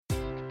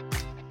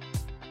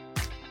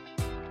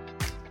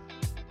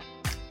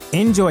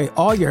Enjoy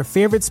all your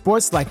favorite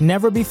sports like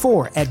never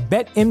before at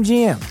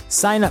BetMGM.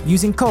 Sign up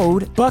using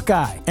code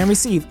Buckeye and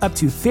receive up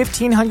to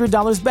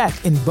 $1,500 back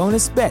in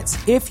bonus bets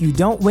if you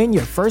don't win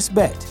your first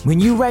bet. When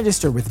you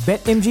register with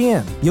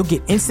BetMGM, you'll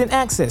get instant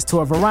access to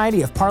a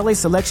variety of parlay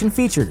selection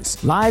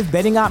features, live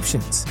betting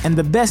options, and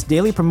the best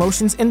daily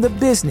promotions in the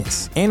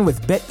business. And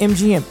with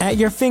BetMGM at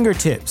your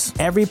fingertips,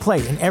 every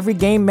play and every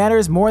game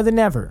matters more than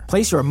ever.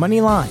 Place your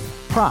money line,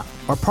 prop,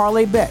 or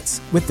parlay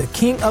bets with the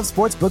king of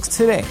sportsbooks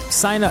today.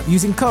 Sign up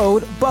using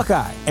code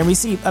Buckeye and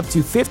receive up to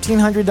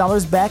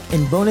 $1,500 back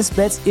in bonus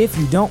bets if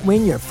you don't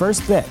win your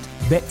first bet.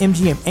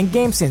 BetMGM and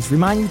GameSense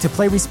remind you to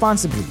play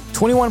responsibly.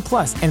 21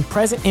 plus and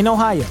present in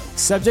Ohio,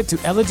 subject to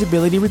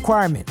eligibility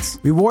requirements.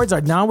 Rewards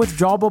are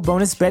non-withdrawable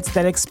bonus bets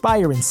that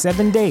expire in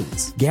 7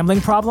 days. Gambling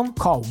problem?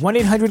 Call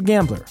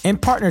 1-800-GAMBLER. In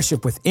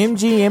partnership with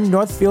MGM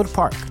Northfield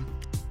Park.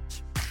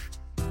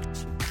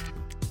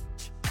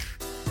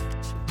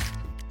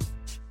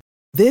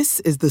 This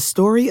is the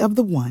story of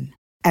the one.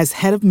 As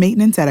head of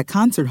maintenance at a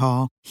concert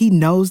hall, he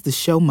knows the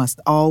show must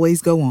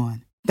always go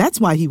on. That's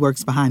why he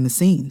works behind the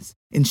scenes,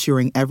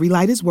 ensuring every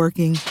light is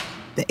working,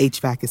 the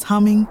HVAC is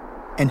humming,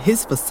 and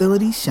his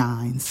facility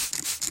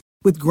shines.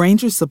 With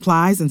Grainger's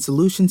supplies and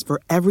solutions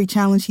for every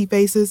challenge he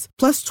faces,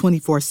 plus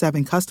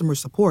 24/7 customer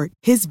support,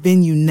 his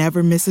venue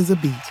never misses a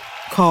beat.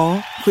 Call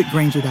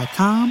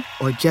quickgrainger.com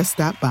or just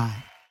stop by.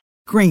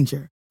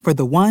 Grainger, for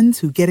the ones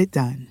who get it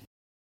done.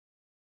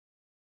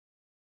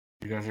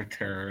 You guys are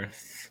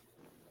terrorists.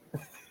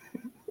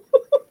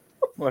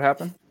 What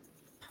happened?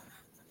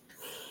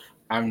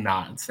 I'm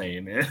not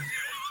saying it.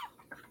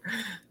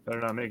 Better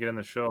not make it in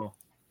the show.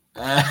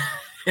 That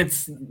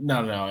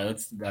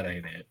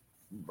ain't it.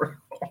 Bro.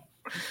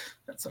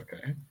 That's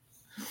okay.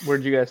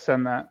 Where'd you guys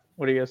send that?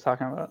 What are you guys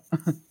talking about?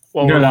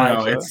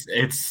 No.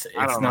 It's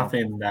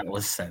nothing that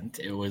was sent.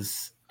 It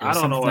was I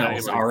don't know something what that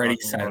was already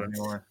sent.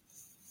 Anymore.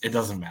 It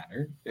doesn't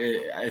matter.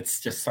 It's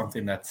just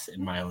something that's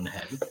in my own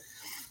head.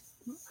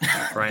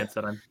 Brian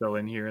said I'm still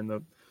in here in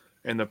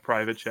the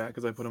private chat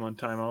because I put him on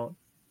timeout.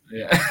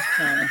 Yeah.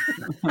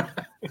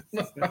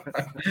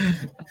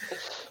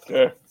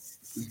 Yeah.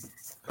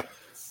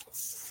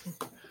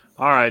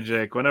 All right,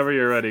 Jake. Whenever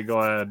you're ready, go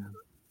ahead.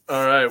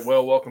 All right.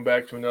 Well, welcome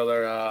back to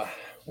another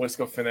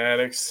Wisco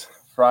Fanatics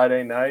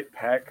Friday night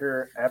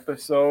Packer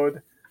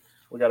episode.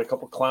 We got a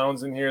couple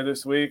clowns in here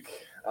this week.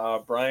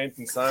 Bryant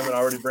and Simon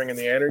already bringing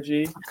the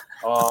energy.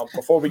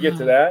 Before we get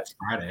to that,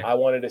 I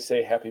wanted to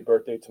say happy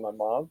birthday to my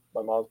mom.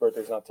 My mom's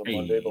birthday's not till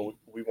Monday, but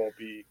we won't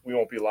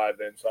be live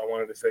then. So I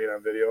wanted to say it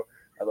on video.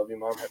 I love you,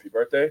 Mom. Happy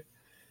birthday.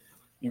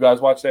 You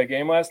guys watched that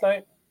game last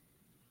night?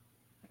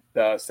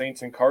 The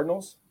Saints and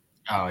Cardinals?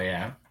 Oh,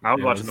 yeah. I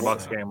was watching the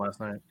Bucs game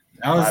last night.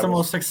 That was the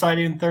most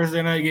exciting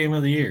Thursday night game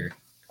of the year.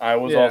 I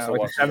was also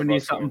like watching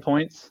 70-something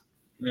points.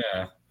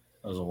 Yeah.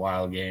 That was a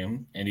wild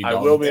game. And he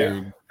threw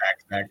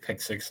back-to-back pick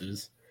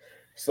sixes.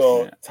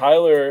 So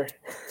Tyler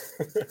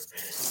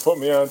put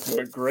me onto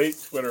a great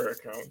Twitter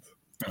account.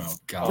 Oh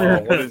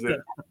God!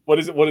 What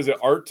is it?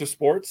 Art to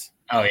sports?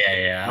 Oh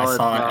yeah.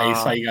 I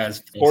saw you guys.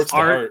 Sports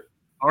to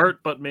art,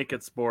 but make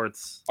it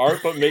sports.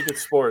 Art, but make it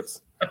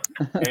sports.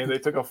 And they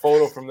took a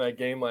photo from that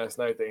game last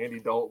night. The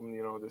Andy Dalton,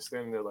 just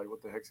standing there like,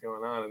 what the heck's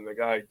going on? And the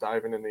guy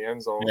diving in the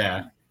end zone.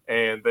 Yeah.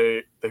 And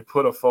they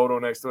put a photo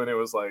next to it. And it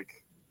was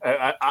like,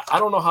 I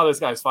don't know how this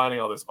guy's finding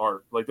all this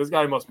art. Like, this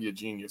guy must be a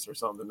genius or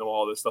something to know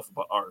all this stuff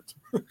about art.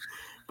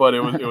 But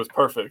it was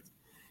perfect.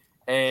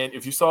 And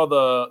if you saw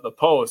the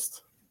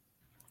post,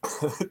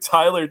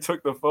 Tyler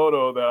took the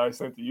photo that I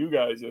sent to you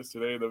guys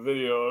yesterday, the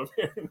video of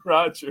Aaron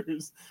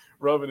Rodgers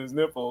rubbing his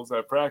nipples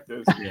at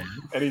practice,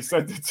 and he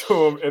sent it to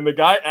him. And the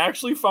guy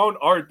actually found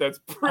art that's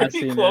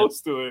pretty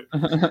close to it.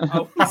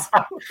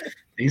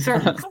 These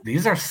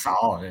are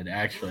solid,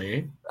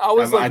 actually. I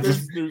was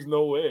there's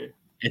no way.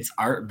 It's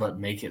art, but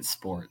make it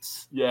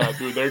sports. Yeah,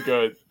 dude, they're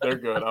good. They're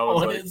good. I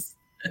was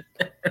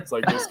it's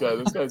like this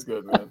guy's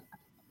good, man.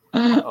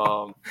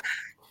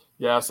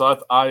 Yeah.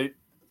 So I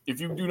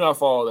if you do not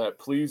follow that,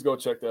 please go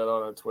check that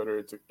out on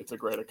Twitter. It's a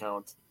great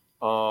account.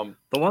 The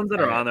ones that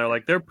are on there,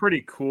 like, they're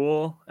pretty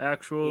cool,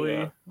 actually.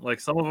 Yeah.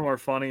 Like, some of them are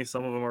funny,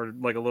 some of them are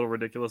like a little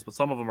ridiculous, but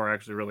some of them are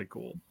actually really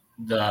cool.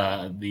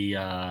 The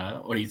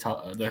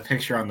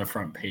picture on the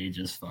front page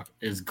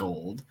is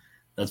gold.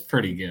 That's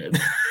pretty good.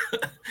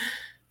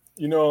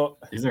 These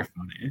are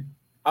funny.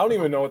 I don't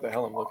even know what the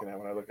hell I'm looking at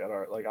when I look at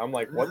art. Like, I'm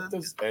like, what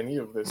does any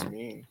of this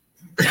mean?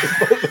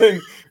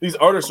 These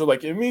artists are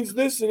like, it means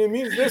this and it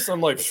means this.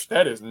 I'm like,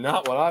 that is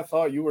not what I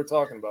thought you were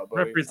talking about,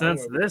 buddy.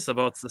 Represents this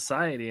about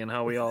society and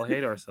how we all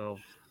hate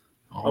ourselves.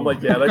 I'm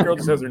like, yeah, that girl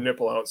just has her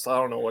nipple out, so I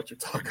don't know what you're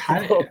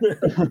talking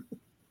about.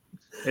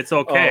 It's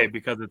okay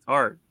because it's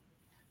art.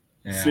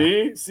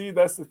 Yeah. See,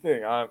 that's the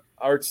thing.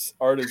 Art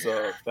is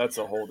that's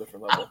a whole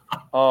different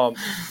level.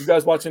 You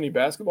guys watch any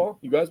basketball?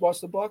 You guys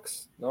watch the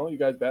Bucks? No, you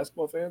guys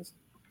basketball fans?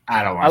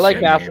 I don't watch. I like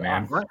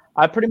basketball. man.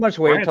 I pretty much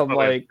wait until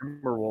like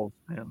Timberwolves,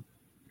 man.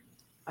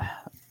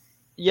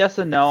 Yes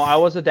and no. I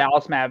was a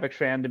Dallas Mavericks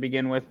fan to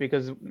begin with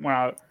because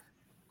when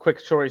quick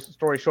story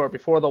short,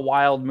 before the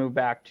Wild moved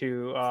back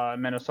to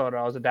Minnesota,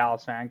 I was a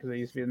Dallas fan because they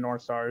used to be the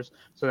North Stars.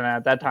 So then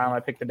at that time,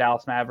 I picked the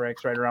Dallas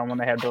Mavericks right around when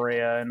they had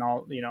Berea and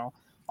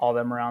all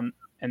them around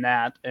in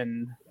that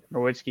and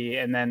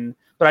Nowitzki. And then,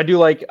 but I do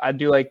like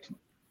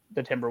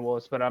the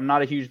Timberwolves, but I'm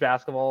not a huge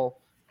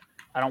basketball.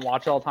 I don't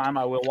watch it all the time.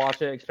 I will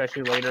watch it,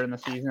 especially later in the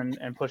season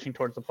and pushing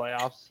towards the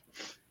playoffs.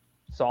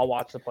 So I'll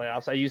watch the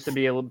playoffs. I used to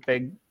be a little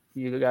big.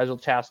 You guys will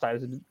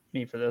chastise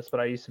me for this, but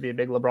I used to be a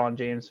big LeBron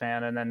James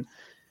fan, and then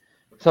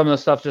some of the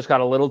stuff just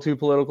got a little too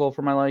political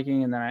for my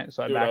liking, and then I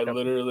backed up.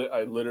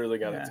 I literally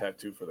got a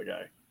tattoo for the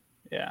guy.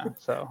 Yeah,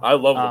 so I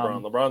love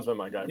LeBron. LeBron's been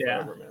my guy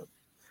forever, man.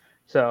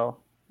 So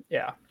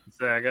yeah.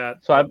 So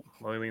I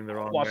leaning the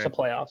wrong watch way. The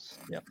playoffs.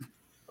 Yep.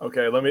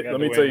 Okay, let me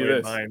tell you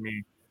this.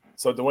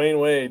 So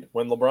Dwayne Wade,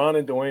 when LeBron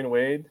and Dwayne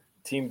Wade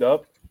teamed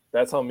up,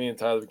 that's how me and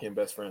Tyler became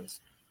best friends.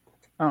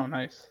 Oh,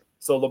 nice.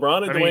 So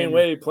LeBron and Dwayne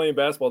Wade playing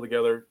basketball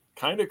together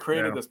kind of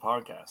created this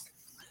podcast.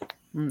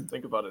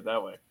 Think about it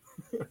that way.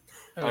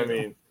 I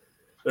mean,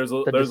 there's a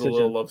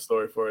little love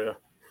story for you.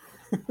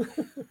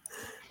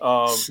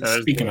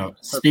 Speaking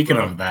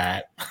of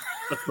that,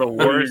 that's the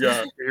worst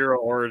hero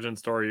origin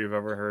story you've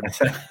ever heard.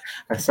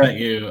 I sent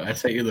you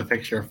the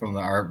picture from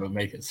the art, but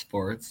make it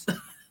sports.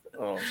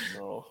 Oh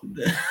no,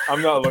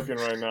 I'm not looking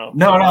right now.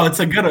 No, it's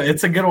a good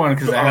one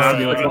because it has to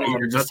be like what you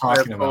were just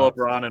talking about.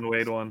 LeBron and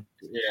Wade one.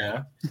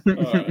 Yeah.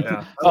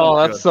 Yeah. Oh,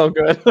 that's so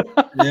good.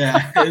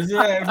 Yeah, isn't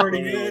that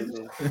pretty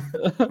good?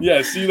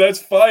 Yeah, see, that's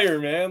fire,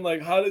 man.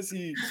 Like, how does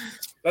he?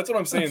 That's what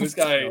I'm saying. This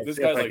guy,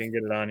 I can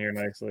get it on here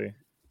nicely.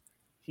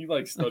 He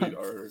studied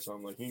art or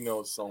something. Like, he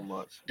knows so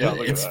much. Yeah,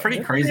 it's pretty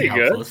crazy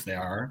how close they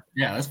are.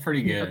 Yeah, that's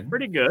pretty good. That's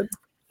pretty good.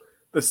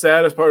 The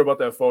saddest part about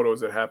that photo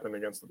is it happened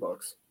against the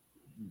Bucks.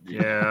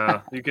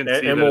 Yeah, you can see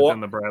that it's in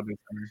the Bradley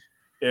Center.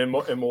 In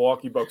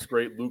Milwaukee Bucks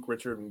great Luke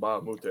Richard and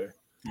Bob Mute,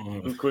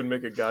 who couldn't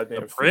make a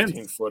goddamn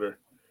 15-footer.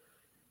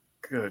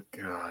 Good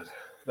God.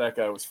 That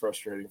guy was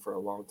frustrating for a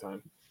long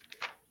time.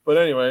 But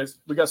anyways,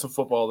 we got some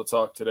football to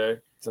talk today,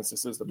 since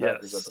this is the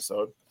Packers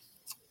episode.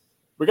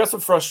 We got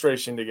some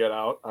frustration to get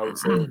out, I would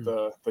say, with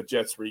the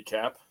Jets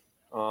recap.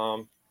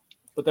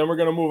 But then we're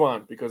going to move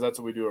on, because that's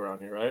what we do around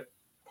here, right?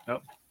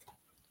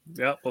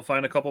 Yep, we'll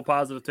find a couple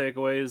positive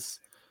takeaways.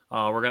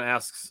 We're gonna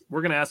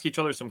ask each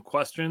other some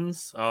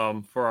questions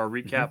for our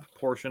recap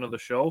portion of the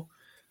show,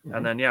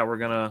 and then we're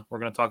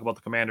gonna talk about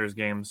the Commanders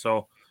game.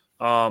 So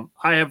I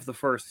have the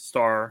first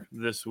star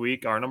this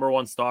week. Our number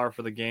one star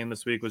for the game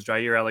this week was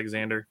Jair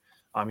Alexander.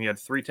 He had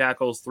 3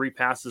 tackles, 3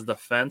 passes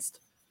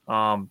defensed.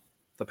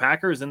 The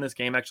Packers in this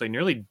game actually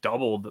nearly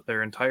doubled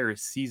their entire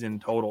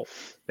season total.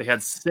 They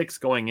had 6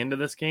 going into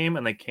this game,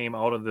 and they came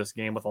out of this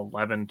game with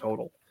 11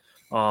 total.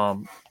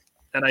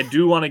 And I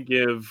do want to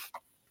give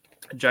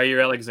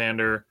Jair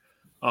Alexander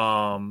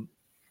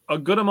a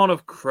good amount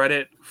of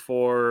credit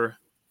for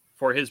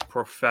his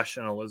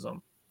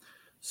professionalism.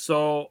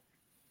 So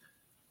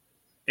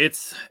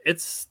it's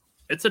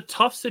a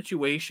tough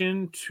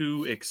situation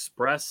to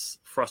express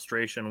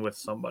frustration with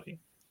somebody,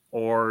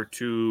 or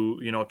to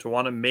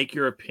want to make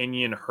your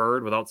opinion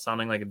heard without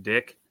sounding like a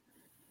dick.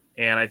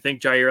 And I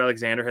think Jair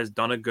Alexander has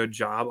done a good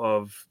job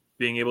of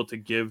being able to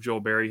give Joe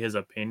Barry his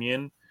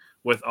opinion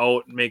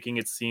without making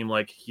it seem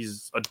like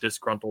he's a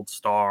disgruntled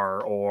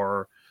star,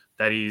 or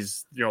that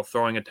he's,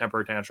 throwing a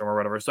temper tantrum or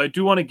whatever. So I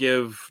do want to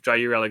give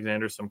Jair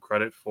Alexander some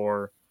credit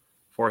for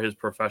his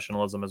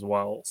professionalism as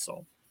well.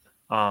 So,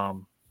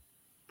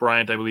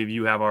 Bryant, I believe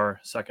you have our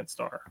second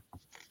star.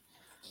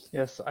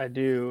 Yes, I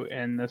do.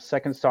 And the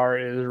second star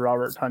is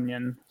Robert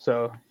Tonyan.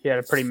 So he had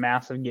a pretty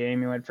massive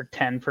game. He went for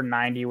 10 for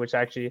 90, which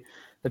actually,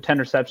 the 10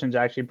 receptions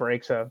actually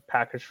breaks a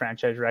Packers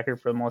franchise record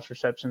for the most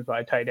receptions by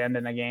a tight end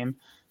in a game.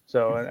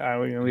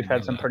 So we've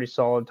had some pretty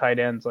solid tight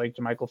ends like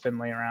Jermichael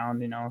Finley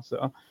around,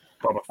 So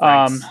Bubba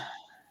Franks.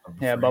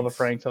 Bubba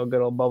Franks, good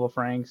old Bubba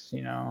Franks,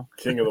 King of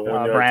the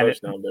 1-yard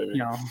touchdown,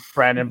 baby.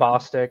 Brandon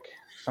Bostic,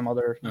 some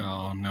other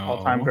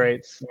all-time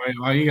greats.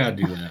 Why you gotta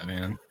do that,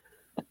 man?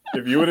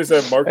 If you would have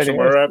said Mark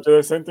Chimera after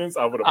that sentence,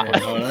 I would have.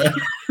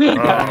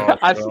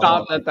 I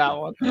stopped at that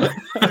one.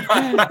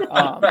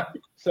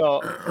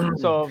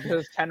 So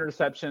his 10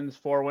 receptions,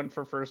 4 went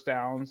for first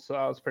downs, so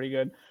that was pretty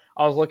good.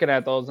 I was looking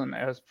at those, and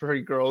it was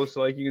pretty gross.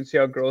 Like, you can see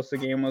how gross the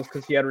game was,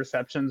 because he had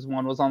receptions.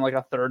 One was on like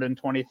a 3rd and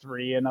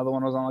 23, another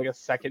one was on like a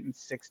 2nd and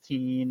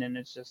 16, and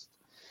it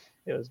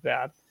was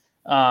bad.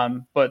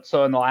 But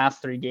so in the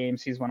last 3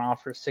 games, he's went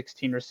off for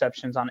 16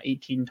 receptions on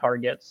 18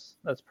 targets.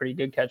 That's pretty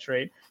good catch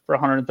rate for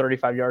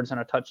 135 yards and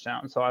a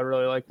touchdown. So I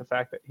really like the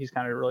fact that he's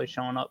kind of really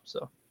showing up.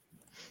 So,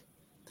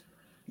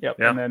 yep.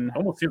 Yeah. And then it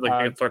almost seems like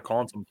they can start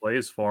calling some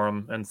plays for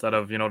him instead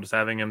of, just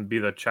having him be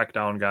the check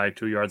down guy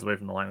 2 yards away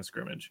from the line of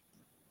scrimmage.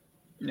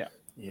 Yeah.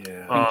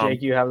 Yeah.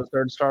 Jake, you have the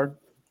third star?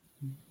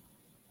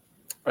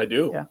 I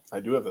do. Yeah. I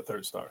do have the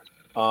third star.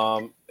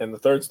 And the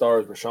third star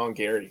is Rashawn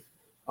Gary.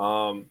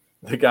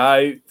 The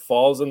guy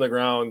falls in the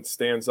ground,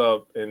 stands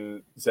up,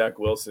 and Zach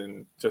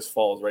Wilson just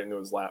falls right into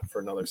his lap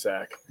for another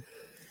sack.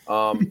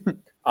 On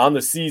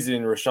the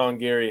season, Rashawn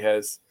Gary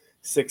has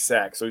 6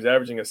 sacks, so he's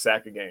averaging a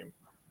sack a game.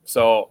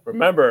 So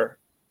remember,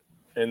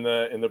 in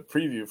the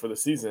preview for the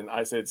season,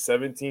 I said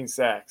 17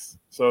 sacks.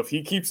 So if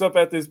he keeps up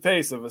at this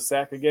pace of a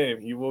sack a game,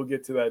 he will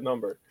get to that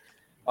number.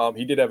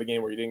 He did have a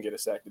game where he didn't get a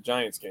sack, the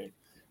Giants game,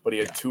 but he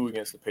had 2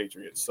 against the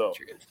Patriots. So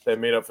that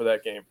made up for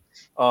that game.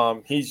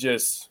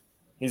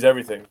 He's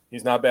everything.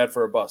 He's not bad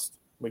for a bust.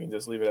 We can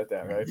just leave it at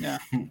that, right? Yeah.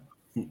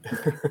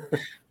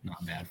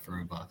 Not bad for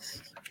a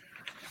bust.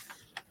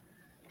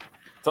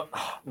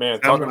 Man,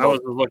 I was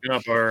looking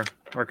up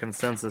our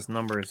consensus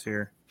numbers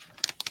here.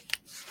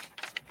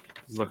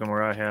 Just looking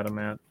where I had him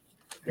at.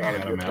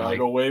 Gotta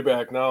go way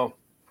back now.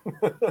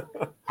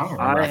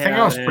 I think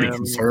I was pretty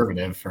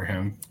conservative for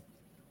him.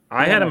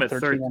 I had him at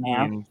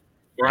 13.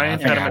 Brian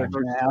had him at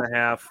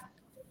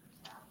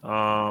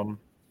 13.5.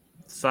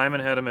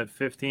 Simon had him at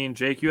 15.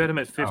 Jake, you had him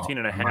at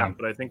 15.5,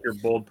 but I think your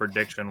bold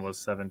prediction was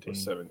 17.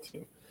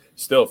 17.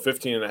 Still,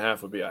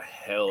 15.5 would be a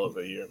hell of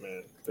a year,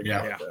 man. Think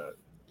about that.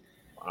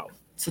 Wow.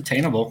 It's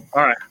attainable.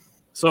 All right.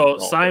 So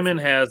Simon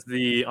has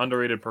the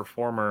underrated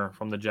performer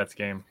from the Jets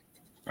game.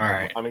 All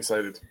right. I'm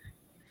excited.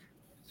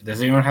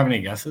 Does anyone have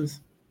any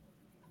guesses?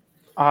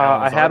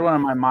 I had one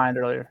in my mind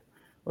earlier.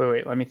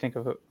 Wait. Let me think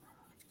of it.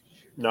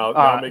 No,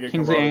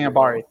 Kingsley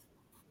Enagbare.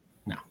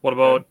 No. What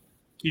about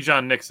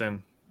Keyshawn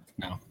Nixon?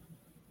 No.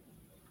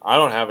 I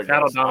don't have a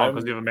Pat guess. O'Donnell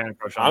because you have a man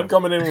crush on I'm him.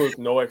 coming in with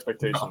no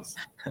expectations.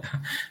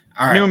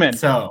 All right. Newman.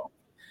 So,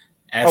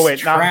 not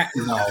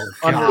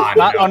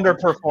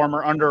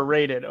underperformer,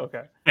 underrated.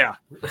 Okay. Yeah.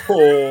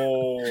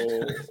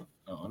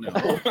 Oh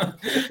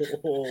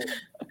no.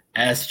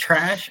 As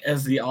trash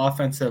as the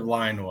offensive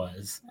line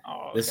was,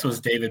 this was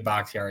David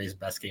Bakhtiari's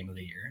best game of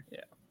the year.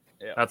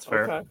 Yeah. That's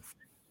fair. Okay.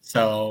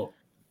 So,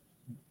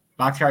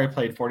 Bakhtiari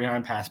played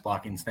 49 pass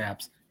blocking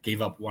snaps,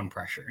 gave up 1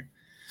 pressure.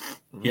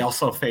 He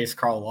also faced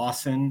Carl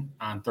Lawson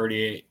on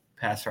 38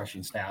 pass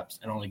rushing snaps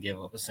and only gave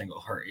up a single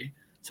hurry.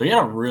 So he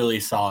had a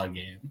really solid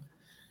game.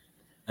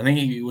 I think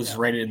he was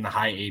rated in the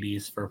high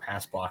 80s for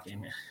pass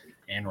blocking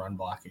and run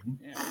blocking.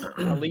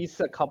 Yeah. At least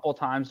a couple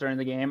times during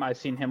the game, I've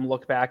seen him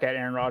look back at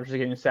Aaron Rodgers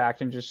getting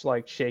sacked and just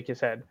like shake his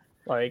head.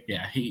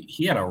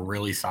 He had a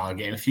really solid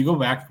game. If you go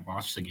back and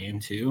watch the game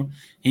too,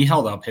 he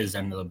held up his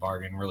end of the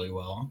bargain really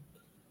well.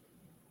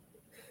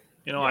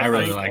 I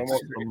really like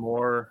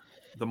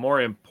the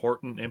more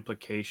important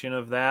implication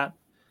of that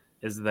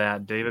is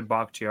that David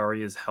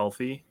Bakhtiari is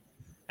healthy,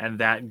 and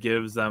that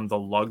gives them the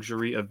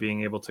luxury of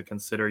being able to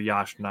consider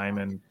Yosh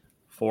Nijman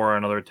for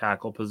another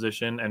tackle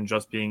position and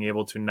just being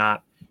able to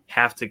not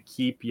have to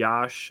keep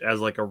Yosh as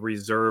like a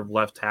reserve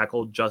left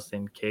tackle just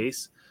in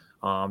case.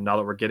 Now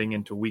that we're getting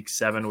into week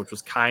 7, which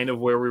was kind of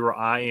where we were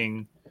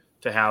eyeing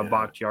to have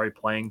Bakhtiari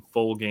playing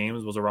full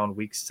games, was around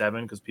week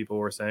 7 because people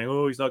were saying,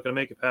 oh, he's not going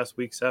to make it past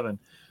week 7.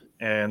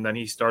 And then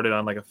he started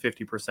on like a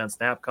 50%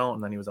 snap count,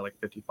 and then he was at like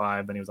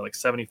 55, then he was at like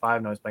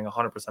 75. Now he's playing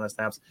 100% of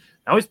snaps.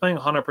 Now he's playing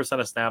 100%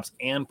 of snaps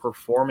and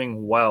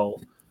performing well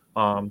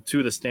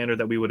to the standard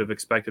that we would have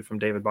expected from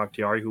David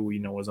Bakhtiari, who we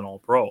know is an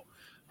all-pro.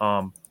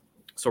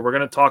 So we're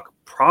going to talk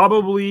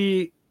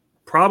probably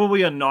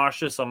a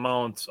nauseous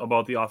amount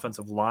about the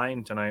offensive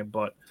line tonight,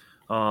 but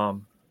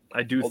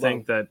I do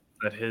think that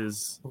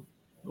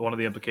one of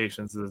the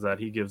implications is that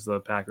he gives the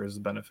Packers the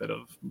benefit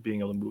of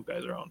being able to move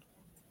guys around.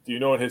 Do you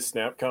know what his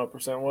snap count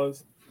percent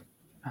was?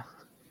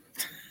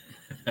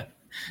 Do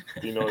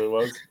you know what it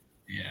was?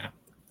 Yeah.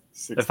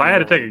 69. If I had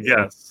to take a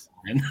guess.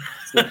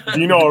 Do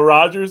you know what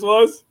Rodgers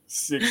was?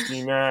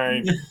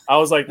 69. I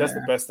was like, that's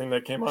the best thing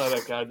that came out of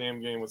that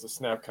goddamn game was the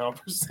snap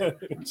count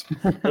percentage.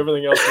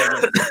 Everything else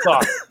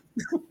sucked.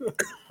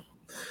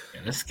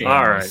 This game.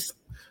 All right.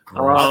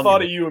 I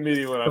thought of you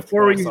immediately when I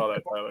saw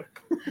that, Tyler.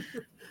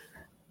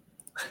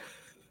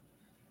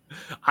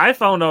 I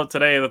found out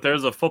today that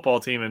there's a football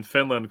team in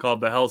Finland called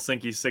the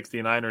Helsinki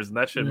 69ers, and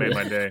that shit made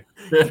my day.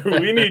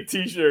 We need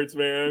T-shirts,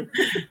 man.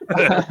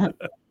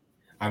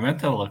 I meant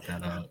to look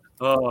that up.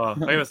 I'm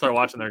gonna start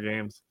watching their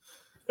games.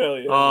 Hell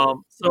yeah.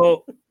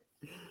 So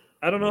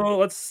I don't know.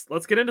 Let's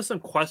get into some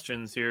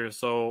questions here.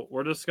 So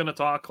we're just gonna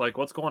talk like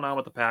what's going on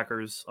with the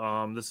Packers.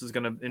 This is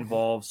gonna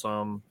involve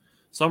some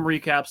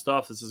recap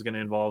stuff. This is gonna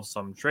involve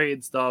some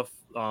trade stuff.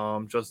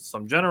 Just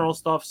some general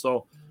stuff.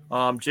 So.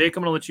 Jake,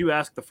 I'm going to let you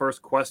ask the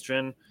first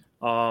question,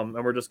 and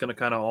we're just going to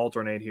kind of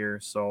alternate here.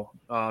 So,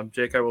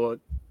 Jake, I will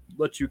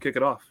let you kick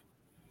it off.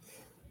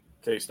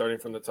 Okay, starting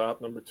from the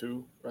top, number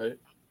 2, right?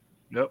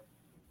 Yep.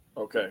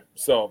 Okay,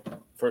 so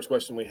first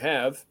question we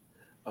have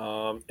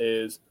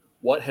is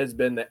what has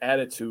been the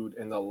attitude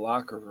in the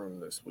locker room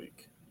this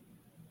week?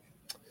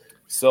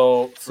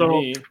 So, for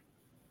me...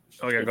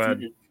 Okay, go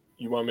ahead.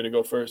 You want me to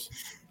go first?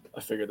 I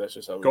figured that's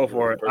just how we go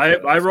for it.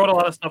 I wrote a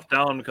lot of stuff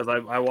down because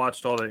I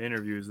watched all the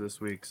interviews this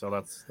week, so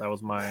that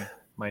was my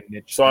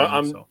niche. So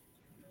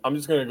I'm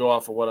just gonna go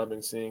off of what I've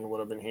been seeing and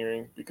what I've been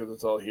hearing because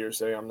it's all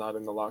hearsay. I'm not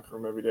in the locker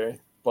room every day,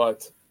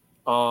 but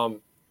all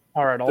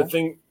right, the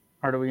thing.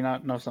 Or do we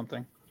not know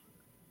something?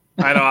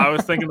 I know. I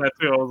was thinking that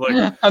too. I was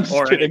like, I'm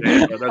just kidding.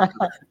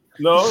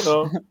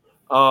 No.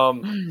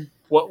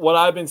 What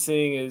I've been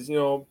seeing is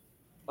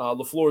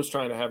LaFleur is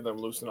trying to have them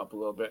loosen up a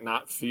little bit,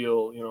 not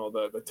feel,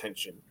 the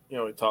tension. He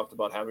talked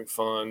about having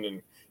fun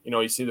and,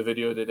 You see the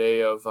video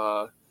today of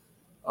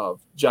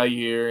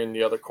Jair and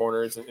the other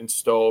corners and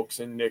Stokes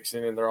and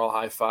Nixon, and they're all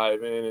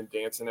high-fiving and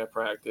dancing at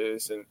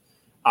practice. And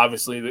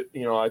obviously,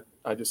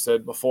 I just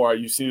said before,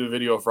 you see the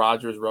video of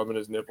Rodgers rubbing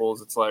his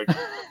nipples. It's like,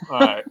 all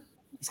right,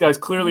 these guys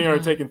clearly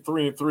aren't taking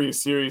 3-3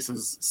 as serious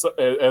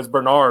as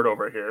Bernard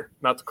over here.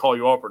 Not to call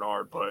you out,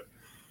 Bernard, but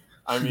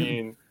I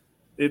mean,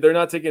 they're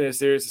not taking it as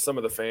serious as some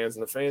of the fans,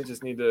 and the fans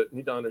just need to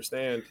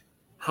understand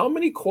how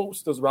many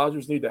quotes does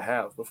Rodgers need to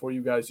have before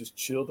you guys just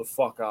chill the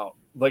fuck out.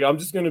 Like, I'm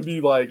just gonna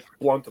be like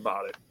blunt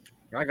about it.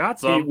 I got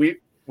some.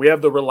 We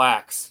have the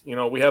relax,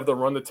 we have the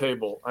run the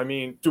table. I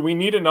mean, do we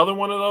need another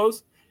one of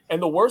those?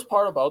 And the worst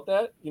part about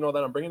that,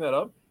 that I'm bringing that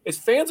up, is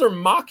fans are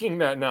mocking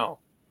that now.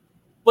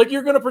 Like,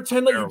 you're gonna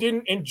pretend like you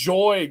didn't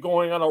enjoy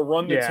going on a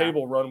run the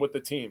table run with the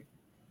team.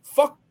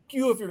 Fuck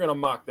you if you're gonna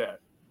mock that.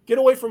 Get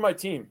away from my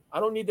team. I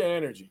don't need that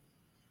energy.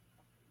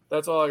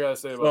 That's all I gotta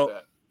say about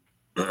that.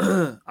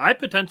 I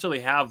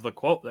potentially have the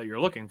quote that you're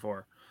looking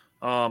for.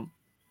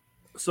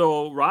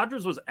 So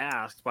Rodgers was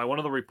asked by one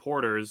of the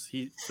reporters.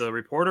 The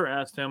reporter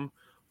asked him,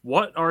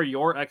 "What are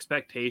your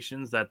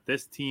expectations that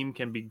this team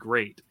can be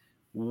great?"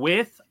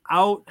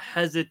 Without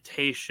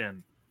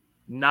hesitation,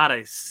 not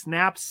a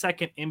snap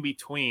second in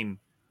between,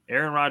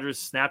 Aaron Rodgers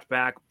snapped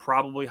back,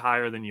 probably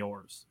higher than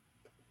yours.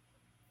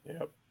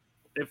 Yep.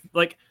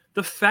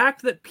 The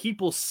fact that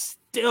people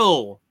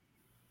still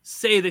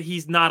say that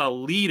he's not a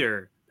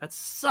leader,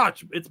 it's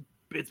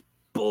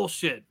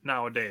bullshit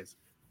nowadays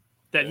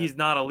that he's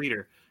not a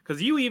leader.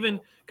 Because you even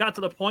got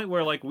to the point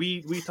where, like,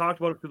 we talked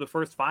about it through the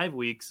first 5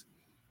 weeks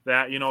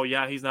that,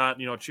 he's not,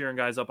 cheering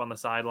guys up on the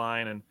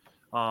sideline. And,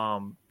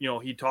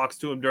 he talks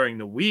to him during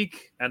the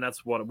week. And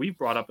that's what we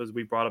brought up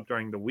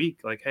during the week.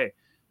 Like, hey,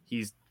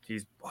 he's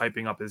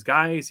hyping up his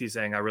guys. He's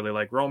saying, I really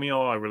like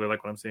Romeo. I really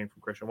like what I'm seeing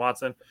from Christian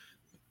Watson.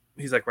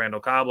 He's like,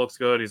 Randall Cobb looks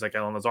good. He's like,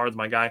 Allen Lazard's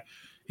my guy.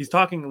 He's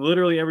talking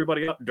literally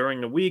everybody up during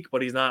the week,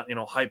 but he's not,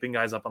 hyping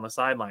guys up on the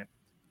sideline.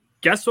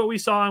 Guess what we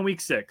saw in week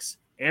 6?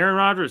 Aaron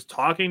Rodgers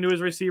talking to his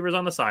receivers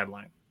on the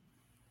sideline.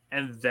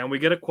 And then we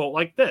get a quote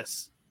like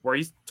this, where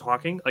he's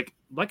talking, like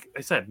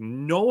I said,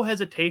 no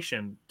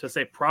hesitation to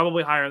say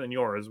probably higher than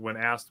yours when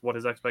asked what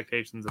his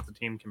expectations that the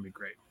team can be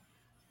great.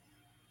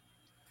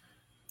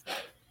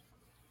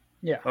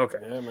 Yeah. Okay.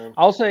 Yeah, man.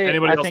 I'll say,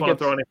 anybody else want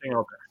to throw anything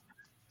out there?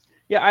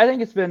 Yeah, I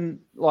think it's been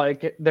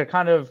like they're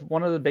kind of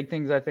one of the big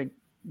things. I think,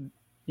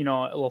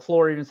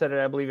 LaFleur even said it,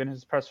 I believe, in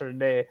his presser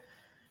today,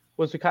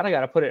 was we kind of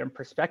got to put it in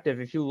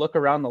perspective. If you look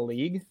around the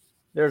league,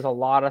 there's a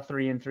lot of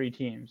 3-3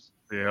 teams.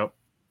 Yep.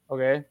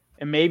 Okay.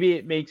 And maybe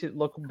it makes it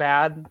look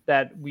bad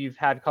that we've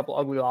had a couple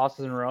ugly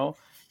losses in a row,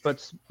 but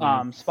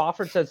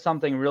Spofford said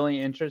something really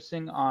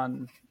interesting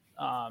on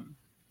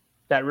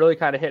that really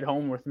kind of hit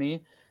home with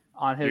me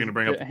on his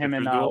him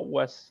and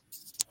Wes.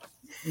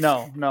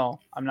 No,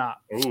 I'm not.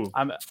 Ooh,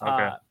 I'm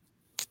okay.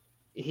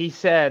 He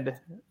said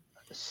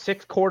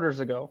 6 quarters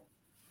ago,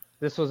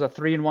 this was a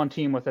 3-1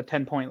 team with a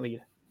 10-point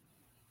lead.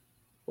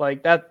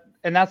 Like that,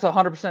 and that's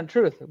 100%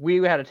 truth.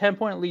 We had a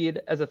 10-point lead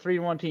as a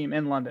 3-1 team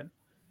in London,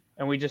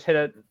 and we just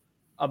hit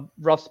a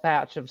rough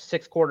patch of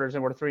 6 quarters,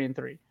 and we're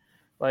 3-3.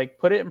 Like,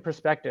 put it in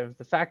perspective.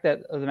 The fact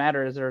that the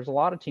matter is there's a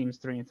lot of teams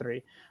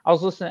 3-3. I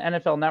was listening to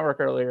NFL Network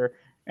earlier,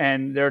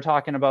 and they were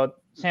talking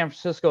about San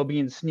Francisco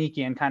being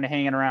sneaky and kind of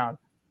hanging around.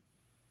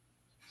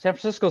 San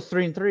Francisco's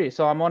 3-3,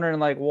 so I'm wondering,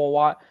 like,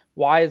 well,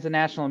 why is the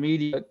national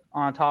media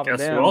on top of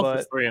them? Who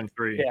else is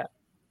 3-3? Yeah,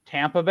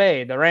 Tampa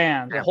Bay, the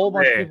Rams, a whole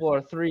bunch Bay. of people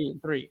are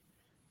 3-3.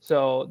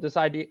 So this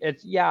idea,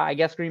 I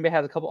guess Green Bay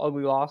has a couple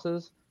ugly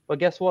losses, but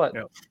guess what?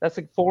 Yep. That's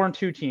a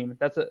 4-2 team.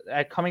 That's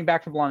coming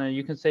back from London.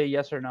 You can say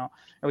yes or no.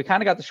 And we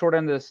kind of got the short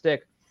end of the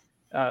stick.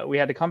 We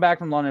had to come back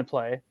from London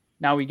play.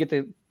 Now we get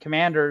the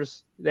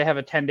Commanders. They have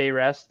a 10-day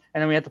rest,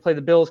 and then we have to play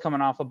the Bills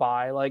coming off a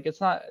bye. Like,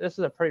 this is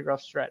a pretty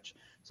rough stretch.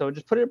 So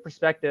just put it in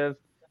perspective.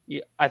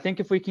 I think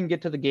if we can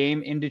get to the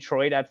game in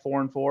Detroit at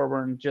 4-4,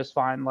 we're just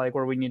fine, like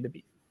where we need to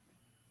be.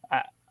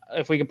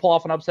 If we can pull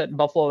off an upset in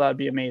Buffalo, that would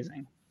be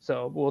amazing.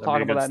 So we'll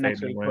talk about that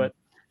next week.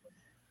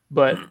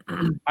 But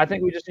I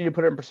think we just need to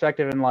put it in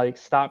perspective and, like,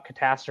 stop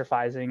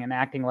catastrophizing and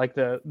acting like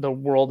the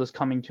world is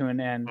coming to an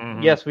end.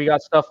 Mm-hmm. Yes, we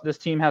got stuff. This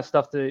team has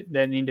stuff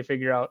that need to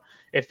figure out.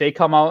 If they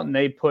come out and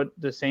they put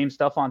the same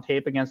stuff on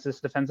tape against this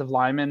defensive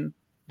lineman,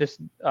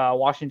 this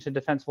Washington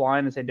defensive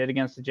line, as they did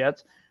against the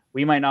Jets,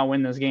 we might not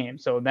win this game.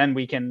 So then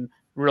we can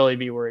really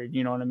be worried.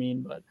 You know what I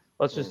mean? But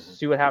let's just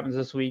see what happens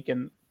this week.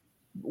 And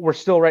we're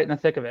still right in the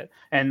thick of it.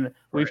 And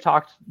we've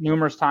talked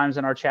numerous times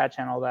in our chat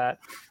channel that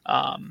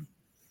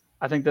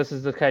I think this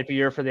is the type of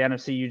year for the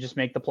NFC. You just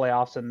make the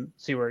playoffs and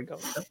see where it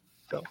goes.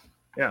 So,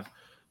 yeah.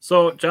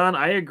 So, John,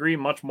 I agree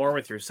much more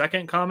with your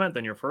second comment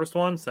than your first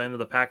one, saying that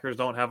the Packers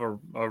don't have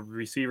a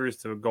receivers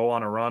to go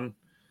on a run.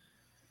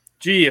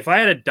 Gee, if I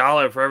had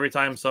 $1 for every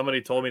time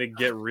somebody told me to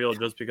get real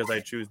just because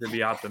I choose to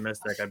be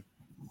optimistic, I'd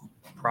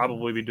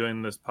probably be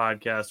doing this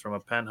podcast from a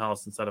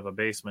penthouse instead of a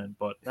basement,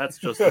 but that's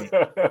just me.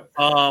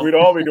 We'd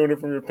all be doing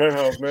it from your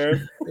penthouse,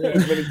 man.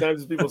 As many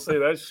times as people say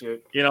that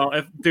shit.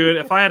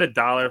 If I had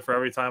 $1 for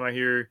every time I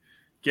hear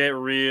get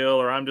real,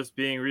 or I'm just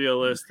being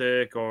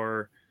realistic,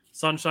 or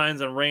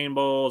sunshines and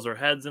rainbows or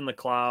heads in the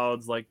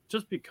clouds. Like,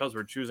 just because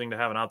we're choosing to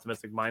have an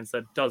optimistic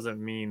mindset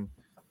doesn't mean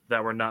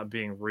that we're not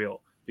being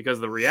real. Because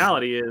the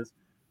reality is,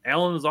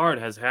 Allen Lazard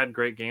has had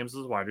great games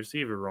as a wide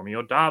receiver.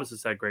 Romeo Doubs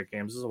has had great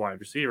games as a wide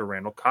receiver.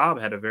 Randall Cobb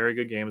had a very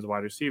good game as a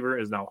wide receiver,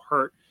 is now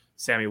hurt.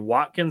 Sammy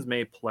Watkins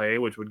may play,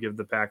 which would give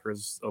the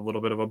Packers a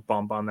little bit of a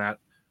bump on that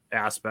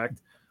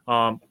aspect.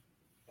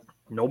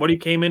 Nobody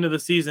came into the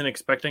season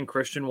expecting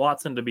Christian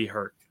Watson to be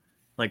hurt.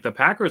 Like, the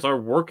Packers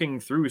are working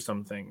through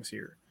some things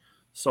here.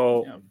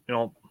 So,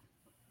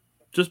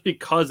 just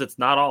because it's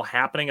not all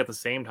happening at the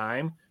same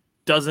time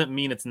doesn't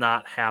mean it's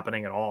not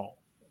happening at all.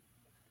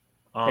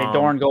 Hey,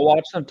 Dorn, go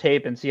watch some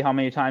tape and see how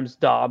many times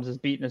Dobbs has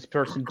beaten this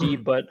person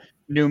deep, but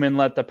Newman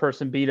let the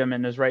person beat him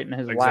and is right in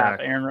his lap.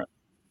 Aaron,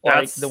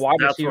 the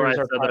wide receivers where I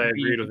said that I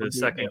agreed with his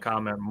second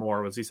comment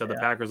more. Was he said the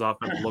Packers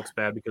offense looks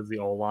bad because the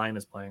O-line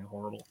is playing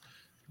horrible.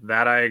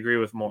 That I agree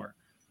with more.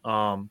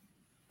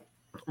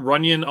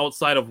 Runyon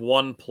outside of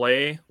one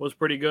play was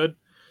pretty good,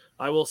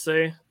 I will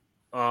say.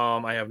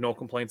 I have no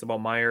complaints about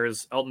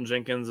Myers. Elton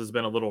Jenkins has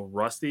been a little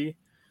rusty.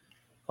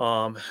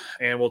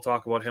 And we'll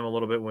talk about him a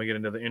little bit when we get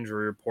into the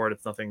injury report.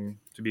 It's nothing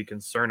to be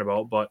concerned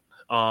about, but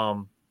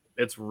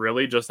it's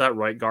really just that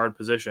right guard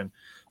position.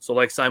 So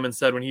like Simon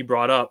said, when he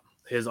brought up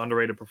his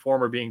underrated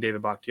performer being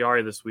David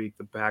Bakhtiari this week,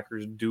 the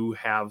Packers do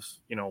have,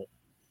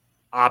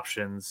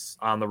 options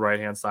on the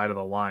right-hand side of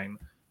the line.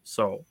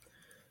 So,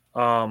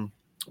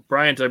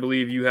 Bryant, I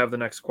believe you have the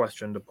next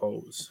question to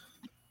pose.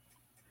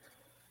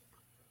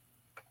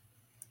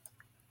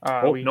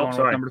 Sorry.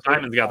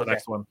 Simon's got the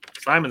next one.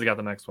 Simon's got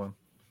the next one.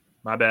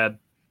 My bad.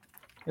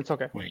 It's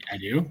okay. Wait, I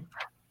do?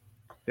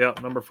 Yeah,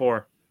 number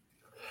 4.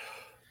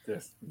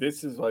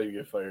 This is why you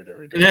get fired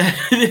every day.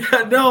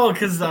 No,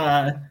 because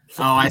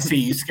I see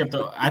you skipped.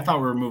 I thought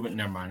we were moving.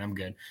 Never mind. I'm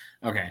good.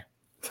 Okay.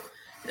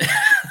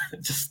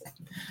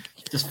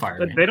 just fire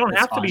me. They don't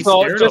have to be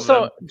so scared just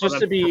of so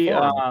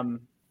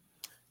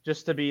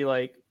just to be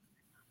like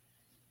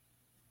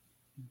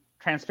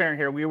transparent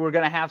here, we were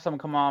going to have someone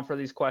come on for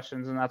these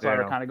questions, and that's why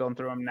we're kind of going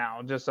through them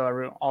now, just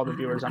so all the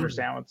viewers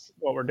understand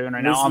what we're doing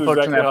right now.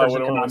 Unfortunately, that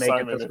person cannot make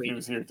it this week. He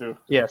was here too.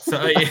 Yes. So,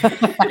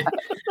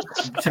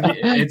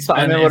 it's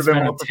been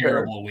a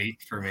terrible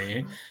week for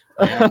me.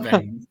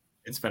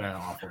 It's been an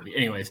awful week.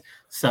 Anyways,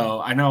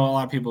 so I know a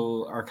lot of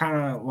people are kind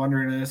of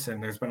wondering this,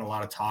 and there's been a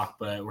lot of talk,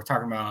 but we're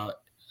talking about,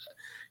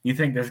 you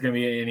think there's going to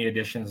be any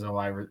additions in the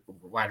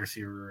wide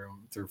receiver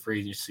room through free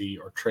agency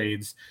or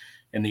trades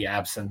in the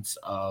absence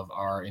of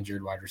our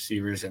injured wide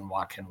receivers in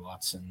Watkins,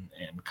 Watson,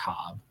 and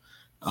Cobb?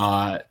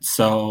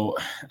 So,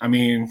 I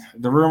mean,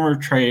 the rumor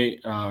train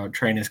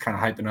is kind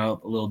of hyping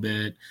up a little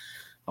bit,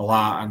 a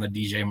lot on the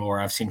DJ Moore.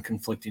 I've seen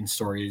conflicting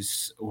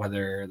stories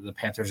whether the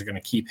Panthers are going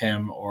to keep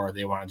him or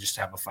they want to just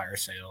have a fire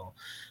sale.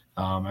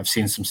 I've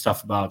seen some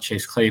stuff about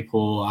Chase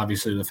Claypool.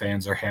 Obviously, the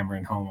fans are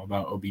hammering home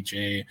about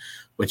OBJ,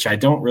 which I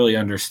don't really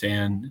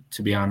understand,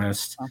 to be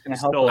honest.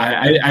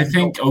 I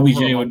think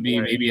OBJ would be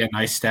maybe a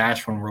nice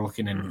stash when we're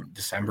looking in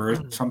December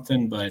or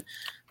something, but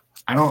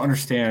I don't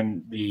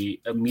understand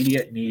the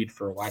immediate need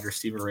for a wide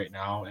receiver right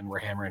now, and we're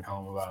hammering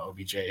home about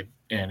OBJ,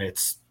 and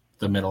it's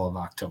the middle of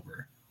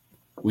October.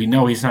 We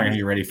know he's not going to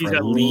be ready for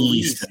at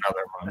least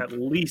another month. At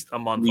least a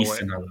month away.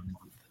 Another month.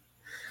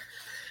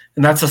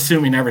 And that's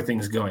assuming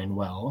everything's going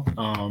well.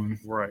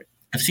 Right.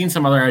 I've seen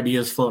some other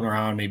ideas floating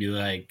around, maybe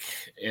like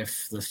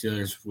if the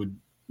Steelers would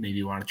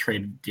maybe want to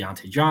trade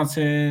Deontay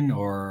Johnson,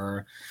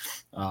 or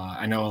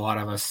I know a lot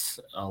of us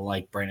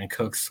like Brandon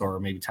Cooks or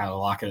maybe Tyler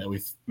Lockett that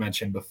we've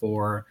mentioned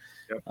before.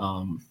 Yep.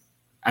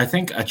 I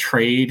think a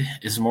trade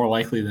is more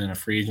likely than a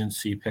free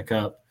agency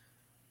pickup.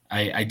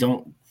 I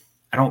don't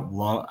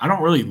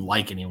really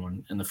like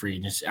anyone in the free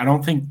agency. I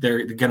don't think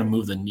they're going to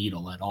move the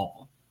needle at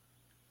all.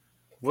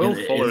 Will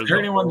Fuller is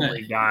the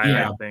only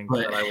guy I think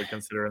that I would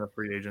consider in the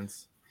free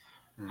agents.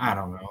 I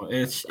don't know.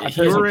 It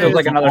feels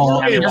like another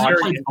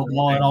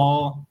football at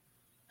all,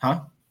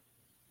 huh?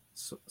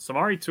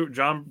 Samari,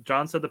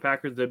 John said the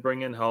Packers did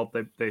bring in help.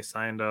 They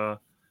signed I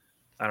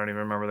don't even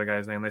remember the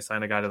guy's name. They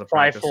signed a guy to the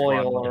practice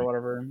squad or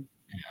whatever.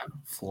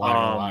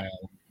 Yeah,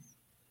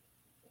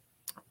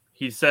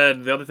 he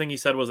said the other thing he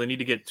said was they need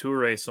to get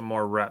Toure some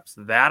more reps.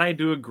 That I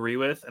do agree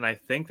with, and I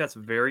think that's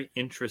very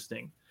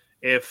interesting.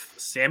 If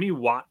Sammy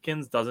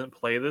Watkins doesn't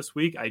play this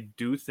week, I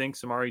do think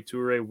Samari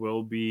Toure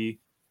will be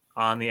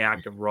on the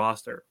active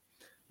roster.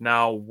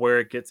 Now, where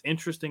it gets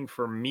interesting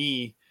for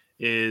me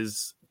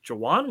is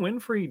Juwann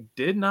Winfree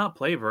did not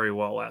play very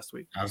well last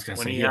week. I was going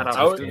to say he had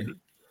opportunity.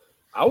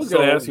 I was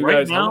going to ask you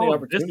guys how many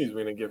opportunities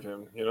we're going to give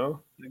him,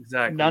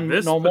 Exactly.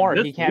 No more.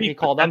 He can't be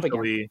called up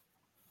again.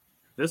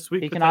 This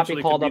week he cannot be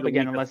called up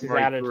again unless he's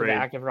added to the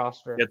active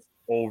roster. It's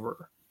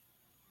over.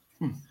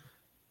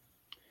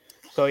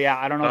 So, yeah,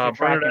 I don't know if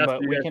you're tracking,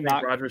 but we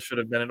cannot. Rodgers should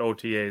have been at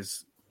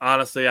OTAs.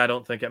 Honestly, I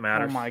don't think it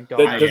matters. Oh, my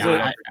God.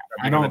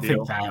 I don't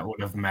think that would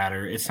have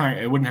mattered.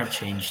 It wouldn't have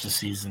changed the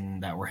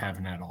season that we're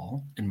having at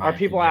all. Are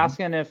people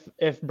asking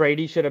if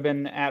Brady should have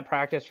been at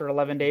practice for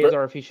 11 days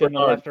or if he shouldn't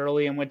have left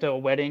early and went to a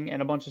wedding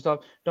and a bunch of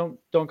stuff? Don't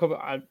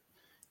come.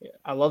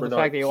 I love the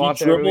Bernard, fact that you he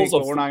watch it every week, dribbles a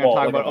but we're not going to football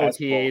talk like a about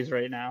basketball. OTAs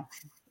right now.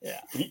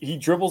 Yeah. He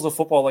dribbles a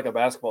football like a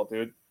basketball,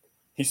 dude.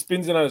 He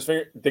spins it on his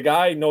finger. The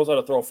guy knows how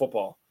to throw a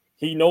football.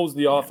 He knows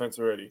the offense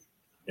already.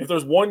 If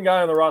there's one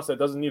guy on the roster that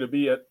doesn't need to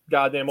be at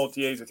goddamn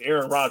OTAs, it's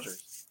Aaron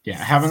Rodgers. Yeah,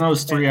 having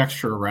those 3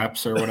 extra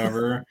reps or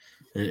whatever,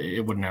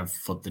 it wouldn't have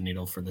flipped the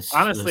needle for this.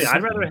 Honestly, this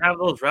I'd rather season. have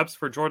those reps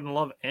for Jordan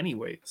Love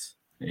anyways.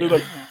 They're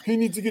like, he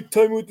needs to get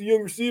time with the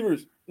young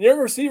receivers. The young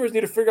receivers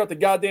need to figure out the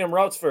goddamn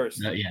routes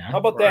first. Yeah. How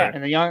about Right. that?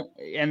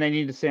 And they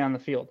need to stay on the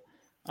field.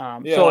 Yeah,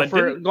 So like,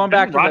 for going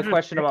back to the Rodgers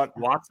question pick about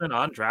Watson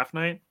on draft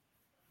night.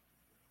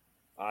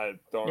 I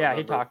don't yeah,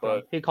 remember, he talked to him.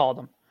 but He called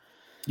him.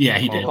 Yeah,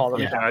 he He did. called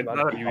him. Yeah. I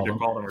thought you either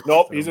called him or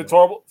nope, texted he's a him.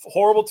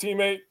 horrible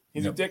teammate.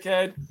 He's Yep. a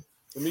dickhead.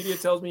 The media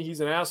tells me he's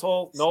an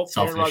asshole. Nope,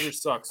 Selfish. Aaron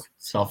Rodgers sucks.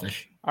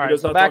 Selfish. All He right,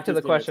 does so not back talk to to the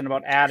his question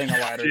about adding a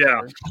wide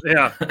Yeah, receiver.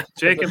 yeah.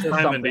 Jake and This is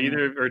Simon,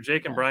 something- or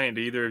Jake and Brian,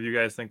 do either of you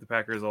guys think the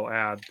Packers will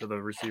add to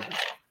the receivers?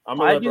 I'm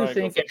gonna I let do Brian go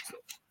think first.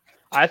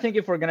 I think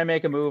if we're gonna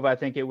make a move, I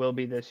think it will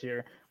be this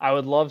year. I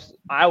would love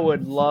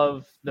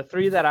the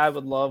 3 that I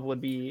would love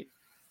would be,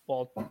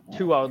 well,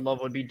 2 I would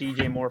love would be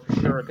DJ Moore for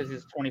sure because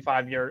he's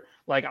 25-year.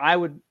 Like I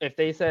would, if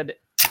they said,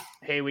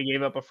 "Hey, we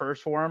gave up a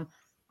first for him,"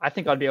 I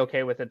think I'd be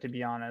okay with it, to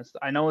be honest.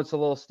 I know it's a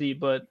little steep,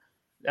 but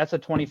that's a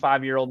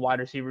 25-year-old wide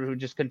receiver who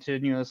just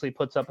continuously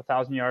puts up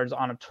 1,000 yards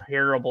on a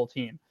terrible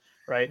team,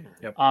 right?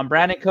 Yep.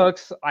 Brandon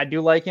Cooks, I do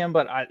like him,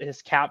 but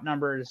his cap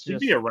number is He'd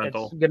just be a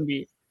rental. It's going to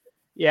be,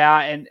 yeah,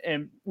 and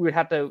we would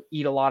have to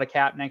eat a lot of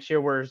cap next year.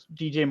 Whereas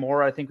DJ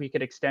Moore, I think we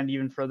could extend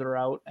even further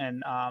out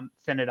and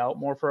thin it out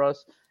more for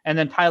us. And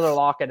then Tyler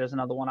Lockett is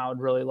another one I would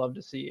really love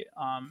to see.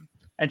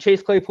 And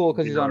Chase Claypool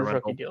because he's on his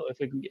rookie deal. If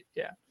we can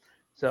get,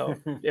 so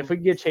if we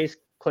can get Chase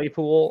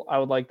Claypool, I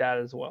would like that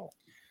as well.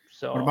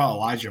 So What about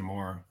Elijah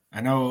Moore?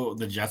 I know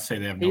the Jets say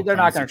they have no They're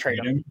not plans gonna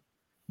trade him.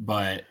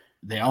 but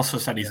they also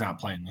said he's not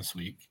playing this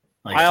week.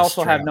 Like, I just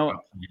also straight have up no-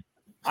 not playing.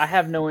 I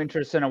have no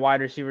interest in a wide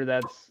receiver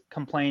that's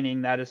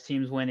complaining that his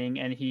team's winning,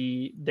 and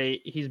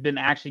he's been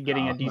actually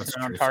getting a That's decent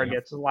amount of true, too.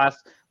 targets. The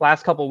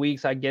last couple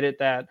weeks, I get it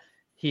that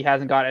he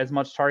hasn't got as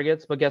much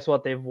targets, but guess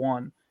what? They've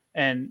won,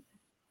 and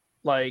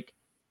like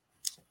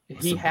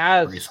That's he the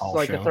has Brees Hall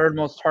like the show. 3rd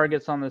most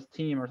targets on this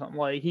team or something.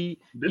 Like he's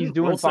Didn't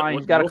doing Wilson- fine.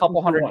 was He's got a Wilson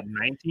couple throw, hundred.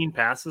 19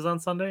 passes on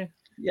Sunday.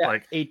 Yeah,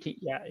 like 18.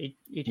 Yeah, 18.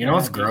 You know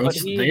what's 19, but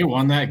gross? They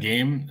won that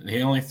game.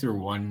 He only threw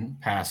 1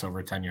 pass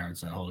over 10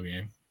 yards that whole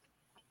game.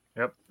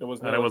 Yep, It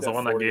was, and it was the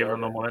one that gave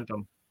them the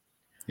momentum.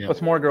 Yep.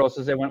 What's more gross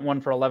is they went 1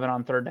 for 11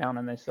 on 3rd down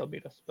and they still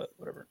beat us. But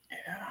whatever.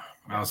 Yeah,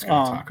 I was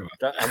going to talk about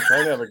God, I'm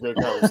trying to have a good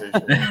conversation.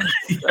 that.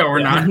 Yeah, we're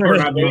not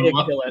They doing did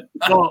well. kill it.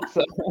 Well,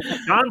 So-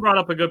 John brought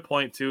up a good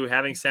point too.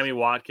 Having Sammy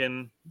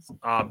Watkins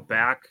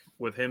back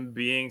with him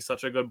being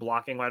such a good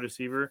blocking wide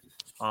receiver,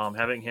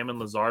 having him and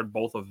Lazard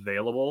both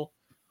available.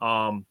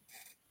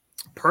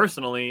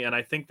 Personally, and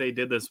I think they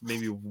did this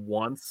maybe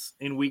once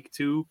in week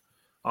 2,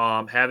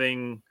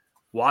 having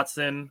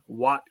Watkins,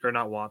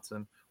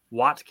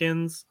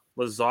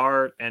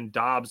 Lazard, and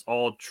Dobbs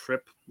all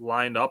trip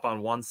lined up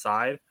on one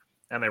side,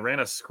 and they ran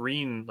a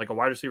screen, like a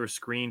wide receiver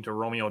screen to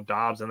Romeo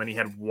Dobbs, and then he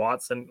had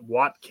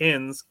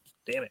Watkins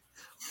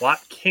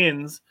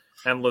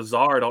and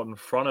Lazard out in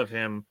front of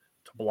him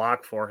to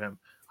block for him.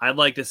 I'd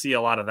like to see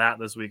a lot of that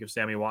this week if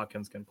Sammy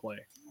Watkins can play.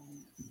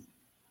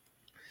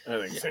 I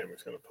think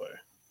Sammy's going to play.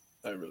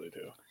 I really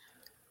do.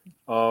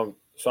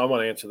 So I'm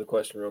going to answer the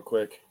question real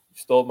quick. You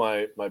stole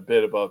my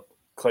bit about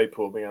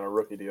Claypool being on a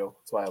rookie deal.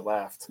 That's why I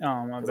laughed.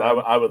 Oh my 'Cause god.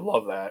 I would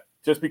love that.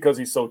 Just because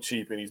he's so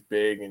cheap and he's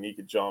big and he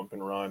could jump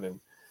and run. And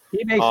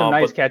He makes some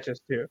nice but- catches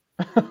too.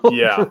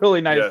 Yeah,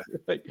 really nice. yeah.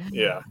 Like,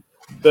 yeah.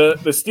 The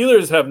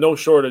Steelers have no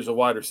shortage of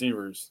wide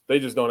receivers. They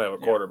just don't have a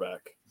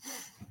quarterback.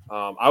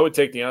 I would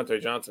take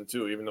Deontay Johnson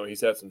too, even though he's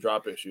had some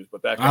drop issues.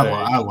 But that guy,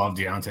 I love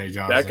Deontay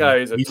Johnson. That guy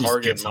is a He just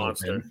target gets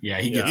monster. open. Yeah,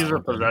 he gets He's a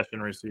open.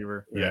 possession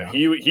receiver. yeah,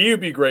 he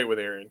would be great with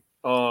Aaron.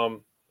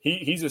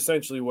 He's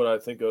essentially what I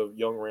think of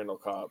young Randall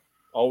Cobb.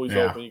 Always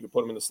Yeah. open. You can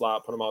put him in the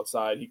slot, put him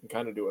outside. He can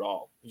kind of do it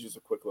all. He's just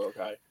a quick little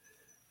guy.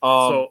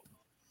 So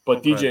But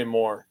okay.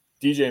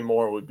 DJ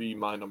Moore would be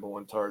my number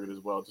 1 target as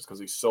well, just because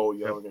he's so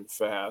young and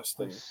fast,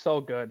 and so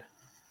good.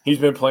 he's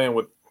been playing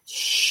with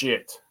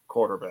shit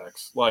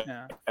quarterbacks, like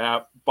Yeah.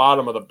 at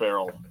bottom of the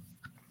barrel.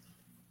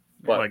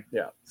 But Like-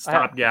 yeah,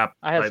 stopgap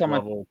I had type someone-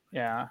 level.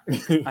 Yeah.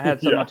 I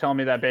had someone Yeah. tell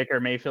me that Baker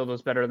Mayfield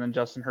was better than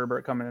Justin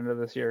Herbert coming into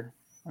this year.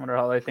 I wonder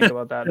how they think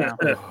about that now.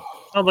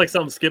 Sounds like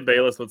something Skip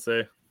Bayless would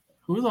say.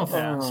 Who the fuck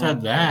Yeah.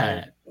 said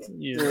that?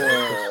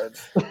 Yeah.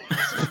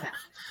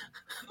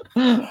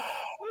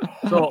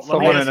 So let me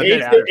Someone ask in you-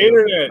 the hate the chat.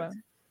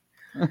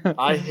 internet.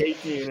 I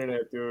hate the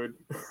internet, dude.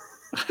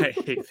 I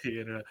hate the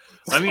internet.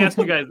 Let me ask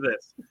you guys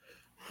this.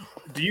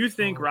 Do you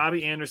think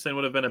Robbie Anderson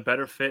would have been a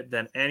better fit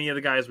than any of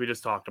the guys we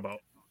just talked about?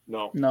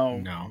 No. No.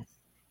 No.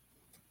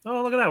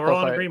 Oh, look at that. We're I'll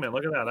all in say- agreement.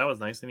 Look at that. That was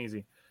nice and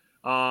easy.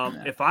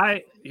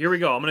 Here we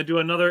go. I'm going to do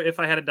another if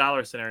I had a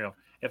dollar scenario.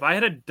 If I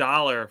had a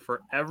dollar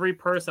for every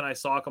person I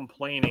saw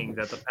complaining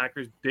that the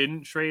Packers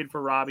didn't trade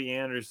for Robbie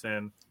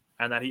Anderson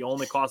and that he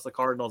only cost the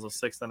Cardinals a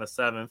 6th and a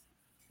 7th,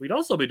 we'd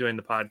also be doing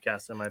the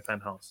podcast in my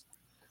penthouse.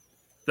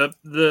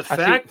 The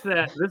fact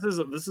that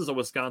this is a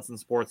Wisconsin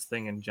sports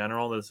thing in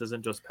general. This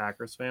isn't just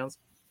Packers fans.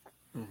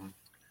 Mm-hmm.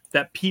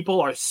 That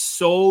people are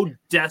so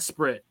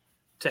desperate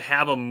to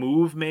have a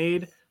move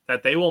made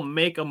that they will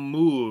make a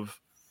move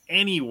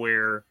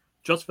anywhere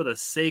just for the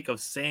sake of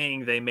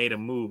saying they made a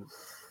move.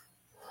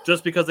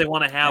 Just because they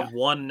want to have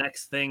one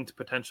next thing to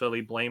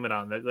potentially blame it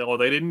on.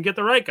 They didn't get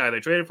the right guy.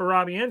 They traded for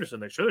Robbie Anderson.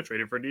 They should have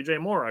traded for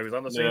DJ Moore. I was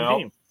on the same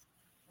team.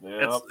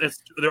 Yep.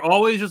 They're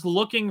always just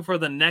looking for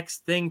the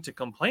next thing to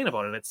complain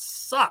about, and it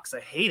sucks. I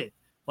hate it.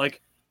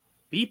 Like,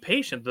 be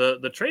patient.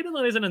 The trade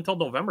deadline isn't until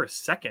November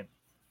 2nd.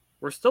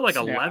 We're still like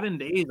 11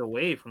 days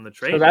away from the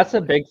trade. So that's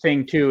a big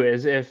thing too.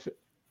 Is if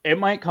it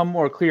might come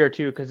more clear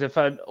too, because if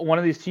one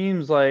of these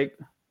teams like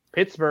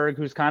Pittsburgh,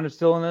 who's kind of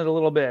still in it a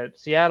little bit,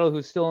 Seattle,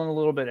 who's still in it a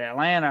little bit,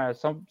 Atlanta,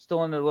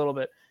 still in it a little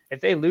bit.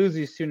 If they lose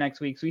these 2 next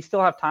weeks, we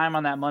still have time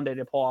on that Monday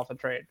to pull off a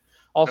trade.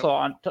 Also,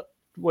 on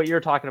what you're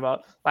talking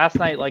about, last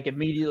night, like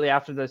immediately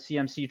after the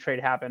CMC trade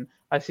happened,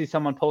 I see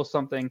someone post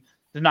something.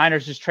 The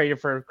Niners just traded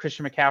for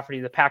Christian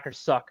McCaffrey. The Packers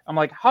suck. I'm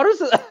like, how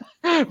does it?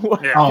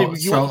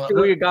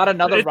 You got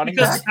another running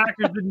back? The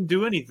Packers didn't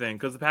do anything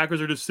because the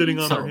Packers are just sitting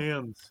on their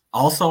hands.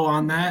 Also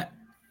on that,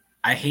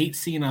 I hate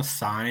seeing us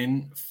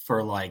sign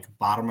for like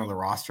bottom of the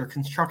roster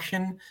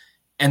construction,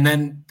 and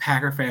then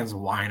Packer fans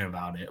whine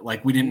about it.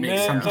 Like we didn't make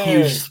some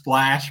huge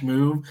splash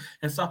move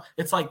and stuff.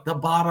 It's like the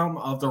bottom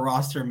of the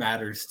roster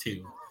matters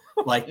too.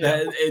 Like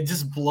that, it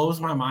just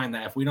blows my mind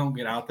that if we don't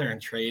get out there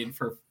and trade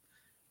for,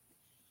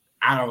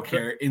 I don't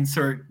care,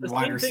 insert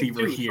wide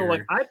receiver here. So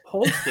like I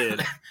posted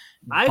the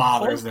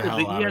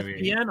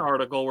ESPN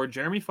article where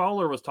Jeremy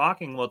Fowler was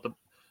talking about the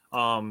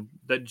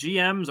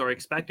GMs are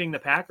expecting the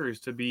Packers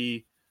to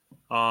be.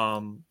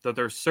 That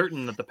they're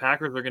certain that the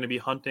Packers are going to be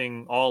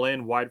hunting all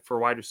in wide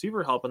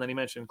receiver help. And then he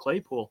mentioned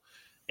Claypool.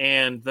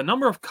 And the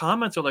number of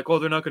comments are like, oh,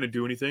 they're not going to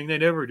do anything. They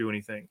never do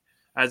anything.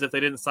 As if they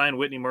didn't sign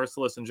Whitney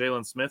Merciless and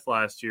Jalen Smith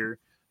last year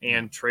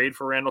and trade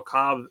for Randall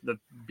Cobb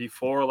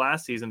before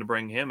last season to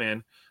bring him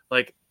in.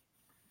 Like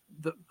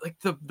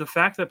the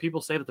fact that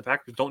people say that the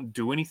Packers don't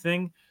do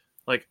anything,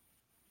 like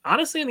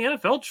honestly in the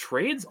NFL,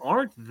 trades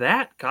aren't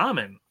that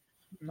common.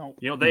 No,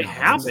 they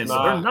happen.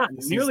 But they're not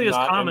nearly as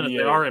common as they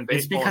are in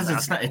baseball. It's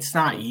because it's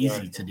not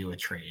easy to do a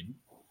trade,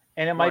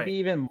 and it might be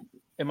even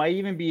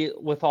be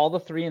with all the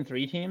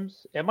 3-3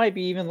 teams. It might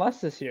be even less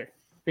this year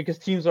because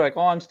teams are like,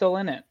 "Oh, I'm still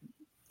in it."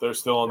 They're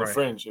still on the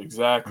fringe,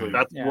 exactly.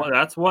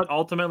 That's what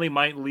ultimately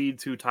might lead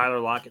to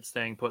Tyler Lockett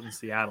staying put in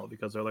Seattle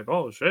because they're like,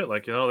 "Oh shit!"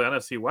 Like the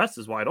NFC West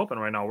is wide open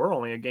right now. We're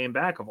only a game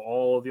back of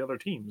all of the other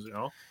teams.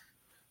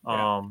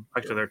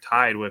 Actually, they're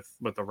tied with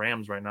the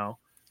Rams right now.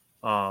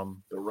 The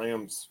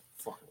Rams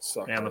fucking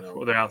suck.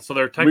 So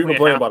they're technically we've been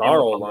playing about our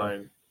old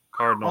line.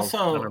 Cardinals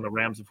also, and the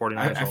Rams and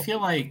 49ers. I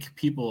feel like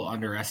people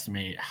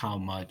underestimate how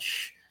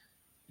much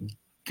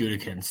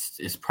Gutekunst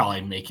is probably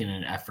making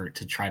an effort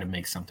to try to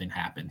make something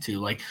happen too.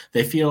 Like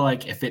they feel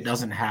like if it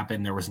doesn't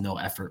happen, there was no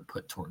effort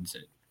put towards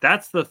it.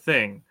 That's the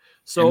thing.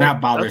 So and that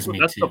bothers me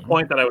that's too. The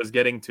point that I was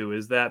getting to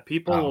is that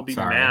people will be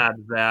mad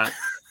that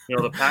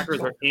the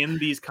Packers are in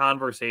these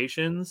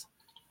conversations,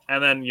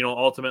 and then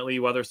ultimately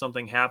whether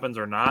something happens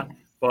or not.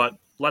 But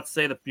let's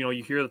say that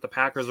you hear that the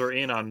Packers are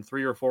in on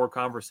 3 or 4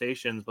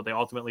 conversations, but they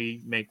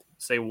ultimately make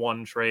say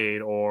one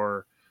trade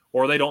or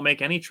they don't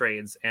make any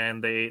trades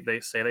and they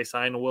say they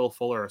sign Will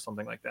Fuller or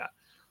something like that.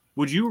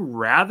 Would you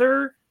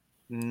rather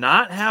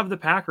not have the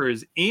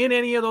Packers in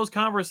any of those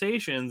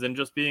conversations and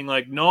just being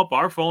like, nope,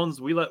 our phones,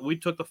 we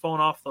took the phone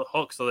off the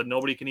hook so that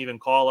nobody can even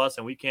call us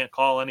and we can't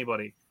call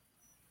anybody?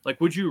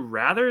 Like, would you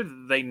rather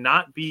they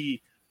not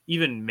be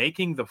even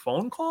making the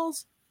phone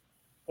calls?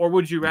 Or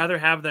would you rather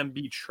have them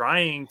be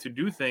trying to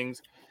do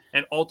things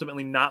and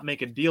ultimately not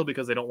make a deal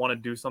because they don't want to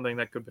do something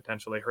that could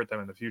potentially hurt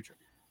them in the future?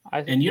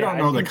 And you don't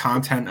know the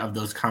content of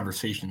those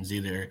conversations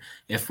either.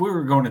 If we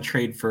were going to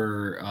trade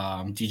for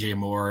DJ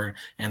Moore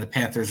and the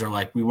Panthers are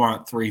like, we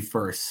want 3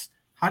 firsts,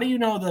 how do you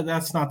know that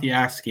that's not the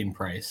asking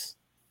price?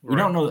 We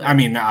don't know. I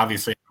mean,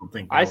 obviously, I don't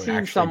think. I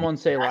seen someone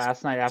say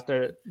last night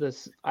after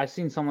this. I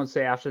seen someone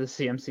say after the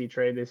CMC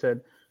trade, they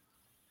said,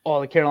 "Oh,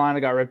 the Carolina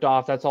got ripped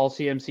off. That's all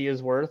CMC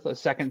is worth. A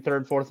second,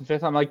 third, fourth, and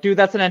fifth." I'm like, dude,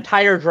 that's an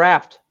entire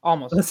draft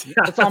almost.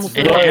 That's almost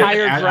an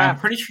entire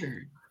draft.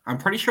 I'm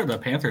pretty sure the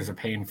Panthers are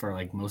paying for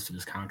like most of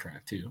his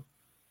contract too.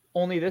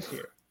 Only this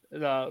year.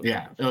 It's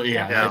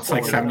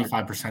like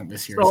 75%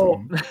 this year.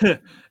 So,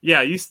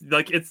 you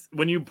like it's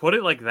when you put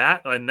it like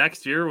that.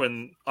 Next year,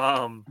 when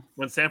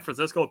San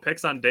Francisco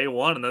picks on day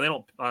 1 and then they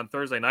don't on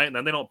Thursday night, and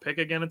then they don't pick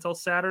again until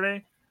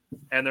Saturday,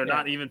 and they're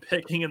not even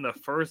picking in the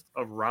first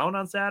of round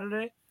on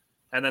Saturday,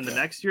 and then the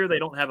next year they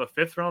don't have a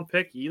 5th round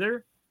pick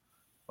either.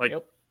 Like,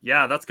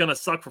 that's gonna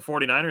suck for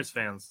 49ers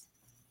fans.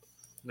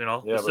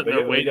 Sitting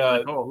there waiting.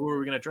 Like, who are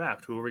we going to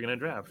draft? Who are we going to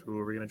draft? Who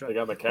are we going to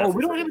draft?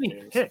 We don't have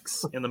any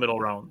picks in the middle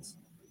rounds.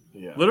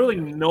 Yeah, literally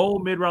no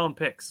mid-round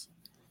picks.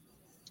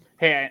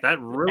 Hey, that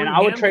really. And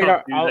I would trade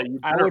our.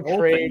 I would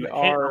trade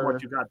our.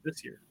 What you got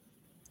this year?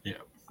 Yeah,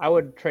 I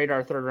would trade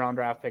our 3rd round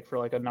draft pick for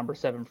like a number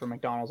 7 for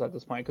McDonald's at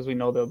this point because we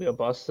know there'll be a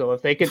bust. So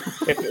if they could,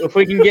 if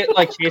we can get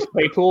like Chase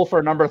Claypool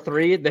for number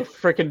 3, they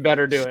freaking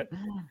better do it.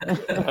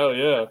 Hell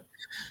yeah.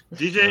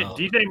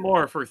 DJ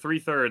Moore for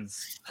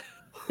 3/3.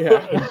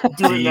 Yeah,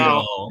 Do it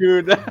now.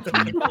 dude.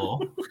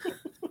 People.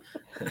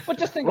 But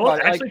just think We'll about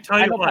it. actually Like, tell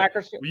I you know what.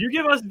 Packers. You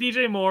give us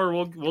DJ Moore,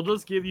 we'll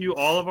just give you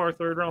all of our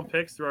 3rd round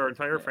picks through our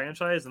entire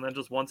franchise, and then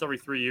just once every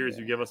 3 years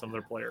you give us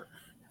another player.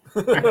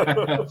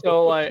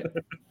 So like,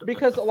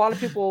 because a lot of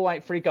people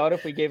like freak out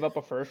if we gave up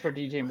a first for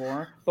DJ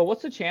Moore. But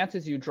what's the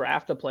chances you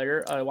draft a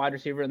player, a wide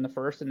receiver in the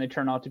first, and they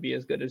turn out to be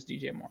as good as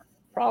DJ Moore?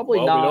 Probably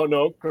Well, not. we don't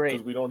know Great.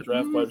 because we don't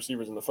draft wide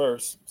receivers in the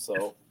first.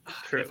 So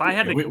If I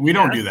had to, We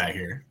don't do that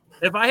here.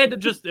 If I had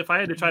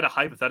to try to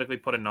hypothetically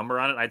put a number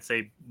on it, I'd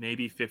say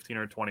maybe 15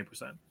 or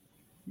 20%.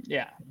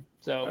 Yeah.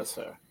 So that's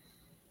fair.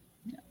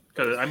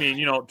 Because I mean,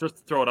 just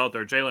to throw it out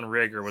there, Jalen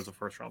Reagor was a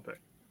 1st round pick.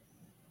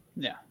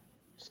 yeah,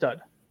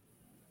 stud.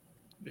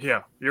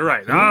 Yeah, you're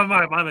right.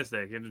 My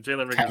mistake.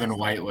 Jalen Reagor. Kevin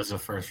White was a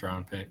 1st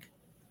round pick.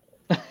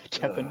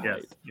 Kevin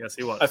White. Yes,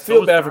 he was. I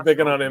feel bad for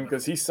picking on him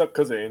because he sucked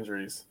because of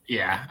injuries.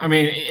 Yeah, I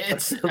mean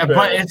it's Bad.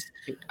 but it's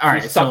all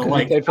right. sucked So 'cause he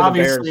like played for the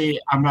obviously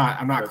I'm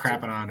not That's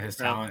crapping on his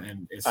Yeah. talent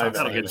and it I sucks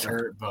know. that he was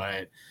hurt,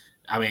 but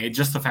I mean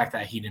just the fact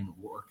that he didn't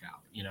work out,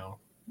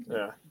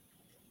 Yeah.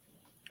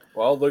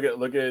 Well, look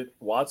at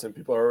Watson.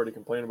 People are already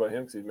complaining about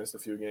him because he missed a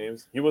few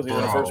games. He wasn't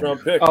even a Bro. 1st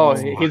round pick. Oh,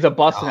 he's a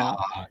bust now.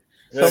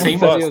 Yeah, Same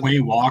said he with was- Quay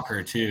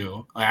Walker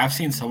too. Like I've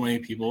seen so many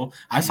people.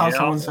 I saw Yeah,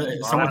 someone well,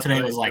 someone that's today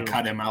nice, was like too.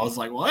 cut him. I was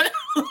like, what?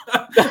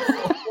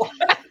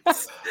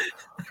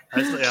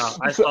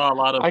 I saw a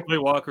lot of I- Clay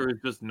Walker is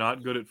just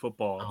not good at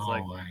football. It's Oh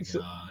like my So-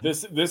 god.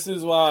 This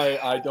is why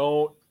I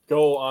don't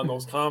go on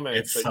those comments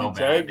It's that so you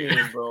tag bad, me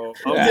in, bro.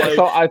 I'm Yeah, like,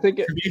 so I think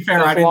To be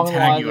fair, I it's along didn't the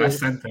tag lines you. I of-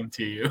 sent them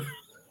to you.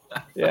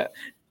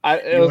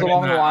 it You was went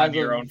along in the that lines on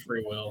your of own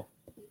free will.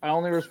 I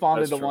only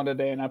responded That's to true. one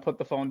today, and I put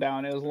the phone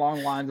down. It was along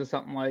the lines of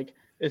something like,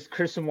 "Is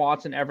Christian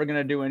Watson ever going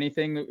to do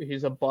anything?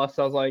 He's a bust."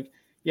 I was like,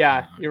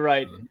 "Yeah, you're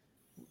right.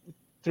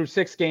 Through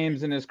 6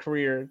 games in his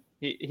career,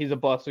 he's a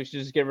bust. We should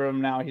just get rid of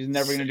him now. He's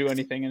never going to do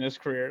anything in his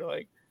career.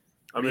 Like,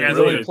 I mean, He he's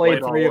hasn't really, only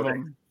played all 3 of over.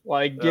 them.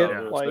 Like, Yeah, get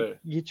I was gonna say.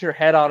 get your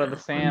head out of the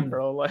sand,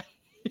 bro. Like,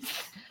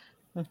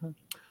 all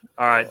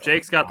right,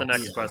 Jake's got the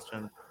next Yeah. question.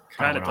 Kinda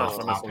Kind of went touched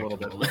off on this a topic little a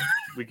bit. little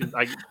We can.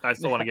 I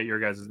still want to get your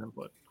guys'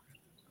 input.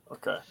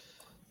 Okay.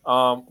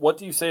 What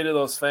do you say to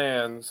those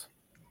fans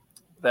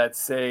that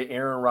say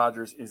Aaron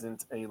Rodgers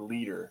isn't a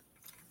leader?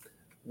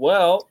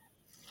 Well,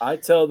 I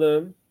tell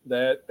them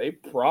that they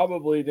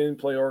probably didn't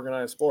play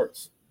organized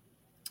sports.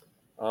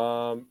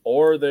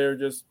 Or they're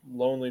just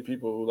lonely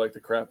people who like to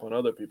crap on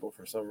other people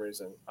for some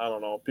reason. I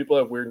don't know. People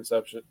have weird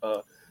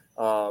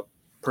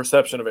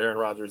perception of Aaron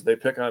Rodgers. They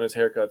pick on his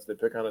haircuts. They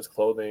pick on his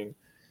clothing.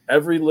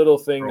 Every little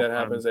thing that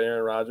happens to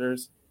Aaron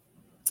Rodgers,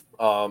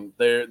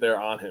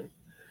 they're on him.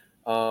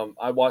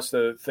 I watched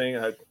a thing.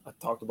 I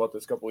talked about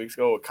this a couple weeks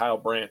ago with Kyle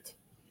Brandt,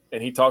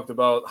 and he talked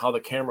about how the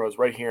camera is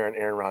right here on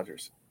Aaron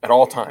Rodgers at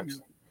all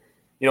times.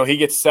 You know, he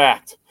gets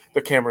sacked.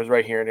 The camera's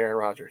right here on Aaron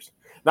Rodgers.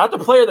 Not the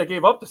player that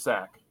gave up the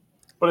sack,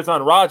 but it's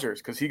on Rodgers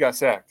because he got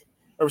sacked.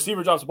 A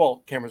receiver drops the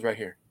ball. Camera's right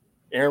here.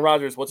 Aaron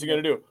Rodgers, what's he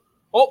going to do?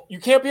 Oh, you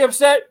can't be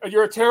upset.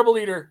 You're a terrible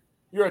leader.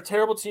 You're a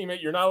terrible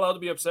teammate. You're not allowed to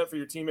be upset for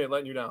your teammate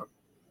letting you down.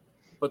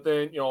 But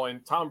then, you know,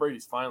 and Tom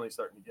Brady's finally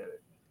starting to get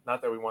it.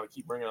 Not that we want to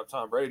keep bringing up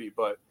Tom Brady,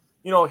 but,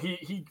 you know,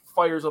 he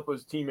fires up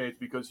his teammates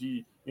because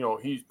he's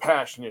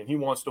passionate. He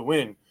wants to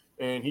win.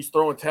 And he's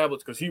throwing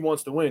tablets because he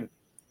wants to win.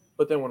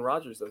 But then when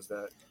Rodgers does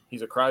that,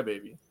 he's a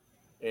crybaby.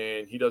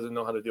 And he doesn't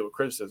know how to deal with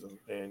criticism.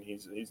 And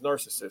he's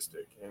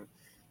narcissistic. And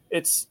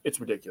it's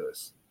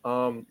ridiculous.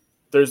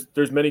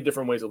 There's many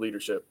different ways of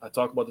leadership. I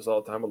talk about this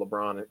all the time with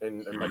LeBron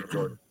and Michael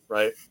Jordan,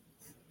 right?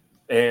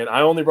 And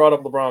I only brought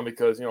up LeBron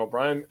because, you know,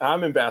 Brian,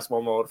 I'm in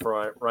basketball mode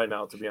for right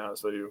now, to be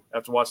honest with you.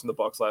 After watching the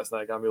Bucks last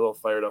night, got me a little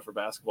fired up for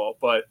basketball.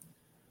 But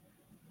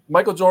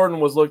Michael Jordan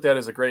was looked at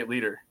as a great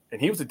leader, and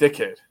he was a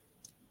dickhead.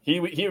 He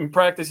in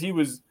practice, he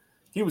was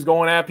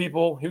going at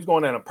people. He was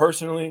going at them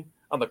personally.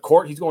 On the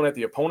court, he's going at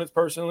the opponents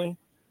personally.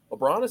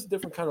 LeBron is a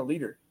different kind of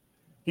leader.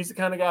 He's the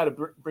kind of guy to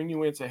bring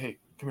you in and say, hey,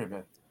 come here,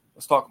 man.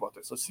 Let's talk about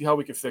this. Let's see how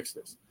we can fix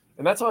this.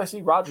 And that's how I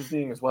see Rodgers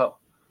being as well.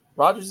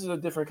 Rodgers is a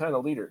different kind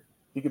of leader.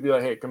 He could be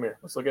like, hey, come here.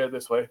 Let's look at it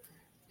this way.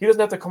 He doesn't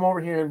have to come over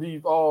here and be,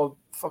 oh,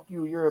 fuck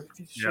you. You're a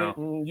piece of shit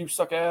and you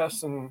suck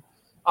ass. And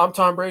I'm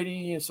Tom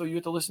Brady. And so you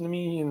have to listen to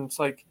me. And it's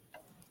like,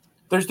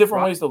 there's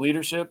different ways to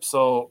leadership.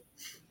 So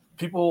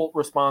people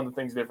respond to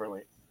things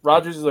differently.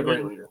 Rodgers is a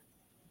great leader.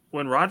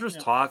 When Rodgers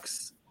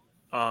talks,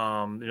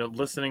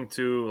 listening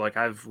to, like,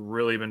 I've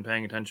really been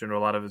paying attention to a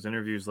lot of his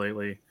interviews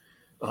lately.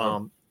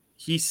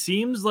 He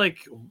seems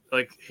like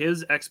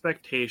his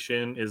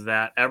expectation is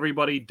that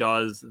everybody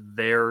does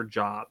their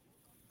job.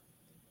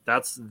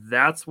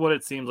 That's what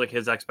it seems like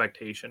his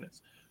expectation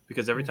is.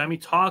 Because every time he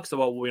talks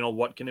about,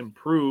 what can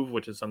improve,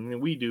 which is something that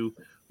we do,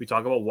 we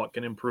talk about what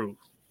can improve.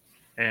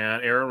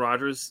 And Aaron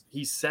Rodgers,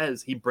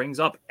 he brings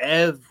up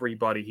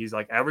everybody. He's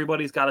like,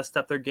 everybody's got to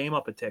step their game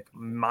up a tick,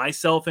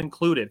 myself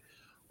included.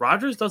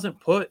 Rodgers doesn't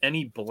put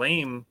any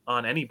blame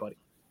on anybody.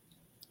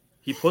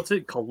 He puts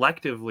it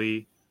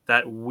collectively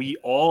that we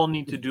all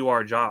need to do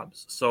our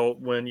jobs. So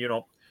when,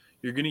 you're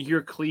going to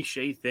hear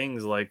cliche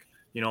things like,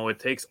 it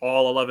takes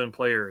all 11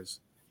 players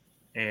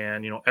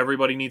and,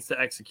 everybody needs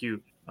to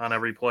execute on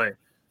every play.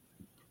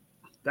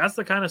 That's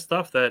the kind of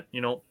stuff that,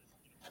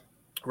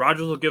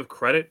 Rodgers will give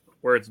credit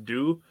where it's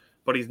due,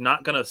 but he's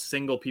not going to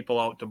single people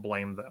out to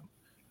blame them.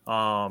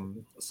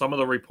 Some of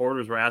the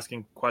reporters were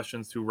asking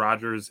questions to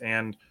Rodgers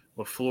and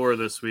LaFleur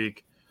this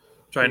week,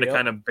 trying to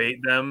kind of bait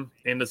them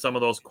into some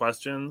of those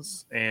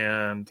questions.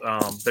 And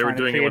they were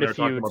doing it when they were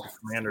talking about the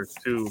Commanders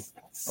too,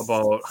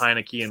 about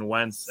Heineke and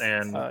Wentz.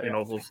 And,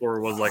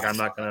 LaFleur was like, I'm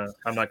not going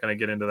to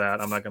get into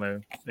that. I'm not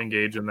going to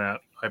engage in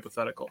that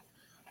hypothetical.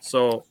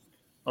 So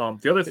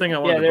the other thing I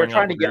wanted to bring up. Yeah, they're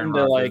trying to get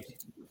into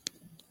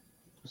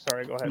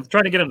sorry, go ahead.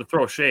 Trying to get him to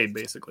throw shade,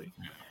 basically.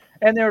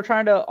 And they were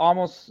trying to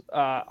almost,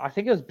 I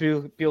think it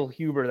was Bill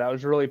Huber that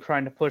was really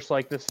trying to push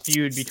this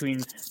feud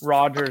between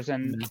Rodgers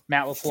and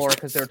Matt LaFleur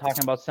because they were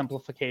talking about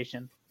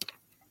simplification.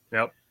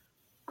 Yep.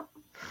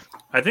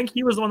 I think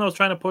he was the one that was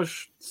trying to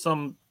push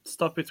some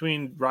stuff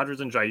between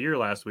Rodgers and Jair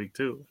last week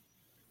too.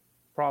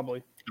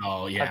 Probably.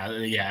 Oh yeah,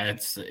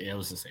 it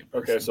was the same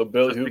person. Okay, so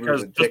Bill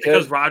Huber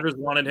because Rodgers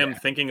wanted him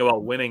thinking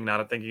about winning,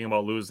 not thinking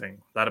about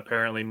losing. That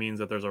apparently means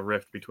that there's a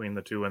rift between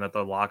the two and that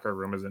the locker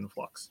room is in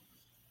flux.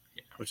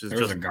 Which is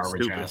just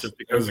garbage stupid. Ass. Just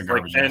because, and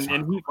Rodgers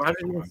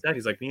even said,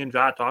 he's like, me and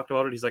Ja talked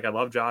about it. He's like, I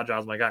love Ja.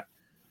 Ja's my guy.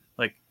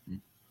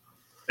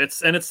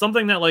 It's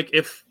something that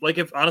if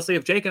honestly,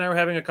 if Jake and I were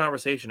having a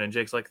conversation and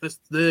Jake's like, this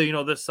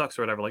sucks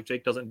or whatever,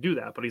 Jake doesn't do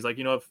that, but he's like,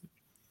 if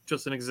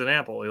just an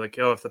example, like,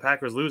 if the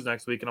Packers lose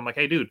next week, and I'm like,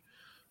 hey, dude,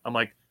 I'm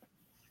like,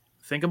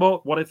 think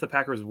about what if the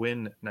Packers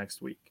win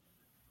next week.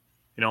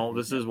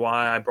 This is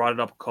why I brought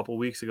it up a couple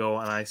weeks ago,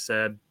 and I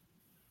said,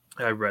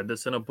 I read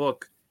this in a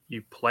book.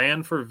 You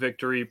plan for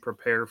victory,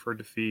 prepare for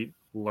defeat,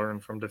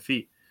 learn from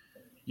defeat.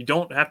 You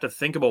don't have to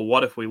think about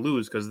what if we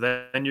lose, because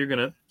then you're going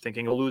to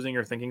thinking of losing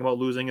or thinking about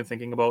losing and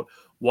thinking about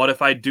what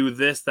if I do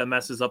this that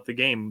messes up the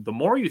game. The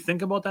more you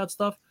think about that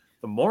stuff,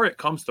 the more it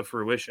comes to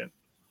fruition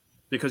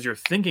because you're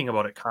thinking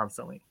about it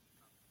constantly.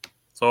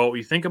 So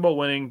you think about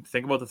winning,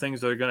 think about the things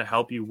that are going to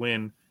help you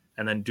win,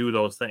 and then do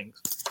those things.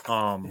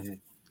 The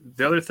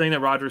other thing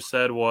that Rodgers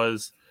said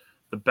was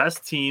the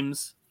best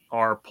teams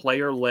are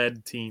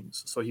player-led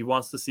teams. So he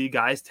wants to see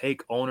guys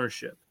take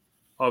ownership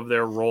of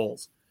their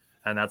roles.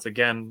 And that's,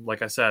 again,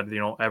 like I said,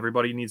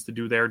 everybody needs to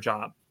do their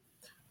job.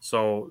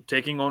 So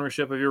taking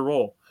ownership of your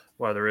role,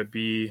 whether it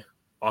be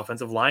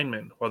offensive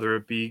linemen, whether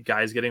it be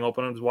guys getting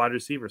open as wide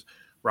receivers,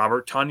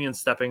 Robert Tonyan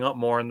stepping up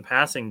more in the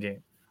passing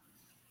game,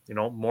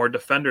 more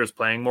defenders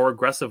playing more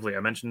aggressively. I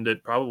mentioned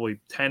it probably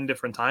 10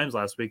 different times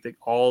last week that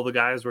all the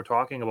guys were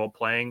talking about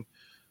playing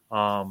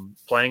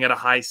at a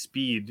high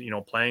speed,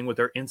 playing with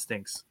their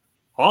instincts,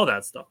 all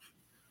that stuff.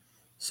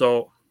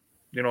 So,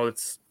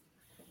 it's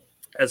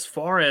as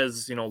far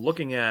as,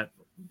 looking at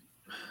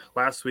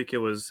last week, it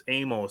was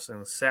Amos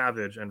and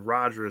Savage and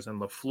Rodgers and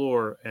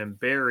LaFleur and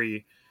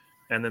Barry.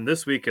 And then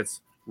this week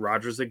it's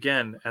Rodgers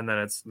again. And then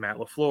it's Matt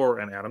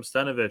LaFleur and Adam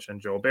Stenavich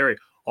and Joe Barry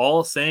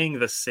all saying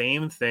the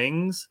same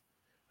things.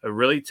 It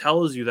really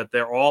tells you that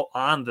they're all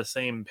on the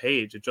same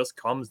page. It just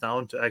comes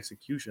down to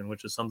execution,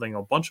 which is something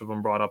a bunch of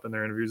them brought up in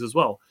their interviews as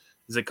well,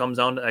 is it comes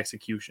down to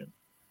execution.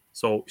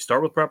 So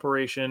start with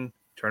preparation,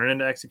 turn it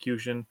into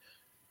execution.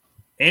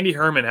 Andy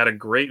Herman had a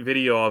great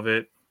video of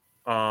it,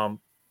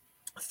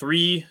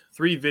 three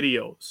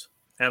videos,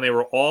 and they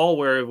were all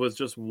where it was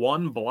just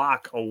one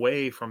block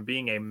away from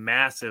being a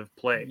massive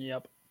play.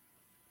 Yep.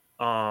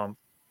 And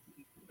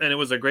it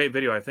was a great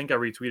video. I think I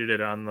retweeted it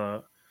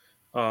on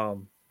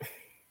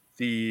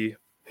the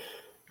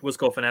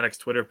Wisco Fanatics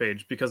Twitter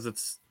page because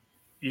it's,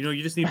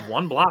 you just need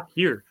one block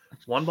here,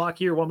 one block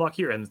here, one block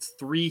here, and it's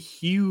three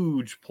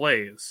huge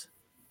plays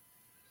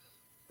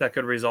that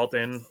could result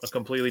in a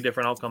completely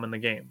different outcome in the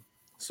game.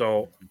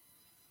 So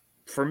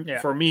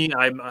for me,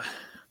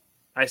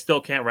 I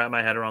still can't wrap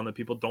my head around that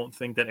people don't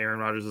think that Aaron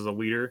Rodgers is a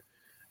leader.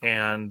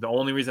 And the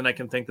only reason I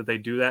can think that they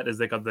do that is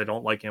because they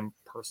don't like him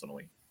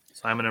personally.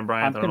 Simon and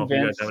Brian, I don't know if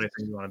you guys have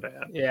anything you wanted to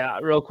add. Yeah,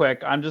 real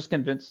quick. I'm just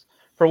convinced,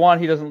 for one,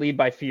 he doesn't lead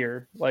by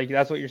fear. Like,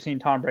 that's what you're seeing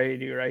Tom Brady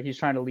do, right? He's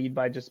trying to lead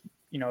by just,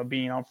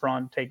 being out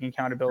front, taking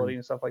accountability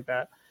and stuff like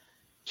that.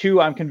 Two,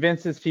 I'm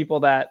convinced it's people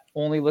that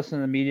only listen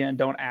to the media and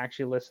don't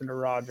actually listen to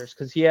Rodgers.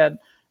 Because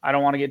I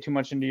don't want to get too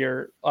much into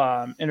your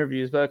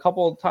interviews, but a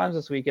couple of times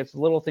this week, it's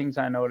little things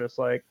I noticed.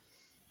 Like,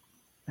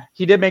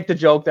 he did make the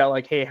joke that,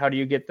 like, hey, how do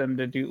you get them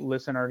to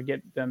listen or to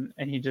get them?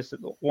 And he just,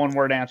 one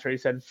word answer, he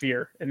said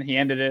fear. And he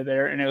ended it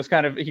there. And it was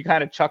he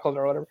kind of chuckled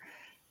or whatever.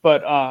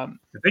 But I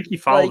think he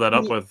followed that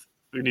up with,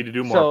 we need to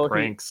do more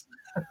pranks.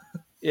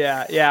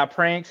 Yeah,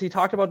 pranks. He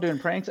talked about doing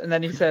pranks. And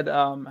then he said,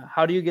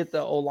 how do you get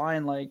the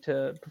O-line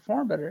to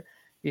perform better?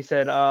 He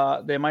said,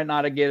 they might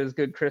not get as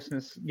good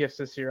Christmas gifts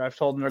this year. I've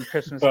told them their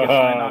Christmas gifts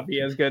might not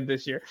be as good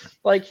this year.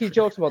 Like, he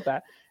jokes about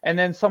that. And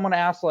then someone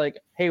asked, like,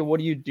 hey, what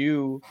do you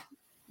do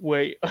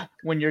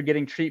when you're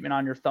getting treatment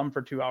on your thumb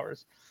for 2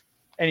 hours?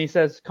 and he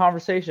says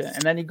conversation,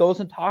 and then he goes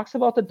and talks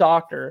about the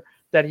doctor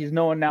that he's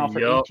known now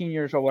for 18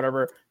 years or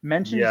whatever,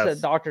 mentions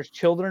that doctor's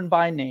children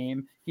by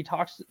name. He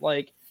talks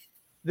like,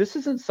 this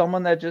isn't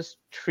someone that just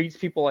treats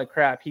people like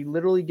crap. He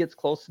literally gets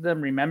close to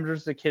them,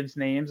 remembers the kids'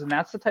 names, and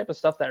that's the type of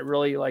stuff that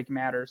really like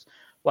matters.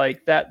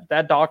 Like that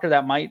doctor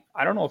that might,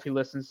 I don't know if he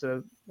listens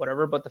to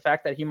whatever, but the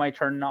fact that he might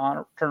turn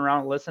around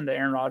and listen to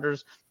Aaron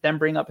Rodgers, then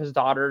bring up his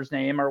daughter's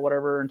name or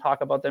whatever and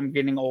talk about them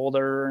getting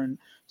older and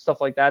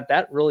stuff like that,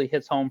 that really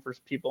hits home for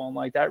people. And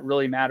like, that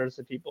really matters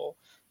to people.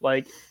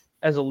 Like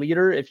as a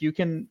leader, if you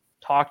can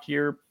talk to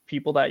your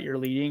people that you're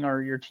leading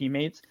or your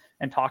teammates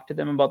and talk to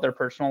them about their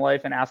personal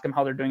life and ask them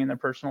how they're doing in their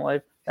personal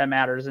life, that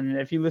matters. And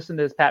if you listen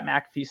to his Pat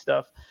McAfee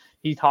stuff,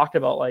 he talked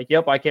about like,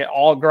 yep, I get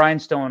all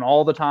grindstone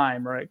all the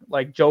time, right?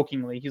 Like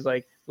jokingly, he's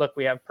like, look,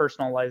 we have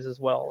personal lives as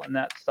well. And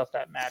that's stuff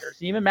that matters.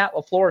 Even Matt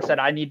LaFleur said,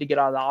 I need to get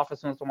out of the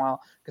office once in a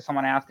while because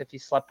someone asked if he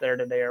slept there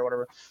today or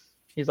whatever.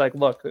 He's like,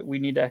 look, we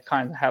need to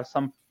kind of have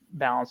some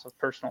balance of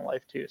personal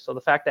life too. So the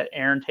fact that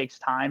Aaron takes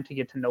time to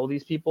get to know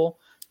these people,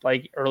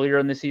 like earlier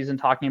in the season,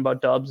 talking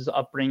about Dubs'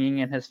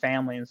 upbringing and his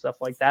family and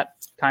stuff like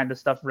that kind of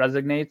stuff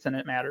resonates and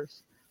it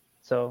matters.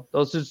 So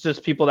those are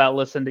just people that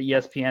listen to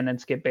ESPN and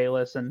Skip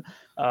Bayless and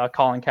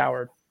Colin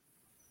Cowherd.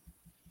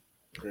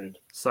 Great.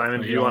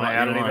 Simon, do you want to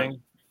add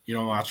anything? You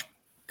don't watch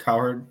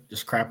Cowherd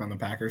just crap on the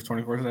Packers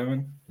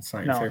 24/7? It's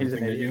not your favorite thing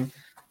to do?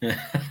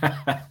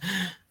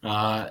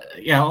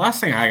 Yeah, the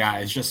last thing I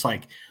got is just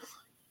like,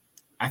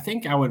 I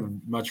think I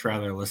would much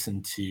rather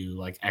listen to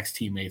like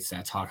ex-teammates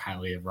that talk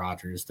highly of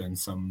Rodgers than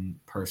some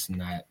person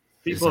that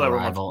is a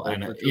rival.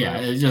 And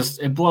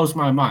it blows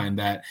my mind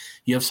that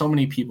you have so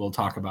many people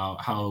talk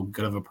about how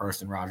good of a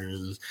person Rodgers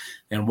is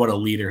and what a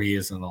leader he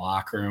is in the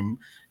locker room,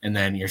 and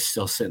then you're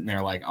still sitting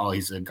there like, oh,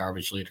 he's a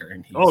garbage leader.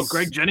 And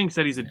Greg Jennings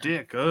said he's a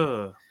dick.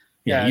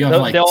 Yeah, you have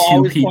like they'll two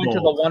always people. Point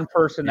to the one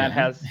person that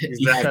has.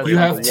 You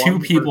have two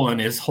people in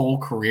his whole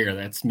career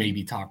that's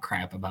maybe talk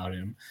crap about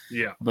him.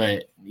 Yeah,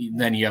 but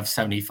then you have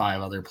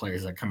 75 other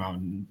players that come out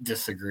and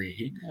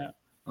disagree.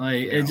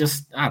 It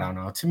just, I don't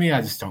know. To me,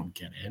 I just don't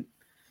get it.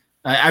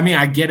 I mean,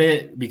 I get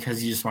it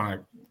because you just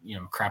want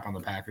to, crap on the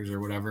Packers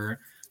or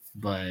whatever.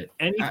 But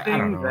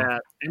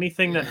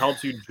anything that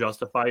helps you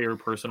justify your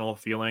personal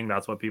feeling,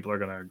 that's what people are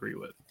going to agree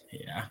with.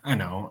 Yeah, I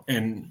know,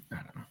 and I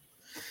don't know.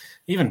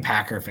 Even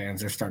Packer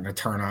fans are starting to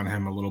turn on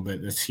him a little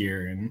bit this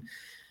year. And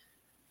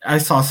I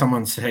saw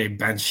someone say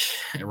bench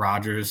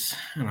Rodgers,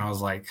 and I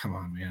was like, come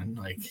on, man.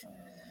 Like,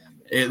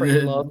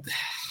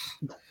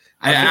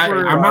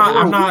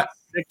 I'm not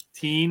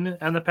 16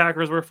 and the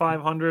Packers were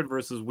 500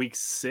 versus week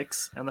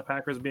 6 and the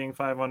Packers being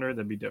 500,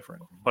 that'd be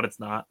different. But it's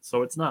not.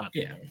 So it's not.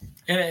 Yeah.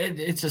 And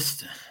it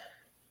just,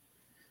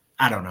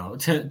 I don't know.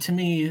 To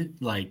me,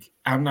 like,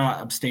 I'm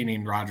not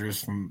abstaining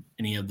Rodgers from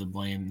any of the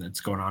blame that's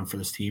going on for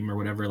this team or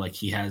whatever. Like,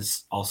 he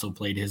has also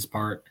played his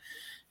part,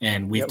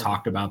 and we've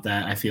talked about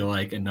that, I feel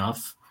like,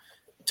 enough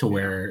to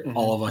where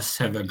all of us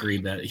have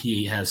agreed that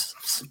he has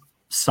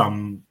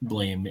some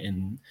blame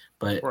in.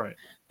 But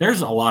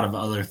there's a lot of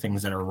other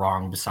things that are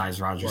wrong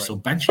besides Rodgers. So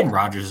benching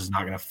Rodgers is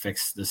not going to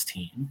fix this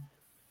team.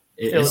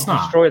 It's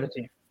not. Destroy the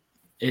team.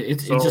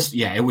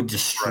 It would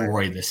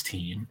destroy this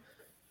team.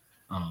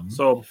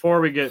 So before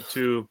we get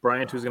to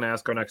Bryant, who's going to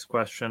ask our next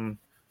question,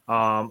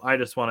 I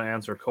just want to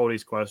answer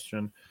Cody's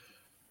question.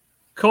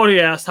 Cody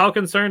asked, how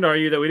concerned are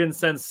you that we didn't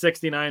send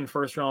 69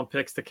 first-round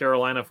picks to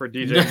Carolina for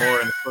DJ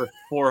Moore in the first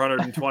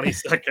 420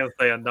 seconds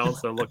they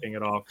announced they're looking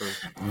at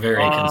offers?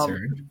 Very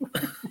concerned.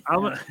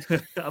 I'm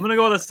going to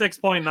go with a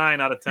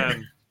 6.9 out of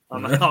 10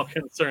 on how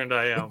concerned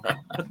I am.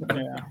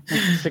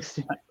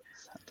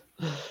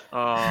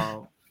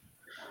 69%.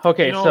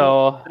 Okay,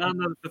 so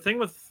the thing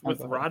with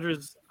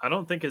Rodgers, I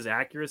don't think his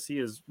accuracy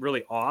is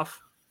really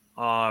off.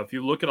 If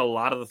you look at a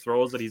lot of the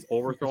throws that he's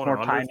overthrown or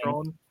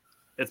underthrown,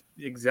 it's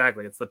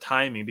the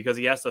timing, because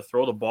he has to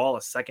throw the ball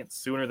a second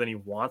sooner than he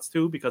wants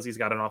to because he's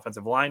got an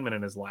offensive lineman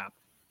in his lap.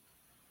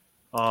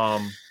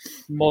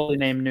 Mostly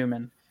named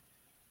Newman.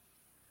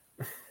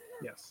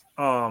 Yes.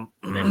 And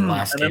then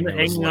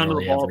hanging on to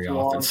the ball too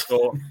long.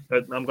 So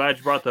I'm glad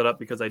you brought that up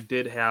because I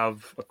did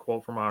have a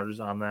quote from Rodgers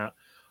on that.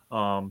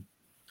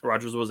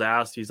 Rodgers was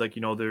asked, he's like,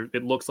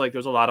 it looks like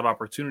there's a lot of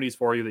opportunities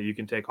for you that you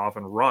can take off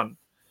and run.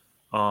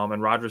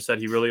 And Rodgers said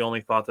he really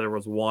only thought there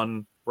was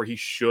one where he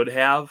should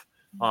have.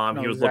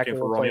 He was looking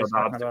for Romeo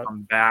Doubs to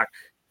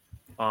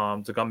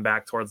come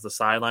back towards the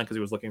sideline because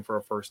he was looking for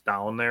a first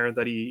down there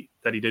that he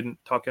didn't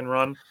tuck and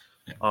run.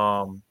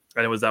 And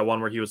it was that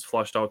one where he was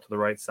flushed out to the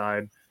right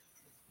side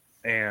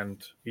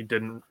and he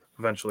didn't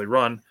eventually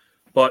run.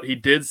 But he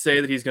did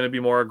say that he's going to be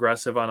more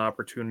aggressive on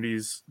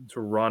opportunities to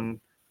run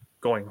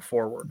going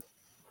forward.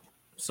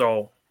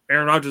 So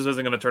Aaron Rodgers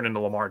isn't going to turn into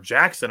Lamar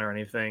Jackson or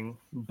anything,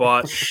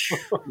 but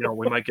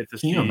we might get to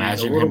see. Can you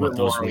imagine him with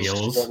those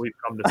wheels? What we've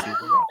come to see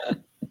from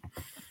him.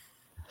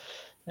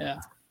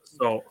 Yeah.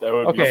 So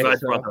but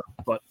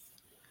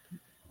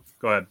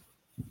go ahead.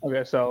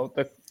 Okay, so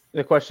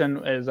the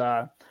question is,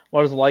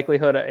 what is the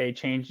likelihood a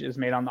change is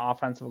made on the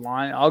offensive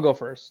line? I'll go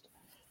first.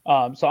 So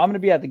I'm going to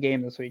be at the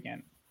game this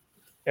weekend.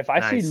 If I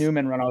see Nice.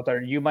 Newman run out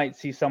there, you might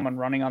see someone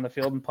running on the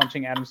field and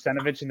punching Adam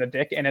Stenavich in the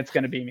dick, and it's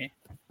going to be me.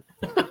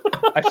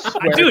 I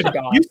swear Dude, to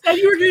God. you said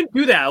you were going to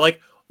do that. Like,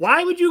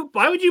 why would you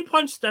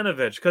punch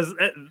Stenavich?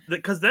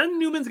 Because then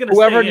Newman's going to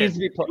Whoever stay needs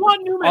in. to be put. You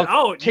want Newman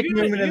I'll out. kick You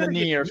gotta- Newman you in the gotta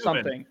knee get or Newman.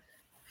 something.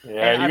 Yeah,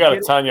 And you I'm got to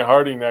getting- Tanya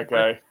Harding that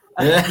guy.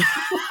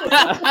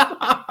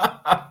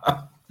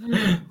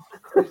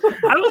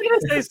 I was going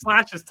to say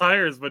slash his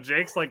tires, but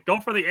Jake's like, go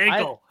for the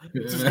ankle.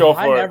 Just go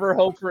I for it. never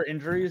hope for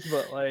injuries,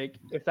 but like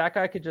if that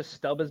guy could just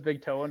stub his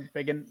big toe and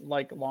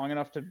like long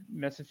enough to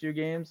miss a few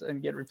games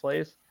and get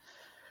replaced,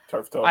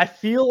 Turf toe. I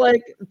feel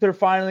like they're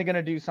finally going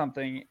to do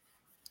something.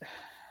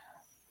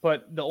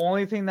 But the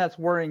only thing that's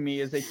worrying me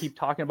is they keep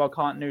talking about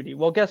continuity.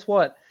 Well, guess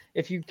what?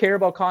 If you care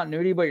about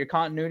continuity, but your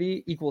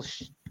continuity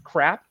equals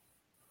crap,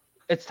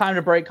 it's time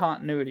to break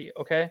continuity.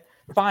 Okay,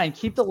 fine.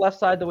 Keep the left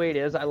side the way it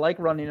is. I like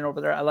running it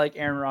over there. I like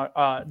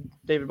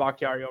David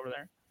Bakhtiari over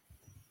there.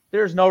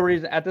 There's no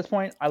reason at this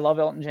point. I love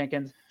Elton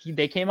Jenkins.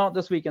 They came out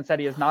this week and said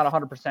he is not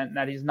 100% and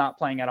that he's not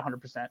playing at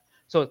 100%.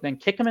 So then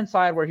kick him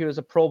inside where he was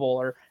a Pro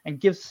Bowler and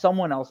give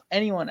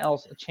anyone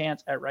else a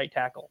chance at right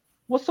tackle.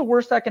 What's the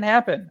worst that can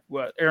happen?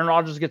 What, Aaron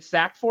Rodgers gets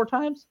sacked 4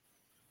 times?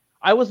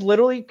 I was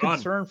literally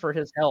concerned for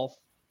his health.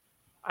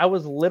 I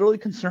was literally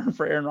concerned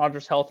for Aaron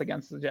Rodgers' health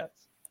against the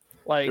Jets.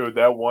 Like, Dude,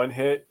 that one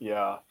hit,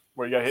 yeah,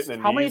 where you got hit in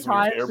the how many knees when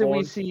he was times did we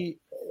airborne. see?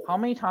 How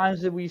many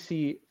times did we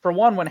see? For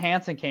one, when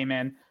Hansen came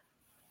in,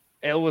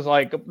 it was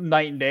like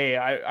night and day.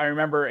 I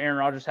remember Aaron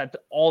Rodgers had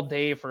all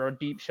day for a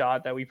deep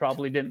shot that we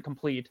probably didn't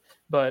complete,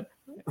 but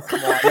well,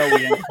 I know we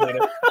didn't complete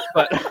it,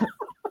 but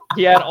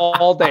he had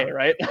all day,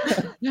 right?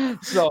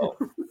 So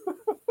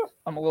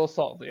I'm a little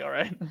salty, all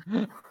right?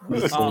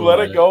 Just Um, let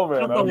it go,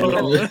 man. Just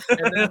a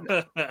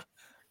little.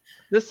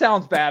 This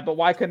sounds bad, but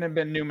why couldn't it have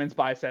been Newman's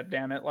bicep?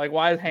 Damn it! Like,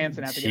 why does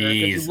Hansen have to get hurt?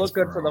 Because Jesus, he looked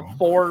good for the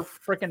bro. 4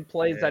 freaking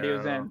plays that he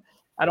was Yeah. in.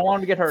 I don't want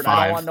him to get hurt. I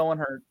 5. don't want no one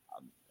hurt.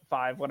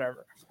 5,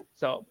 whatever.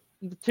 So,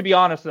 to be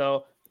honest,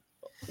 though,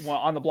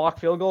 on the block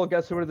field goal,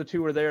 guess who were the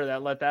 2 were there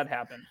that let that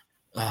happen?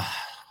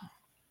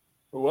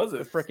 Who was The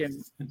it?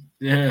 freaking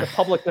Yeah. the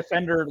public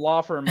defender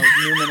law firm of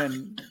Newman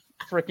and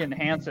freaking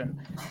Hansen.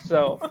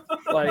 So,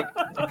 like,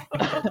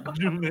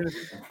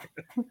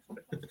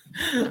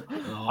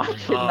 Oh, I man.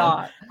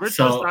 cannot. Rich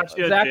So-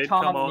 Bisaccia Zach did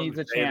Tom come out needs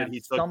and a say that chance. he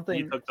took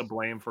Something- the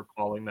blame for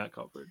calling that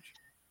coverage.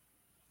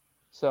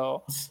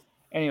 So,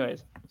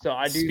 anyways, so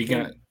I do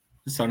Speaking think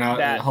of, so now,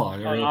 that hold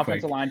on, an real quick.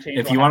 offensive line change.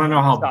 If will you want to happen.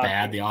 know how Stop.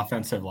 bad the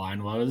offensive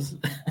line was,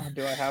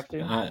 Do I have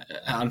to?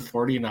 on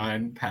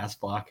 49 pass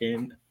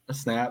blocking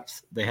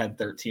snaps, they had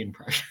 13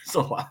 pressures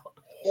allowed.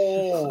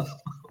 Oh,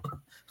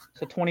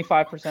 So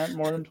 25%,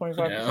 more than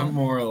 25%, Yeah,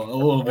 more a little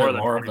More bit than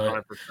more,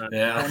 but 25%.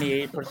 yeah.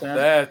 28%.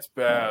 that's Oh,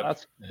 bad.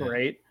 that's Yeah.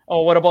 great.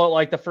 Oh, what about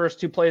like the first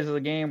 2 plays of the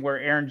game where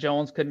Aaron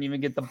Jones couldn't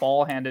even get the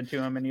ball handed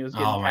to him and he was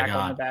getting Oh, my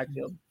tackled in the God.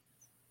 backfield?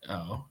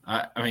 Oh,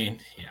 I mean,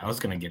 yeah, I was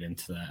gonna get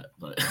into that,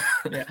 but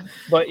Yeah.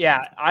 But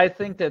yeah, I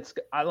think there's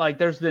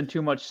been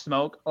too much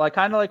smoke. Like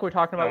kind of like we're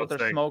talking I about would with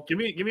their say, smoke. give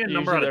me a Usually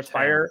number out there's of 10.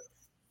 fire.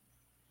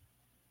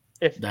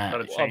 If that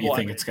Gotta change you what?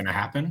 think it's gonna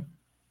happen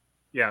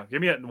Yeah,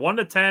 give me a 1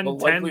 to 10. The 10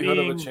 likelihood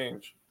of being a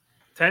change.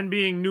 10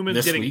 being Newman's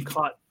This getting week?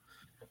 cut,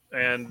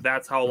 and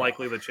that's how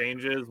likely the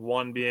change is.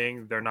 1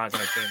 being they're not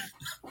going to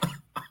change.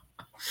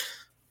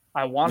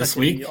 I want it This to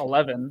be week?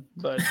 11,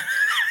 but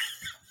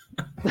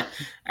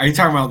Are you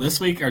talking about this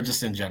week or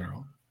just in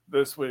general?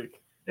 This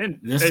week. And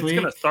This it's going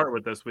to week? start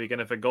with this week, and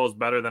if it goes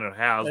better than it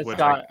has, It's which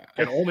got-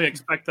 I can only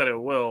expect that it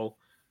will,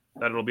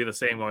 that it'll be the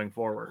same going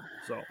forward.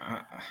 So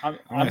I'm gonna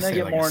gonna say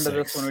get like more a into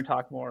this 6. when we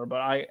talk more.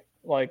 But I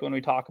like when we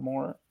talk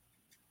more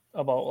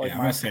about like Yeah, I'm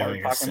my gonna say part like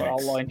a talking about all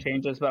 6. line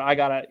changes. But I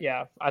gotta,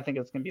 yeah, I think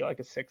it's gonna be like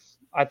a 6.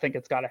 I think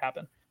it's got to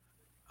happen.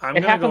 I'm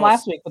It gonna happened go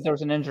last week, but there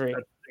was an injury.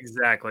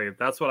 Exactly.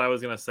 That's what I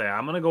was going to say.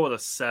 I'm going to go with a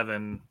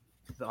 7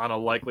 on a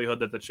likelihood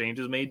that the change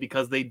is made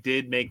because they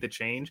did make the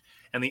change.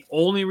 And the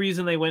only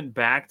reason they went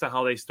back to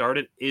how they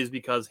started is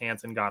because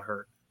Hansen got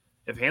hurt.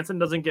 If Hansen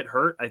doesn't get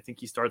hurt, I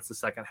think he starts the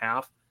second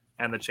half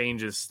and the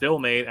change is still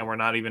made. And we're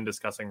not even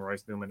discussing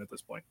Royce Newman at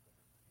this point.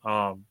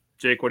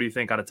 Jake, what do you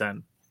think out of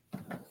 10?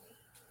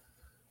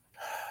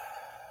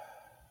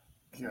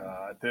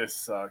 God, this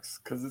sucks.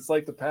 Because it's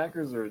like the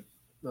Packers are,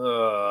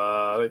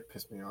 they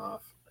piss me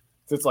off.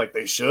 It's like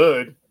they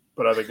should,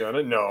 but are they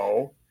gonna?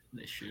 No.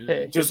 They should.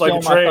 Hey, Just you're like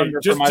a stealing my trade.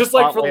 thunder for my Just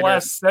like spot for the later.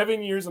 last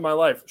 7 years of my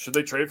life. Should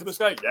they trade for this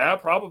guy? Yeah,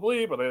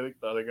 probably. But are they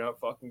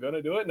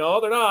gonna do it?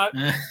 No, they're not.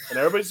 And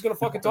everybody's gonna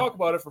fucking talk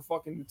about it for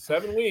fucking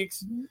 7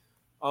 weeks.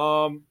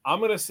 I'm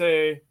gonna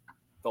say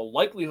the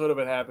likelihood of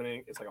it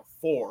happening is like a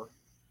 4.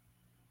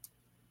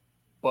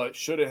 But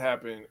should it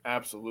happen?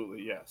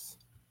 Absolutely yes.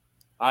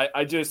 I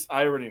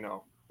already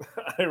know.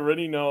 I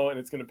already know, and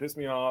it's gonna piss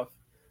me off.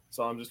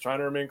 So I'm just trying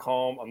to remain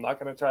calm. I'm not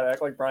gonna try to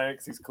act like Brian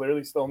because he's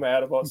clearly still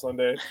mad about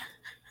Sunday.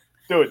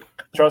 Dude,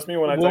 trust me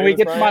when I tell When you we this,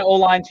 get to my Brian. O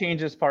line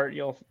changes part,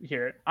 you'll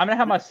hear it. I'm gonna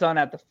have my son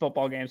at the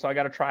football game, so I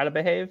got to try to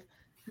behave.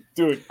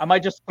 Dude, I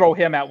might just throw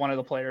him at one of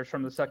the players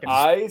from the second.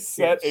 I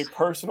set a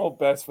personal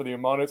best for the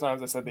amount of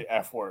times I said the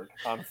F word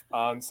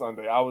on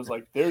Sunday. I was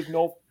like, there's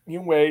no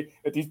way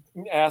that these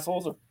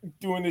assholes are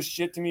doing this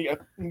shit to me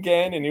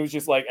again. And it was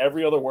just like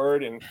every other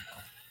word. And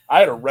I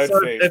had a red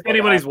face. If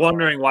anybody's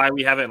wondering why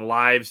we haven't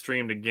live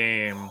streamed a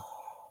game,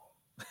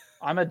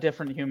 I'm a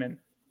different human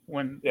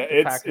when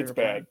it's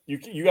bad.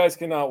 You guys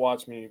cannot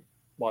watch me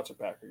watch a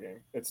Packer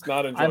game. It's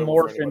not enjoyable. I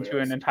morph into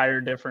an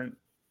entire different.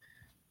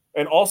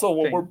 And also,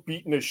 when we're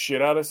beating the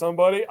shit out of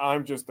somebody,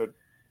 I'm just a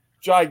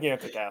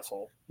gigantic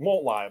asshole.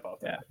 Won't lie about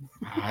that.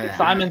 Yeah.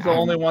 Simon's the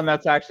only one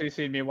that's actually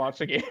seen me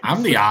watch a game.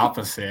 I'm the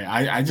opposite.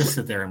 I just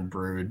sit there and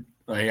brood.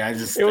 Like I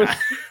just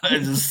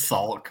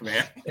sulk,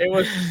 man. It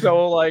was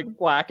so like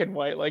black and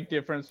white, like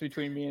difference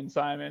between me and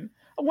Simon.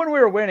 When we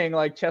were winning,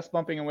 like chest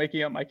bumping and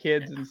waking up my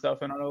kids and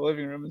stuff in our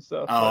living room and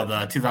stuff. Oh,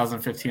 the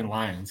 2015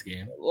 Lions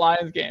game.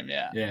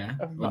 Yeah. Yeah.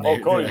 When they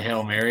did a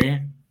Hail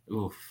Mary.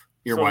 Oof.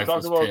 Your wife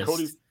was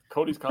pissed.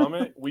 Cody's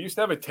comment. We used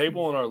to have a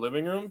table in our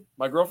living room.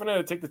 My girlfriend had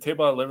to take the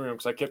table out of the living room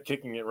because I kept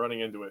kicking it,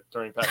 running into it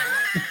during Packer.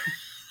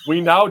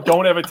 We now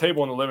don't have a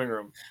table in the living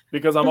room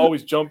because I'm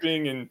always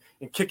jumping and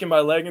kicking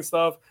my leg and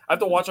stuff. I have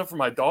to watch out for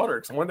my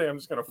daughter because one day I'm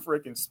just gonna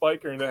freaking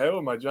spike her in the head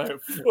with my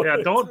giant foot. Yeah,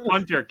 don't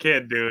punch your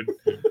kid, dude.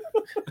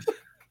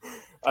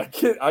 I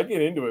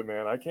get into it,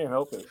 man. I can't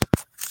help it.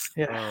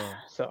 Yeah.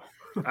 So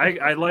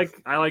I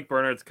like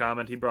Bernard's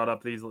comment. He brought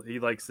up he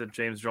likes that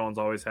James Jones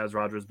always has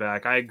Rodgers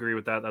back. I agree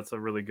with that. That's a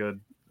really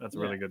good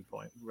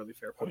point. Really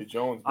fair point.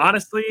 Jones,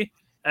 honestly,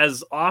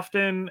 as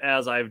often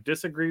as I've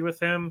disagreed with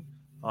him,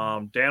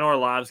 Dan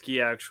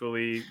Orlovsky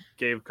actually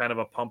gave kind of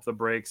a pump the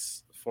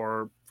brakes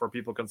for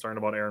people concerned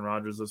about Aaron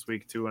Rodgers this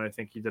week too, and I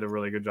think he did a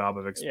really good job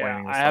of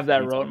explaining. Yeah, I have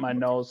that wrote in my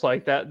notes.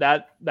 Like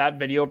that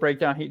video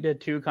breakdown he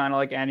did too, kind of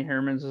like Andy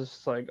Herman's. Is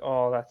just like,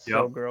 oh, that's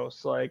so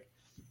gross. Like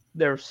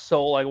they're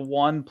so like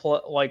one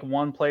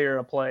player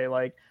a play,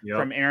 like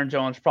from Aaron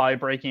Jones probably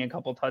breaking a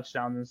couple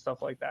touchdowns and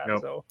stuff like that.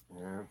 So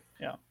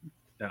yeah.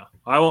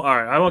 I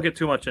won't get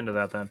too much into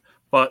that then.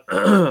 But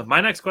my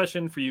next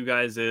question for you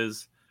guys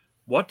is,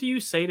 what do you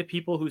say to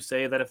people who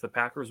say that if the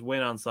Packers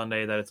win on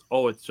Sunday, that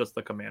it's just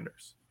the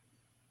Commanders?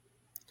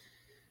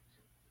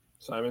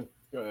 Simon,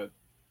 go ahead.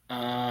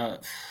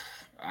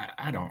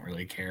 I don't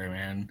really care,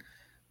 man.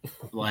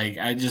 Like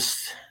I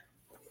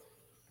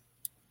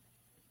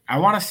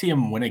want to see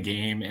him win a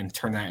game and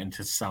turn that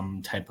into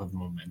some type of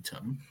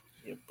momentum.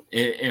 Yep.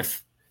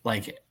 If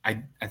like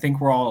I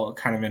think we're all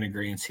kind of in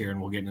agreement here, and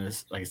we'll get into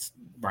this, like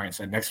Brian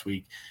said, next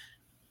week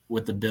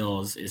with the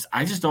Bills. Is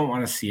I just don't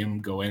want to see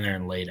him go in there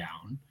and lay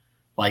down.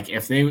 Like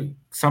if they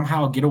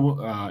somehow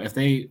if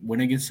they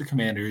win against the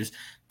Commanders,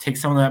 take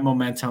some of that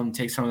momentum,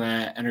 take some of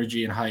that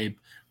energy and hype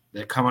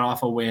that coming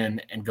off a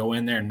win, and go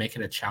in there and make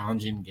it a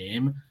challenging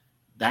game.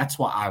 That's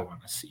what I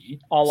want to see.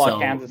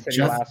 Kansas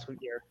City last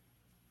year.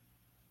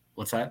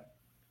 What's that?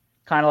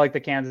 Kind of like the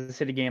Kansas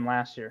City game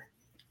last year.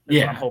 That's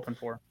what I'm hoping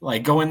for.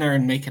 Like go in there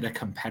and make it a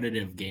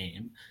competitive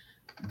game.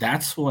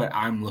 That's what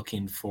I'm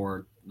looking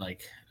for.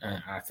 Like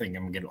I think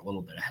I'm getting a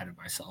little bit ahead of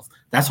myself.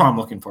 That's what I'm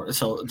looking for.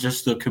 So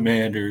just the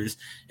Commanders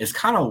is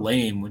kind of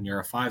lame when you're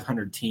a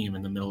 500 team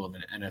in the middle of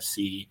an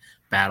NFC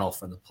battle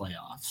for the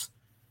playoffs.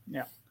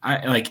 Yeah,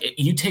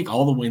 you take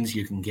all the wins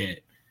you can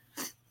get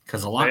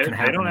because a lot can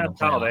happen. They don't ask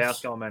how, they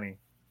ask how many.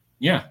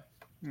 Yeah.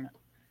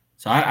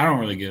 So I don't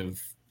really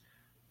give.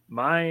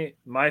 My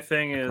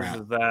thing is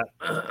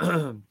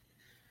that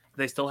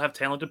they still have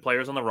talented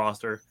players on the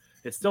roster.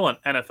 It's still an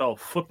NFL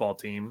football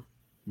team.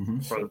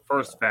 For the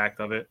first fact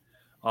of it.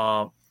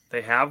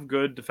 They have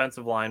good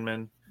defensive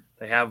linemen.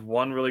 They have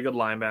one really good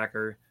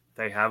linebacker.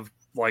 They have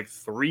like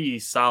 3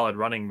 solid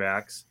running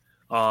backs.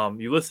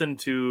 You listen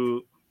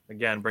to,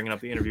 again, bringing up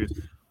the interviews,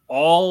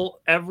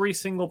 every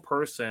single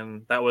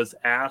person that was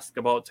asked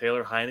about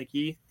Taylor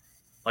Heinicke,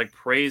 like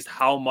praised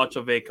how much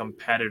of a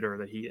competitor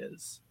that he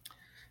is.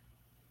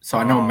 So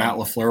I know Matt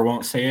LaFleur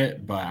won't say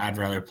it, but I'd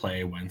rather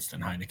play Wentz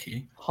than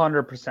Heinicke.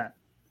 100%.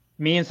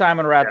 Me and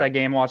Simon were at that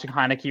game watching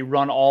Heinicke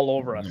run all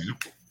over us.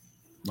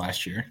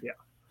 Last year. Yeah.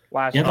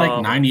 He had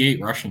like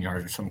 98 rushing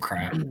yards or some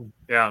crap.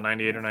 Yeah,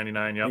 98 or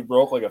 99, yep. He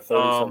broke like a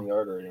 30-something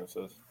yarder against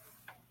us.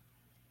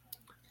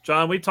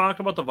 John, we talked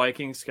about the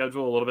Vikings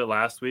schedule a little bit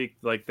last week.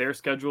 Like their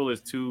schedule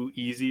is too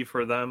easy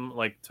for them,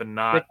 like to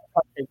not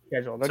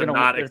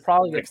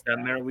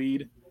extend their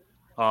lead.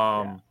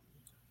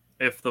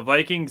 If the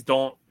Vikings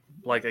don't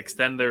like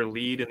extend their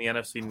lead in the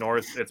NFC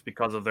North, it's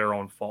because of their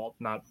own fault,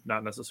 not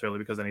necessarily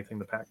because of anything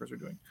the Packers are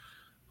doing.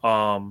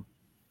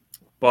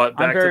 But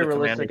I'm very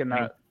realistic in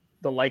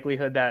the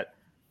likelihood that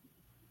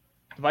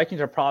the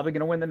Vikings are probably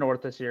going to win the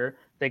North this year.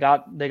 They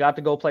got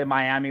to go play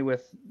Miami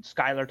with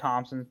Skylar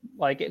Thompson.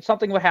 Like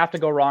something would have to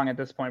go wrong at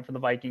this point for the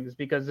Vikings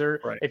because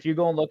if you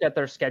go and look at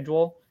their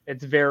schedule,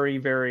 it's very,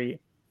 very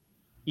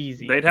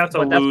easy. They'd have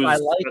to lose. That's what I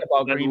like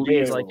about Green Bay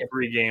is like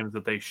 3 games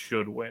that they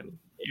should win.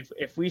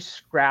 If we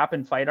scrap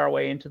and fight our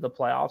way into the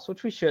playoffs,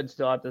 which we should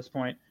still at this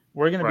point,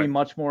 we're going to be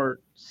much more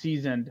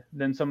seasoned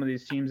than some of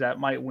these teams that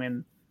might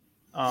win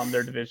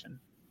their division,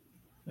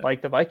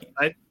 like the Vikings,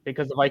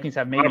 because the Vikings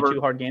have maybe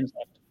 2 hard games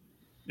left.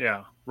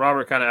 Yeah,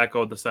 Robert kind of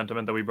echoed the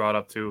sentiment that we brought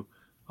up too.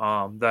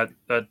 That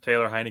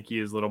Taylor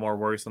Heineke is a little more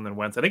worrisome than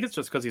Wentz. I think it's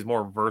just because he's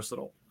more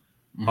versatile.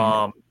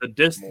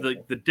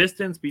 The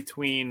distance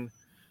between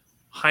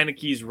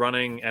Heineke's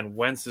running and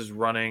Wentz's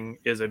running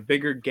is a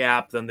bigger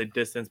gap than the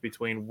distance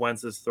between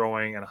Wentz's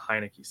throwing and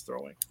Heineke's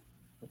throwing.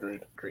 Agree.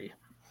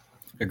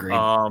 Agreed.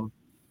 And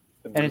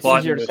it's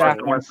easier to sack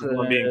Wentz is the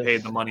one being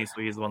paid the money, so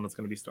he's the one that's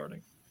going to be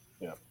starting.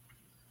 Yeah.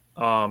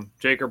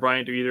 Jake or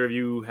Bryant, do either of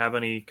you have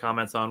any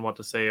comments on what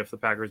to say if the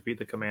Packers beat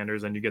the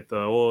Commanders and you get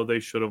the they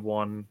should have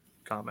won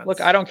comments?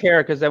 Look, I don't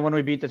care because then when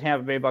we beat the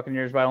Tampa Bay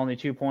Buccaneers by only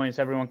 2 points,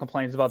 everyone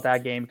complains about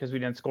that game because we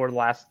didn't score the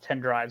last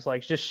 10 drives.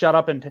 Like, just shut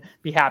up and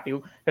be happy.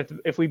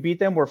 If we beat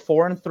them, we're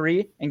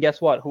 4-3, and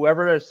guess what?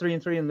 Whoever is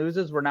 3-3 and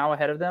loses, we're now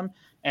ahead of them.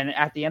 And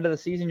at the end of the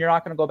season, you're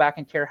not going to go back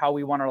and care how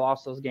we won or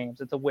lost those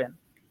games. It's a win.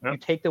 Yep. You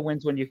take the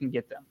wins when you can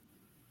get them.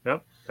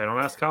 Yep. They don't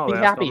ask how. Be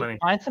happy.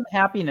 Find some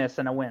happiness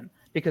in a win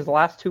because the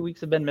last 2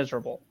 weeks have been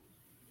miserable.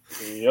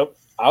 Yep.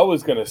 I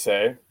was going to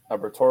say a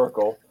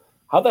rhetorical.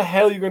 How the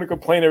hell are you going to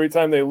complain every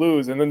time they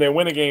lose and then they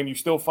win a game? You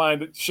still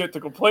find shit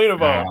to complain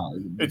about.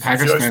 It's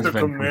Packers just fans the have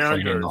been complaining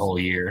Commanders the whole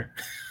year.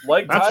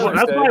 Like that's Tyler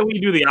said, why we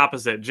do the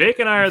opposite. Jake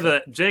and I are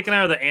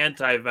the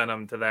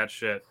anti-venom to that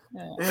shit.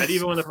 And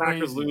even when the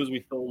Packers lose,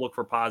 we still look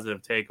for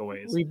positive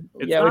takeaways. We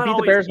beat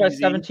the Bears by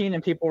 17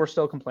 and people were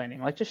still complaining.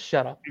 Like, just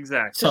shut up.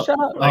 Exactly. Just shut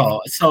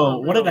up. So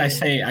what did I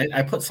say?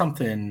 I put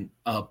something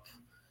up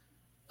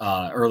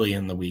early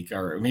in the week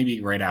or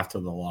maybe right after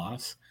the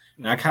loss.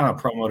 And I kind of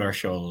promote our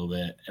show a little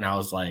bit. And I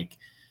was like,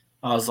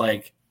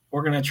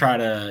 we're going to try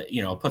to,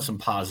 put some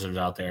positives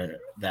out there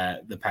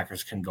that the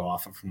Packers can go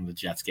off of from the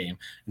Jets game.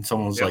 And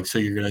someone was like, so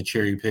you're going to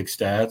cherry pick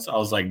stats? I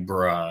was like,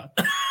 bruh.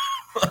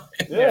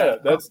 Yeah,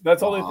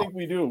 that's all they think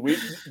we do.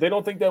 They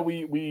don't think that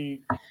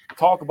we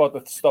talk about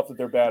the stuff that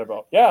they're bad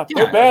about. Yeah,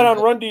 they're bad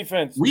on run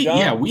defense. We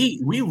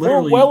literally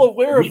we're well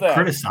aware of that.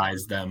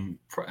 Criticize them.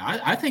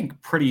 I think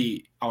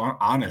pretty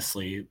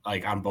honestly,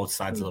 like on both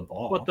sides of the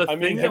ball. But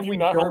have you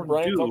not heard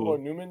Brian talk about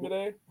Newman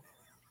today?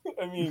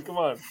 I mean, come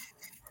on.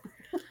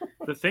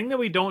 The thing that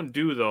we don't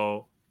do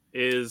though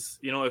is,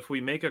 if we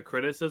make a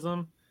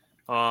criticism,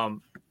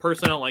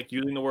 personally I don't like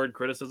using the word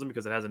criticism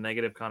because it has a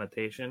negative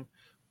connotation.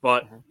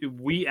 But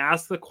we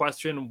ask the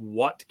question,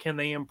 what can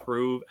they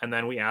improve? And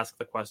then we ask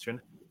the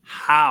question,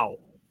 how?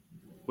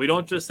 We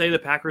don't just say the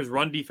Packers'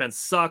 run defense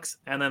sucks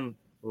and then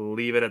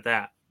leave it at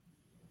that.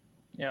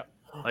 Yeah.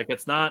 Like,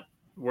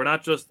 we're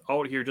not just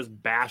out here just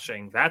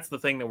bashing. That's the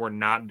thing that we're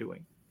not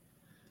doing.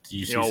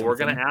 We're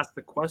going to ask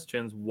the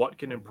questions, what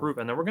can improve?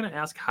 And then we're going to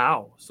ask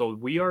how. So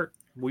we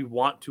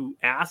want to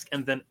ask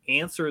and then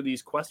answer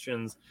these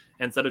questions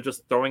instead of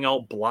just throwing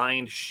out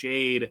blind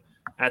shade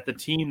at the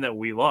team that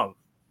we love.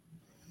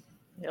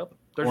 Yep.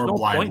 There's no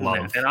point in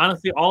that. And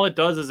honestly, all it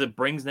does is it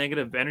brings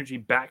negative energy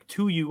back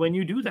to you when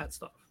you do that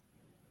stuff.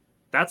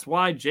 That's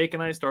why Jake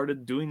and I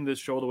started doing this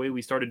show the way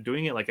we started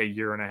doing it like a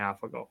year and a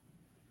half ago.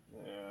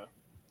 Yeah.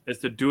 Is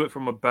to do it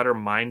from a better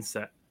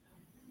mindset.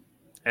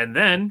 And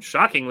then,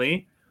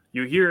 shockingly,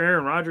 you hear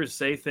Aaron Rodgers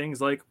say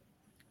things like,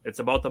 it's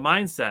about the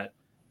mindset.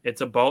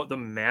 It's about the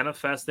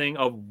manifesting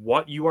of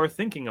what you are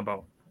thinking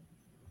about.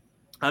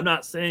 I'm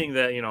not saying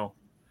that,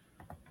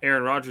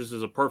 Aaron Rodgers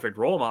is a perfect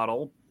role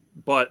model,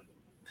 but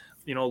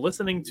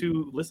listening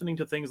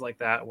to things like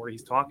that where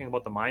he's talking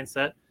about the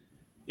mindset,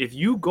 if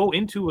you go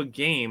into a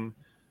game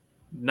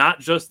not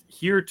just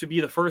here to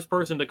be the first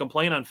person to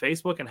complain on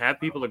Facebook and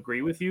have people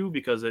agree with you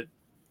because it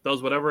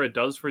does whatever it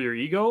does for your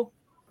ego,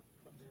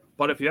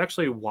 but if you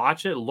actually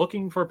watch it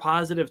looking for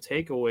positive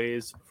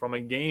takeaways from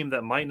a game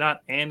that might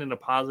not end in a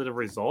positive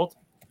result,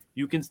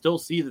 you can still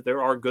see that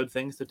there are good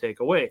things to take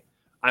away.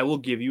 I will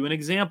give you an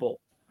example.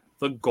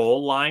 The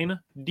goal line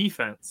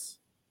defense.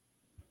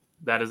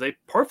 That is a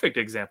perfect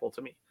example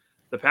to me.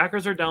 The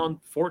Packers are down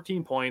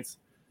 14 points,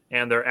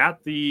 and they're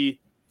at the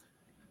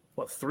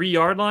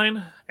 3-yard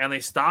line, and they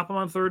stop them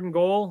on 3rd and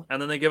goal,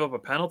 and then they give up a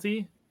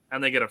penalty,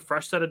 and they get a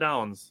fresh set of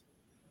downs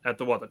at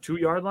the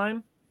 2-yard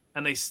line,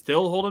 and they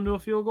still hold them to a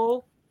field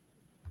goal.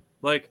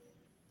 Like,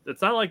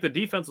 it's not like the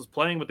defense was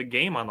playing with the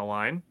game on the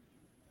line,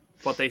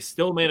 but they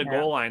still made a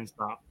goal line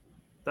stop.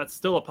 That's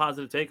still a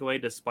positive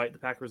takeaway despite the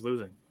Packers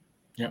losing.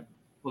 Yep.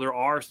 Well, there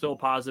are still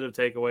positive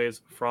takeaways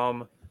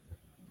from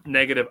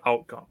negative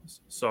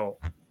outcomes. So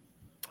I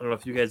don't know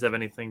if you guys have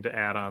anything to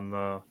add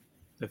on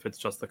if it's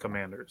just the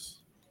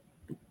Commanders.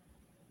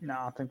 No,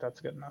 I think that's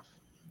good enough.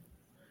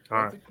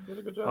 All right. You did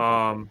a good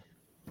job.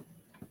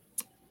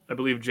 I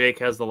believe Jake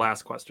has the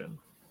last question.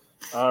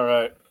 All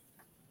right.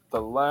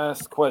 The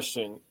last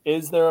question.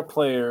 Is there a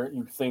player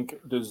you think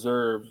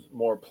deserves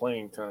more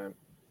playing time?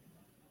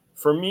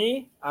 For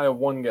me, I have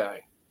one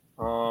guy.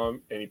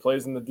 And he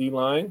plays in the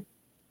D-line.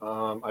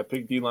 I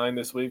picked D-line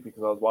this week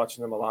because I was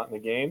watching him a lot in the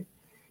game.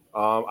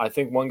 I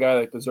think one guy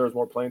that deserves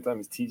more playing time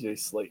is TJ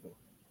Slayton.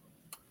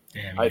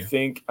 Damn, I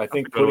think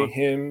putting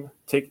him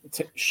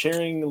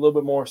sharing a little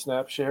bit more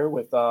snap share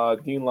with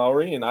Dean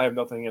Lowry, and I have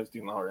nothing against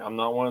Dean Lowry. I'm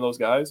not one of those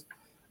guys.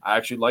 I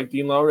actually like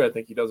Dean Lowry. I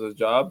think he does his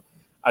job.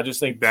 I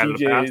just think TJ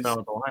TJ is down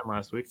at the line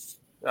last week.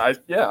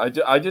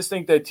 I just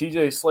think that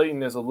TJ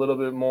Slayton is a little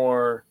bit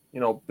more,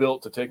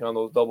 built to take on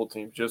those double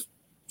teams, just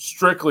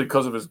strictly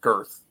because of his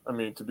girth. I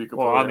mean, to be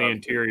completely on the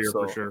honest, interior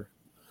for sure.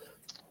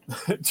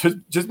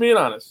 just being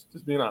honest.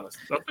 That's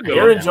a good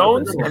Aaron one.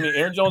 Jones. I mean,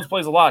 Aaron Jones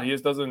plays a lot. He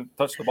just doesn't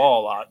touch the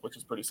ball a lot, which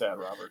is pretty sad,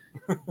 Robert.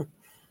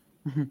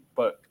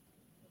 But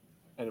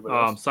anybody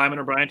else? Simon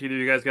or Bryant, either of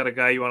you guys got a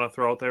guy you want to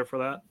throw out there for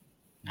that?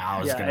 No,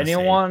 I was gonna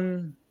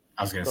anyone.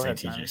 I was going to say ahead,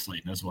 TJ Simon.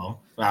 Slayton as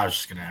well. I was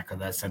just going to echo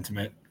that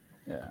sentiment.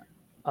 Yeah,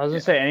 I was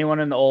gonna say anyone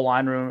in the old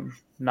line room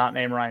not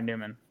named Ryan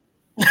Newman.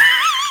 You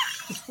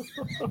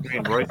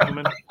mean Royce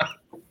Newman?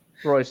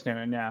 Royce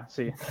Newman, yeah.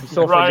 See, he's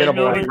so Ryan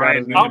forgettable. Newman.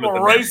 Ryan I'm Newman.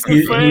 a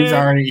racist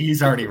fan.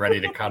 He's already ready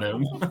to cut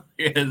him.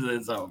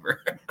 It's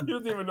over. He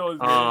doesn't even know his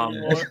name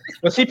anymore.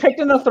 Was he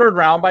picked in the 3rd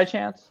round by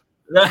chance?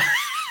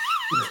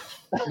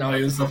 No,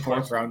 he was the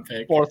 4th round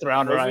pick. 4th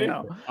rounder, Was I he?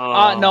 know.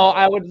 No,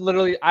 I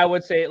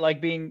would say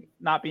like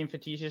not being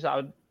facetious. I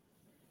would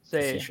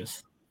say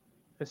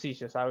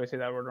facetious. I always say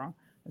that word wrong,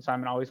 and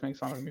Simon always makes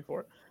fun of me for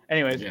it.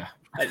 Anyways, Yeah.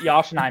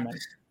 Josh Nijman.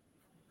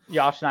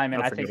 Josh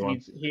Nijman, That's a good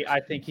one. I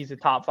think he's a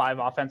top 5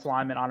 offensive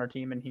lineman on our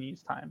team, and he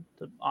needs time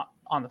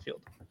on the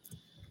field.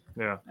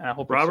 Yeah. And I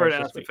hope Robert it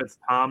starts asked this if week. it's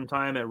Tom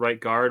time at right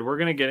guard. We're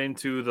going to get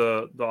into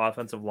the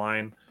offensive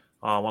line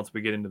once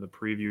we get into the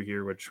preview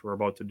here, which we're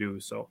about to do.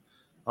 So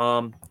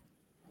I'm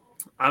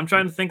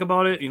trying to think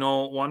about it.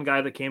 One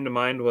guy that came to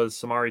mind was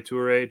Samori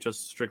Toure,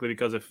 just strictly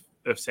because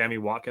if Sammy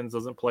Watkins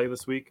doesn't play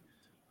this week,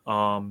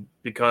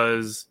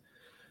 because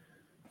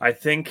I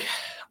think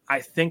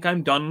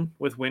I'm done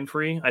with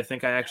Winfrey. I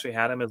think I actually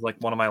had him as like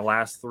one of my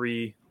last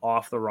 3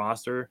 off the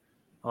roster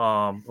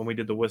when we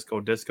did the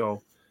Wisco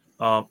Disco.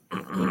 I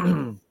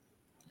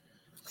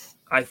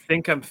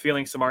think I'm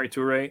feeling Samori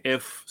Toure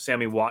if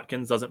Sammy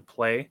Watkins doesn't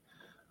play.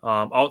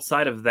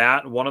 Outside of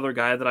that, one other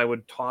guy that I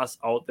would toss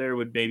out there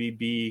would maybe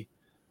be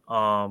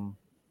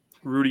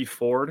Rudy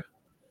Ford.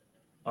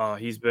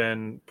 He's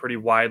been pretty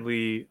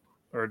widely,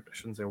 or I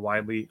shouldn't say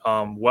widely,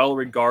 well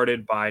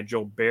regarded by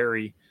Joe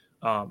Barry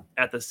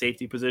at the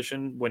safety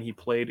position when he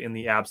played in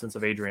the absence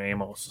of Adrian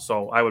Amos.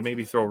 So I would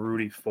maybe throw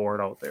Rudy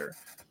Ford out there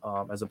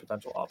as a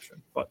potential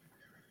option. But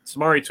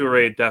Samori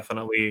Toure,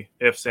 definitely,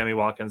 if Sammy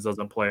Watkins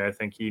doesn't play, I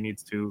think he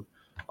needs to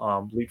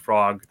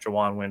leapfrog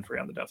Jawan Winfrey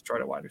on the depth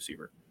chart at wide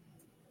receiver.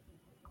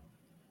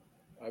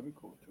 I'd be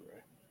cool too,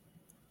 right?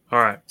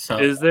 All right. So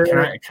Is there?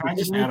 can I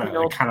just add anything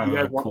a else kind you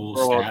of guys a want to cool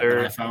throw out stat there?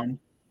 that I found?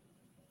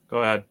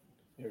 Go ahead.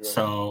 Yeah, go ahead.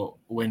 So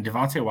when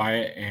Devontae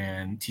Wyatt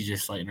and TJ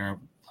Slayton are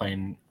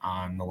playing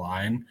on the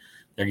line,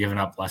 they're giving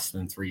up less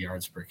than 3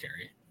 yards per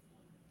carry.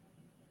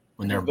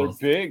 When they're both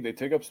big, they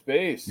take up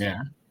space.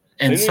 Yeah.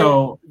 And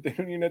so they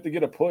don't even have to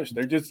get a push.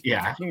 They're just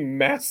fucking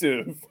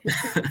massive.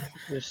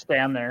 Just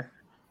stand there.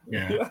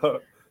 yeah.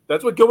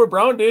 That's what Gilbert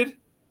Brown did.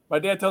 My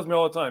dad tells me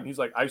all the time. He's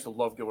like, I used to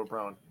love Gilbert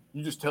Brown.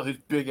 You just tell his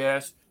big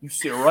ass, you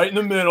sit right in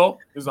the middle.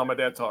 This is how my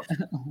dad talks.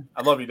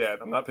 I love you, Dad.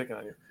 I'm not picking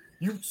on you.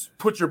 You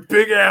put your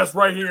big ass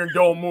right here and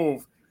don't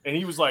move. And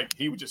he was like,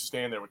 he would just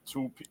stand there with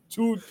two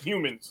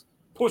humans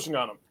pushing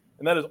on him.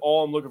 And that is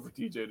all I'm looking for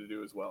TJ to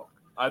do as well.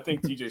 I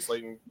think TJ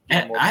Slayton.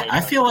 And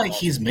I feel like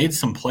he's made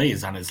some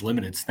plays on his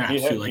limited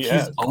snaps too. Like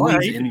he's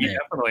always in there. He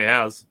definitely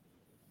has.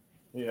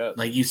 Yeah.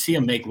 Like you see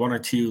him make 1 or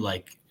 2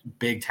 like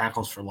big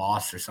tackles for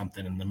loss or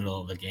something in the middle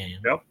of the game.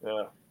 Yep.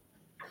 Yeah.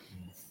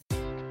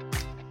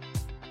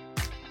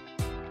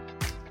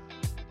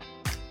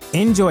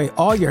 Enjoy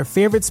all your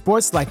favorite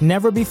sports like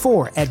never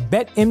before at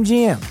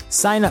BetMGM.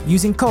 Sign up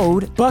using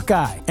code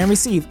Buckeye and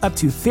receive up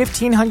to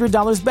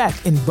 $1,500 back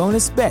in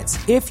bonus bets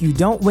if you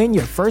don't win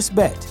your first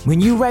bet.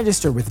 When you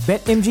register with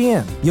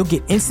BetMGM, you'll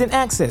get instant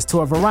access to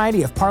a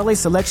variety of parlay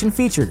selection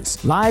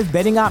features, live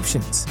betting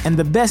options, and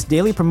the best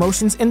daily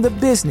promotions in the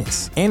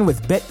business. And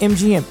with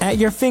BetMGM at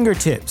your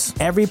fingertips,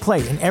 every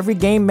play and every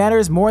game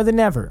matters more than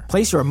ever.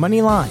 Place your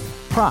money line,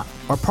 prop,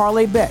 or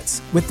parlay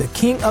bets with the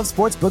king of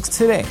sportsbooks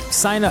today.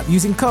 Sign up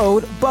using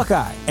code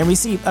Buckeye and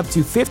receive up to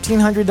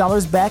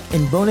 $1,500 back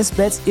in bonus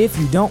bets if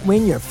you don't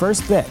win your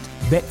first bet.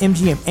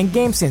 BetMGM and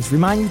GameSense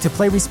remind you to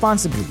play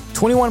responsibly.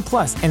 21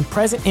 plus and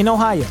present in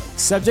Ohio,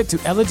 subject to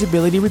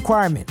eligibility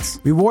requirements.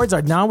 Rewards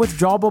are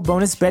non-withdrawable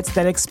bonus bets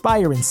that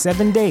expire in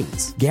 7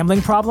 days.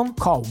 Gambling problem?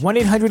 Call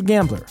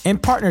 1-800-GAMBLER. In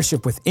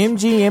partnership with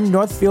MGM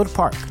Northfield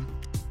Park.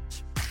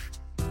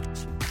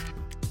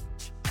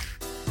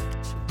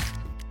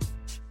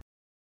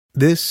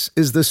 This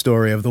is the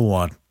story of the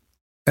one.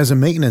 As a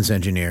maintenance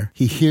engineer,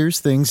 he hears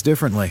things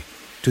differently.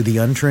 To the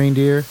untrained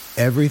ear,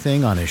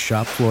 everything on his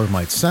shop floor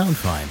might sound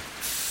fine,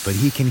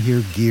 but he can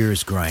hear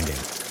gears grinding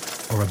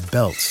or a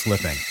belt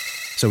slipping.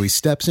 So he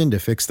steps in to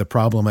fix the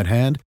problem at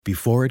hand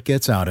before it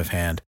gets out of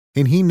hand.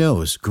 And he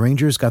knows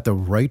Grainger's got the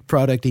right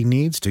product he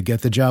needs to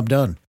get the job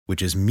done,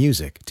 which is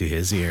music to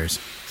his ears.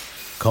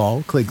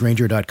 Call, click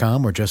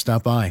Grainger.com, or just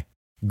stop by.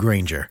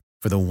 Grainger,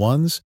 for the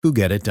ones who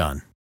get it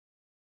done.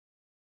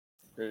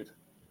 Great.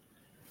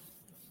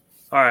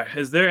 All right.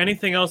 Is there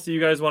anything else that you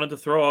guys wanted to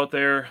throw out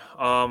there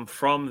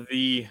from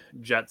the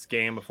Jets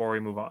game before we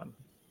move on?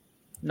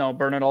 No,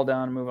 burn it all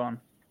down and move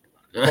on.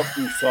 Fuck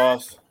you,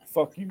 Sauce.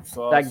 Fuck you,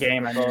 Sauce. That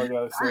game, That's all I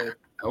gotta say.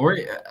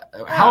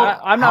 How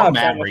I'm not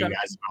mad upset were with you him.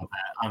 guys about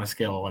that on a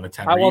scale of 1 to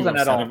 10? I Were you wasn't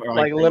at upset all. about,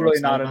 Like, they were literally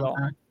upset not at about all.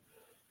 that?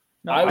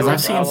 No, I Because was-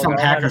 I've seen some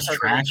I had Packers a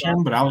perfect trash response.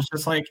 him, but I was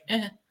just like,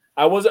 eh.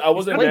 I wasn't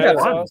He's mad like at that,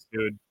 Sauce.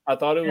 dude. I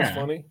thought it was Yeah.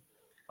 funny.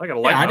 Like a Yeah,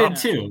 light I did up.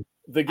 too.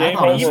 The game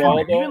thought he was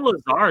overall, funny. Even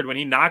Lazard, when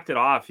he knocked it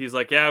off, he's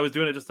like, "Yeah, I was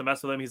doing it just to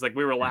mess with him." He's like,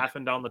 "We were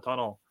laughing down the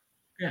tunnel."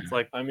 Yeah. It's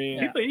like I mean,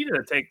 people need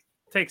to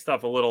take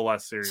stuff a little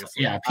less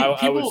seriously. Yeah,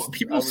 I was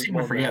people seem to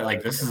more forget mad like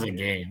at this is a it.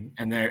 game,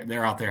 and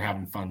they're out there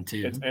having fun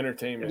too. it's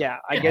entertainment. Yeah,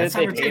 I Yeah, get it. it's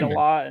They hate a entertainment.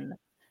 lot,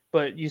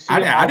 but you see,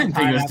 them I all the didn't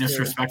think it time was after-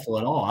 disrespectful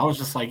at all. I was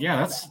just like,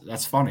 yeah,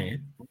 that's funny.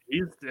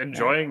 He's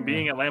enjoying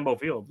being at Lambeau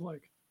Field.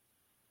 Like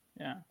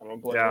Yeah, I don't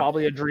blame Yeah.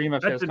 probably a dream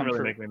if that his didn't come really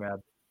true. make me mad.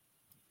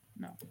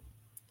 No.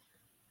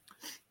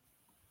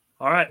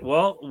 All right,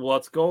 well,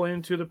 let's go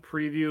into the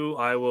preview.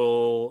 I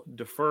will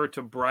defer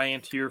to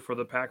Bryant here for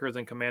the Packers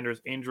and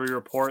Commanders injury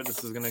report.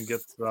 This is going to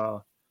get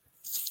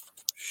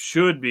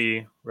should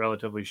be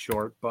relatively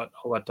short, but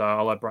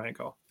I'll let Bryant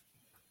go.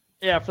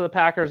 Yeah, for the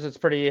Packers, it's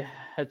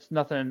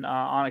nothing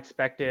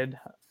unexpected.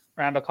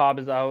 Randall Cobb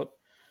is out.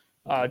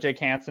 Jake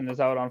Hansen is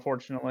out,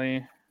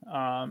 unfortunately.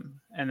 And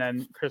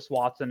then Christian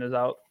Watson is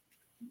out.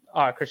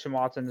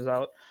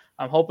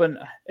 I'm hoping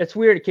it's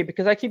weird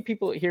because I keep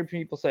hear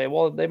people say,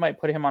 well, they might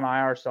put him on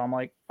IR. So I'm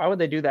like, why would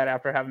they do that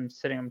after having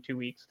sitting him 2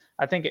 weeks?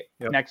 I think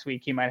next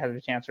week he might have a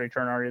chance to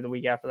return, or the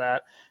week after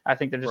that. I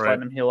think they're just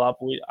letting him heal up.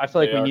 I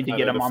feel like we need to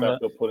get him on the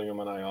putting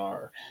him on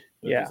IR.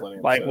 They're Yeah, just letting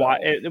him like sit why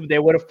out. they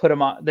would have put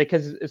him on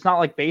because it's not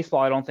like baseball.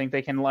 I don't think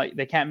they can't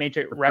make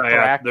it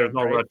retroactive. There's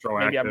no right?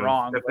 retroactive. Maybe I'm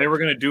wrong. If they were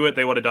going to do it,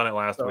 they would have done it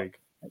last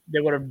week.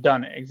 They would have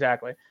done it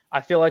exactly. I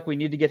feel like we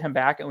need to get him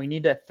back, and we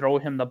need to throw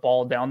him the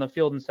ball down the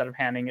field instead of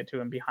handing it to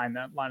him behind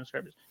that line of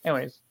scrimmage.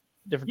 Anyways,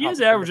 different. He is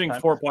topic for averaging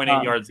different time.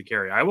 4.8 yards to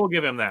carry. I will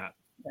give him that.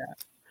 Yeah.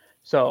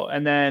 So,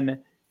 and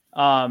then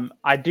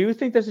I do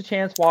think there's a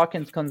chance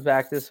Watkins comes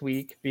back this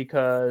week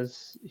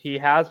because he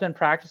has been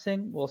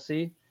practicing. We'll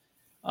see.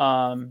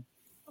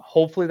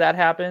 Hopefully that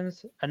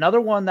happens.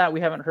 Another one that we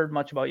haven't heard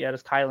much about yet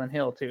is Kylan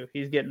Hill too.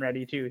 He's getting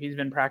ready too. He's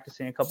been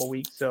practicing a couple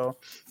weeks, so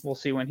we'll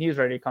see when he's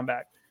ready to come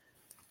back.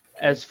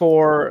 As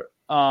for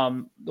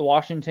the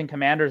Washington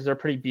Commanders, they're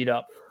pretty beat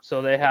up.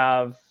 So they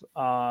have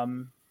a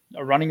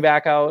running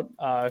back out.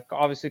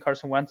 Obviously,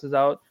 Carson Wentz is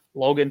out.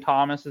 Logan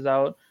Thomas is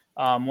out.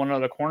 One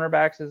of the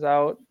cornerbacks is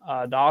out.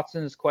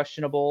 Dotson is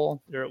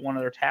questionable. One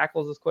of their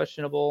tackles is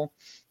questionable.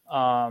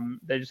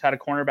 They just had a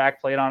cornerback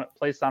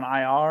placed on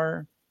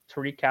IR,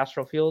 Tariq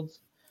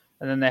Castro-Fields.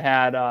 And then they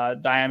had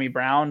Diami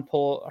Brown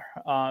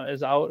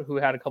is out, who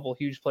had a couple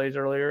huge plays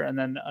earlier, and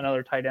then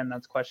another tight end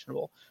that's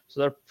questionable.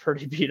 So they're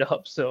pretty beat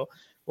up. So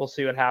we'll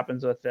see what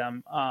happens with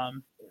them.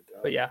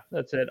 But yeah,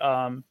 that's it.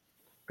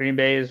 Green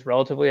Bay is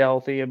relatively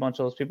healthy. A bunch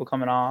of those people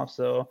coming off.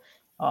 So,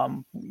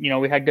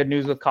 we had good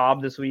news with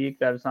Cobb this week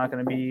that it's not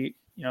going to be,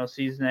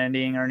 season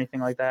ending or anything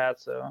like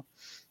that. So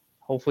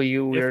hopefully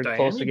we're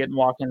close to getting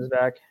Watkins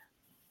back.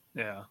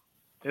 Yeah.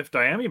 If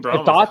Diami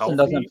Brown Dotson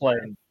doesn't play.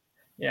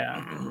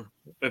 Yeah.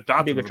 If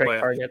Dotson be a doesn't trick play,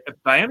 target. if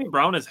Diami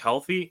Brown is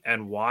healthy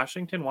and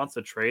Washington wants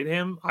to trade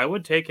him, I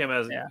would take him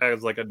as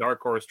like a dark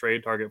horse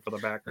trade target for the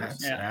Packers.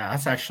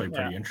 That's actually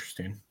pretty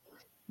interesting.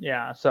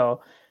 Yeah.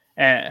 So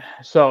if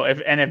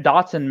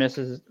Dotson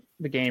misses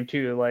the game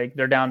too, like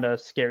they're down to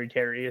Scary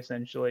Terry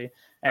essentially,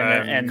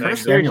 and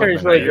Scary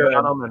Terry's really good.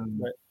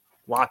 And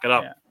lock it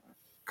up. Yeah.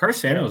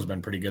 Curtis Samuel has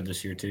been pretty good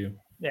this year too.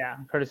 Yeah,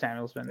 Curtis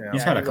Samuel's been.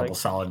 He's had a couple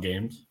solid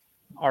games.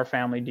 Our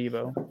family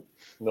Debo.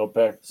 No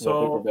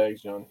paper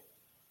bags, John.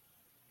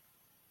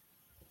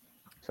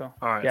 So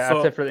all right,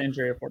 that's it for the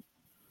injury report.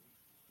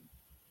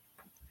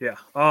 Yeah.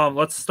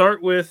 Let's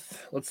start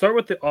with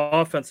the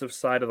offensive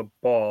side of the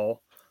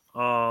ball.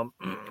 So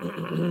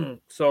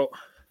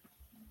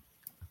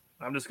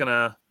I'm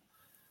kind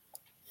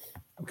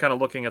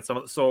of looking at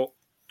so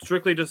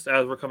strictly just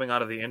as we're coming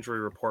out of the injury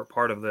report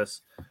part of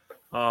this,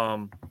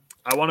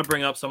 I want to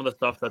bring up some of the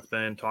stuff that's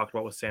been talked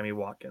about with Sammy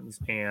Watkins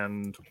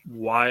and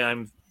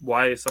why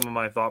some of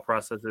my thought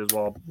process is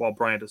while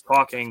Bryant is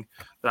talking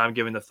that I'm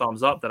giving the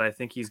thumbs up that I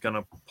think he's going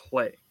to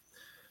play.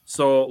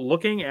 So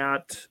looking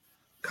at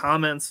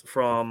comments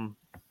from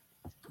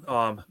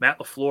Matt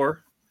LaFleur,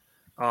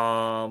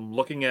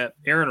 looking at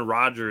Aaron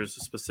Rodgers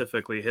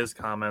specifically, his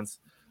comments,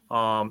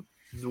 the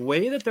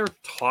way that they're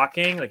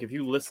talking, like if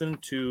you listen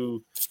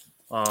to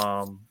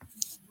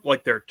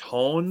like their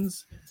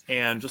tones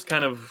and just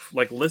kind of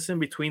like listen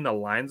between the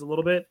lines a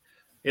little bit,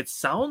 it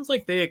sounds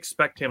like they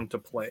expect him to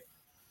play.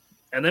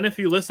 And then if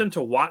you listen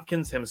to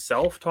Watkins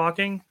himself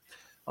talking,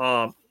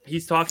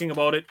 he's talking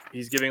about it.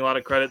 He's giving a lot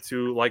of credit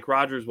to, like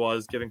Rodgers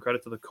was, giving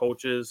credit to the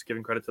coaches,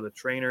 giving credit to the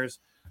trainers.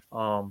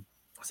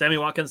 Sammy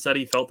Watkins said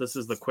he felt this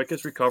is the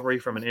quickest recovery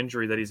from an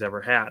injury that he's ever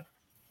had.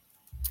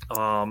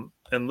 And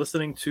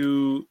listening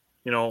to,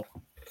 like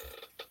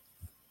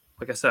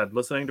I said,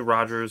 listening to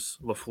Rodgers,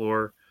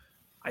 LaFleur,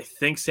 I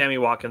think Sammy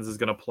Watkins is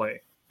going to play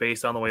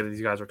based on the way that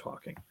these guys are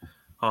talking.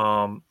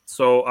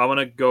 So I want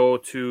to go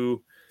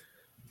to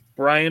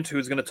Bryant,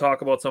 who's going to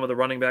talk about some of the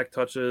running back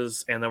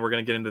touches, and then we're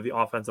going to get into the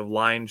offensive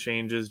line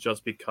changes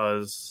just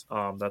because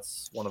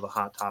that's one of the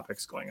hot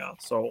topics going on.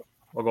 So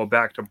we'll go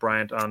back to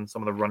Bryant on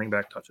some of the running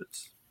back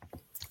touches.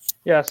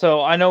 Yeah,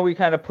 so I know we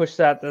kind of pushed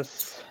that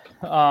this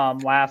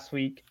last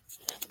week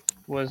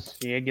was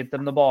get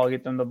them the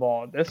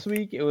ball. This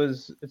week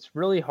it's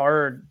really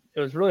hard. It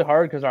was really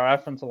hard because our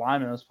offensive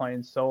lineman was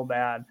playing so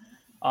bad.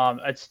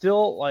 It's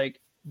still like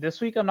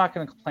this week I'm not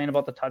going to complain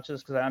about the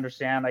touches because I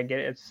understand. I get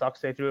it. It sucks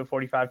they threw it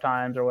 45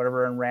 times or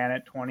whatever and ran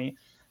it 20.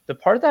 The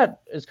part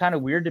that is kind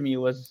of weird to me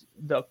was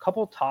the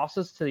couple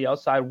tosses to the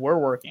outside were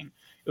working.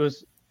 It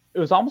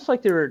was almost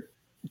like they were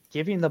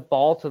giving the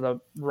ball to the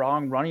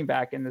wrong running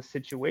back in this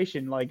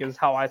situation, like is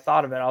how I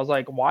thought of it. I was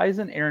like, why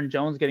isn't Aaron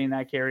Jones getting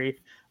that carry?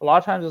 A lot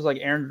of times it was like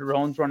Aaron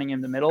Jones running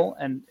in the middle,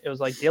 and it was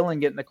like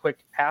Dylan getting the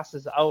quick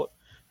passes out.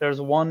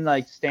 There's one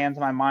like stands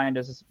in my mind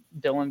as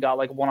Dylan got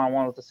like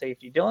one-on-one with the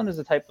safety. Dylan is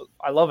the type of,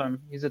 I love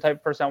him. He's the type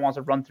of person that wants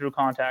to run through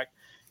contact.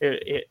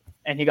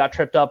 And he got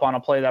tripped up on a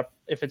play that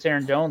if it's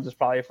Aaron Jones, it's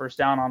probably a first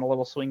down on a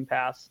little swing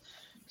pass.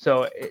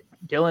 So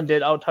Dylan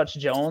did out-touch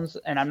Jones,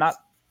 and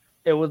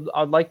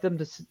I'd like them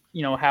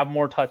to, have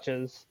more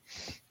touches.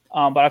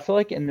 But I feel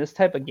like in this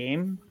type of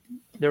game,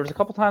 there was a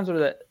couple times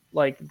where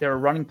they were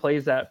running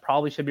plays that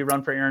probably should be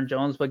run for Aaron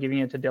Jones, but giving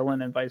it to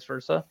Dylan and vice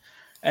versa.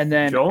 And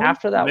then Jones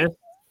after that, missed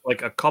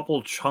like a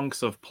couple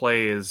chunks of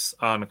plays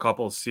on a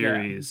couple of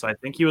series. Yeah. I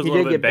think he was a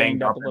little bit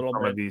banged up in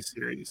some of these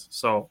series.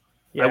 So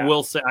yeah. I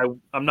will say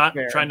I'm not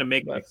trying to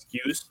make an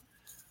excuse,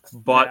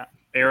 but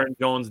Aaron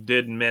Jones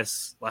did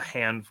miss a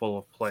handful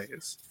of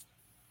plays.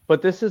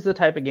 But this is the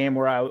type of game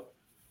where I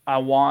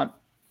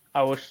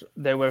wish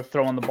they would have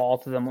thrown the ball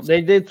to them. They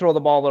did throw the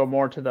ball a little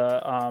more to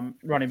the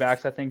running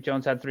backs. I think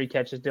Jones had 3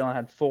 catches. Dylan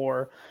had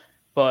 4.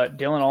 But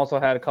Dylan also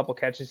had a couple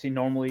catches he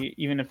normally,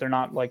 even if they're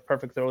not like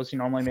perfect throws he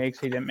normally makes,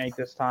 he didn't make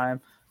this time.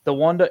 The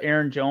one to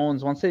Aaron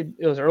Jones, it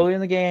was early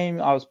in the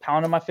game. I was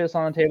pounding my fist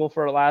on the table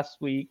for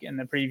last week in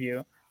the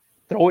preview.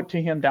 Throw it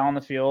to him down the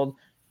field.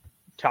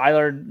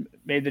 Tyler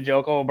made the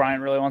joke,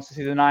 Bryant really wants to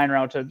see the 9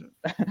 route to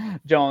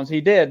Jones.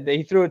 He did.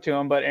 He threw it to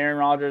him, but Aaron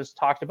Rodgers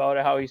talked about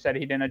it, how he said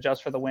he didn't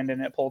adjust for the wind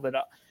and it pulled it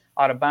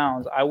out of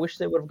bounds. I wish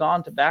they would have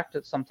gone back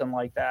to something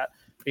like that,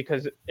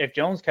 because if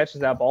Jones catches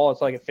that ball,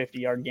 it's like a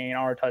 50-yard gain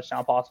or a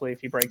touchdown, possibly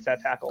if he breaks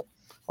that tackle.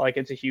 Like,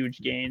 it's a huge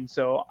gain.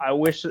 So I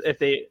wish if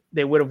they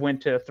would have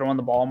went to throwing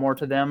the ball more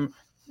to them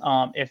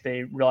if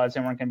they realized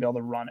they weren't going to be able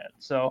to run it.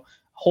 So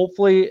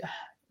hopefully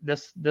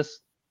the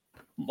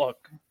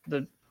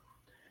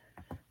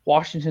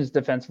Washington's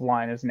defensive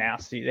line is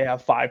nasty. They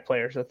have 5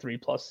 players with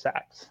 3+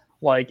 sacks.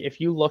 Like,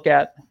 if you look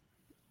at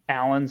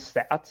Allen's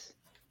stats,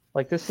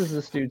 like, this is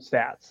this dude's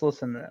stats.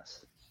 Listen to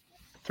this.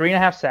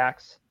 3.5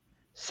 sacks,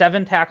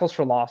 7 tackles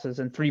for losses,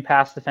 and 3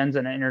 pass defense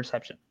and an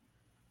interception.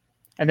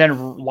 And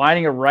then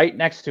lining it right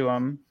next to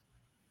him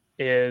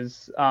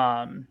is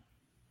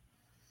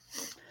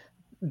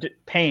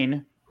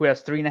Payne, who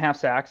has 3.5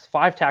 sacks,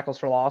 5 tackles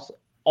for loss,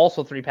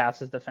 also 3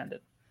 passes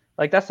defended.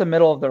 Like, that's the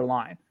middle of their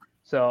line.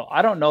 So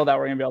I don't know that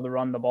we're going to be able to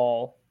run the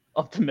ball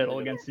up the middle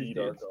against these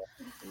dudes.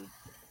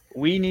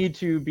 We need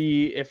to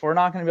be, if we're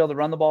not going to be able to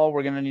run the ball,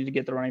 we're going to need to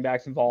get the running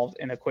backs involved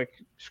in a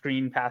quick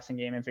screen passing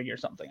game and figure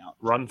something out.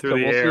 Run through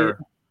the air.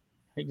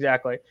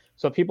 Exactly.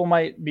 So people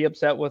might be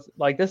upset with,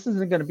 like, this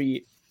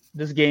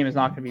game is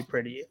not going to be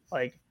pretty.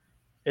 Like,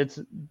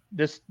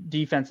 this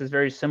defense is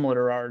very similar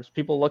to ours.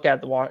 People look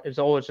at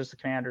it's just the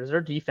Commanders.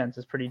 Their defense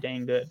is pretty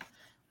dang good.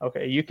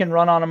 Okay, you can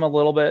run on them a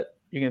little bit.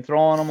 You can throw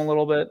on them a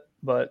little bit,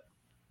 but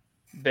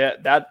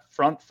that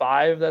front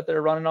 5 that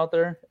they're running out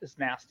there is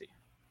nasty.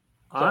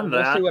 So on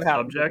that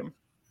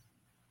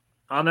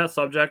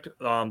subject,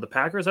 the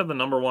Packers have the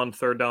number 1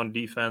 third down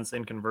defense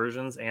in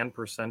conversions and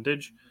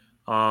percentage.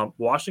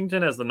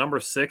 Washington has the number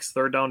 6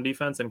 third down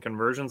defense in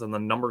conversions and the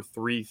number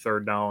 3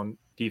 third down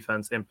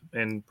defense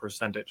in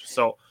percentage.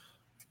 So,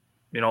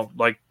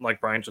 like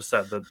Brian just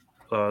said,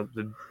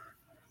 the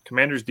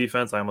Commanders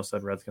defense, I almost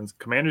said Redskins.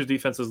 Commanders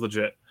defense is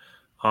legit.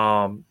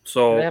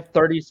 So they have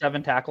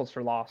 37 tackles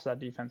for loss. That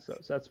defense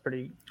does. That's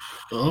pretty.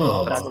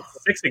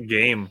 6 a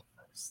game.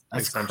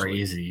 That's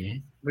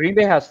crazy. Green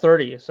Bay has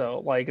 30.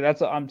 So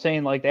I'm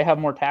saying they have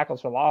more tackles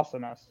for loss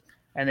than us,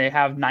 and they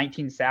have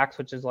 19 sacks,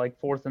 which is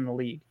 4th in the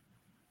league.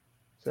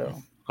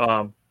 So,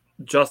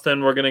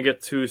 Justin, we're gonna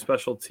get to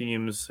special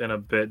teams in a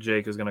bit.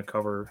 Jake is gonna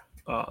cover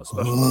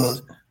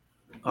special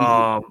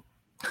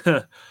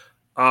teams.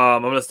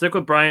 I'm going to stick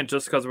with Bryant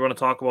just because we're going to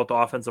talk about the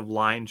offensive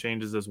line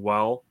changes as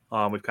well.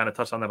 We've kind of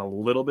touched on that a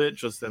little bit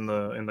just in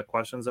the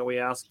questions that we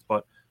asked,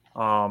 but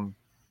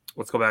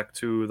let's go back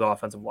to the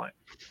offensive line.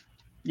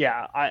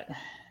 Yeah,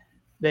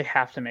 they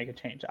have to make a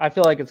change. I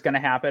feel like it's going to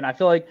happen. I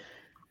feel like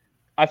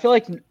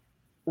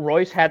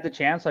Royce had the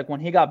chance. Like, when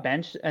he got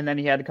benched and then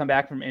he had to come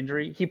back from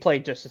injury, he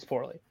played just as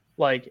poorly.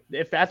 Like,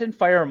 if that didn't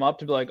fire him up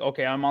to be like,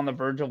 okay, I'm on the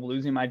verge of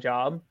losing my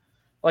job.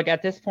 Like,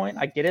 at this point,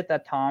 I get it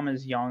that Tom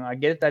is young. I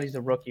get it that he's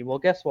a rookie. Well,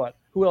 guess what?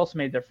 Who else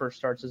made their first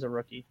starts as a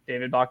rookie?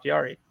 David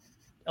Bakhtiari,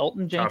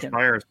 Elton Jenkins, Josh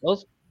Myers.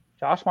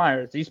 Josh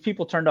Myers. These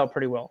people turned out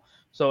pretty well.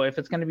 So if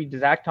it's going to be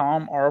Zach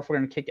Tom or if we're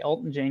going to kick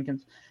Elgton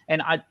Jenkins,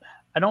 and I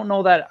don't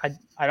know that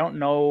I don't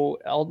know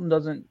Elgton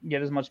doesn't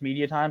get as much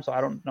media time, so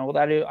I don't know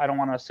that I don't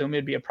want to assume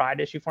it'd be a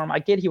pride issue for him. I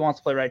get he wants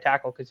to play right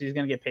tackle because he's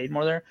going to get paid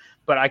more there,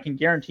 but I can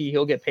guarantee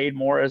he'll get paid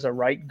more as a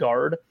right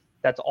guard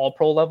that's all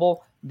pro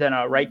level than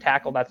a right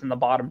tackle that's in the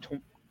bottom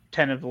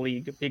 10 of the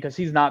league, because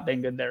he's not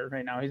been good there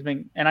right now.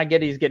 And I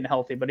get he's getting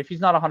healthy, but if he's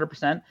not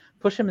 100%,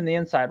 push him in the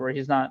inside where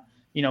he's not,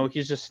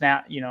 he's just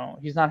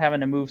he's not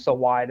having to move so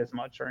wide as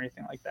much or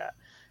anything like that.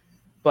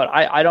 But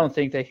I don't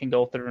think they can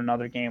go through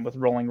another game with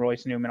rolling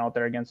Royce Newman out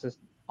there against this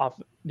off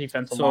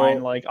defensive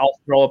line. Like, I'll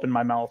throw up in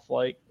my mouth.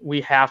 Like, we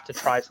have to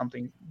try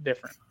something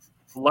different.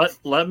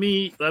 Let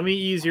me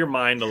ease your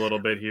mind a little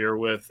bit here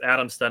with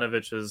Adam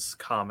Stenovich's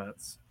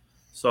comments.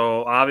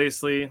 So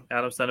obviously,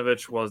 Adam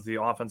Stenovich was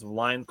the offensive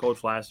line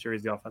coach last year.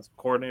 He's the offensive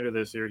coordinator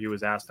this year. He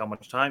was asked how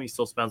much time he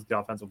still spends with the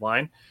offensive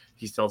line.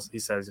 He says he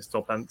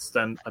still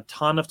spend a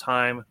ton of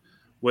time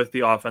with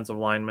the offensive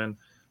linemen.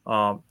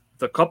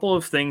 The couple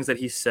of things that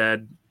he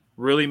said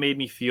really made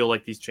me feel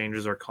like these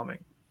changes are coming.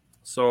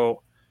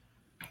 So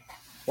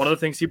one of the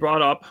things he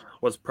brought up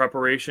was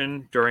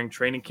preparation during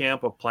training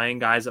camp of playing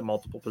guys at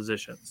multiple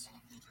positions.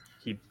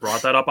 He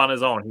brought that up on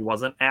his own. He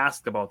wasn't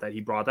asked about that. He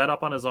brought that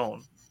up on his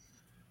own.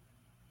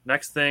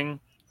 Next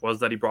thing was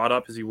that he brought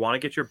up is you want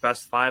to get your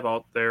best 5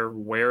 out there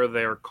where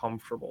they're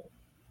comfortable.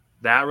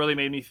 That really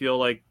made me feel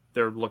like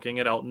they're looking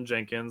at Elgton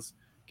Jenkins,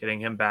 getting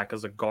him back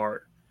as a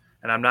guard.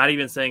 And I'm not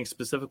even saying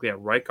specifically at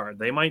right guard.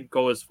 They might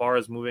go as far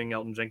as moving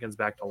Elgton Jenkins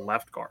back to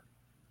left guard.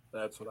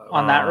 That's what I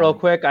on that real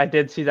quick. I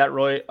did see that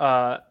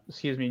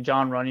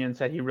John Runyon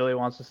said he really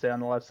wants to stay on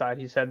the left side.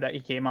 He said that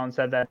he came out and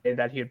said that day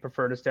that he would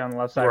prefer to stay on the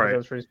left side because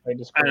that's where he's played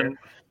his career.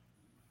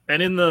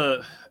 And in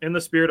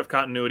the spirit of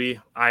continuity,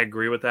 I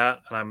agree with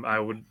that. And I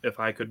would, if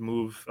I could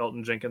move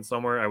Elgton Jenkins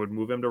somewhere, I would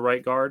move him to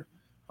right guard,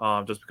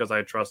 just because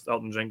I trust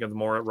Elgton Jenkins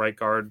more at right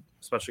guard,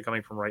 especially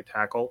coming from right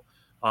tackle,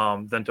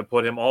 than to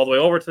put him all the way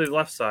over to the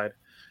left side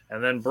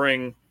and then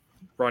bring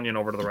Runyon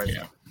over to the right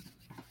side.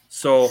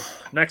 So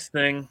next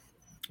thing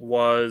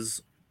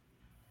was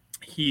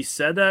he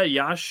said that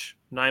Yosh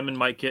Nijman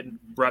might get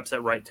reps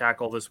at right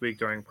tackle this week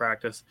during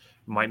practice.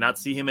 Might not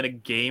see him in a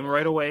game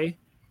right away.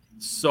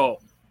 So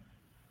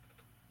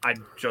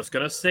I'm just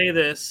going to say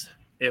this.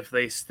 If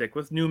they stick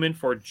with Newman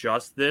for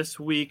just this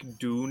week,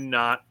 do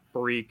not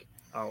freak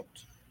out.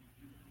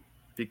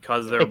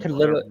 Because they're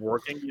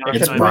working.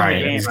 It's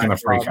Brian. He's going to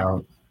freak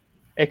out.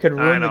 It could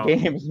ruin the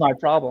game is my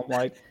problem.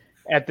 Like,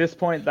 at this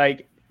point,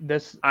 like,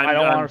 this, I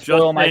don't want to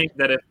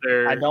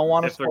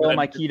spoil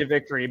my key to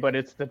victory, but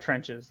it's the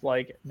trenches.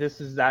 Like, this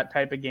is that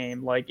type of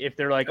game. Like, if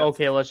they're like,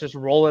 okay, let's just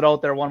roll it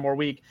out there one more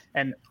week.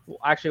 And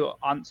actually,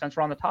 since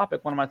we're on the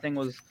topic, one of my things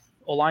was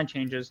O-line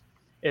changes.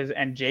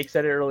 And Jake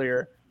said it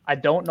earlier, I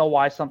don't know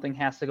why something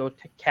has to go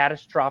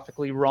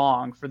catastrophically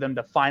wrong for them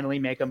to finally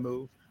make a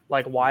move.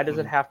 Like, why does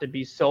it have to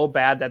be so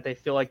bad that they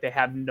feel like they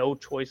have no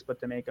choice but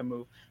to make a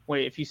move?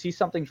 Wait, if you see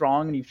something's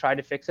wrong and you've tried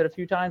to fix it a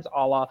few times,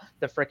 a la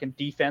the freaking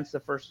defense the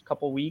first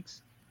couple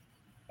weeks,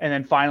 and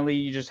then finally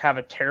you just have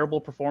a terrible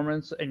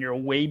performance and you're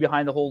way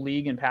behind the whole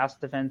league in pass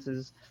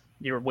defenses,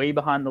 you're way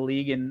behind the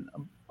league in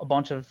a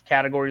bunch of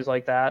categories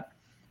like that,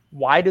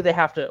 why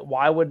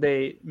would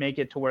they make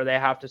it to where they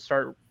have to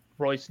start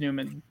Royce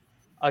Newman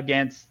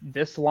against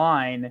this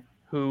line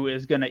who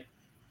is going to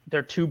 –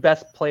 their two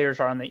best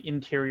players are on the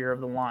interior of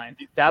the line.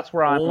 That's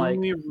where I'm like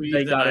 – the only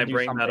reason I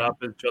bring that up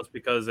is just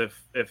because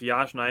if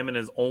Yosh Nijman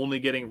is only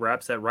getting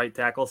reps at right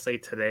tackle, say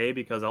today,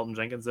 because Elgton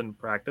Jenkins didn't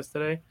practice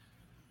today,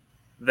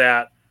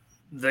 that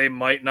they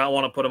might not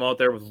want to put him out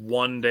there with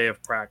one day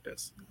of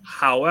practice.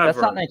 However,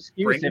 that's not an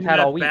excuse. They've had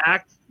all week.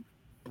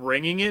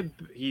 Bringing it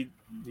 – he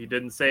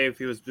didn't say if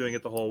he was doing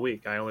it the whole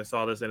week. I only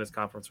saw this in his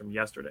conference from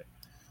yesterday.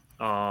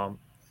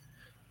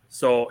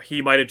 So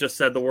he might have just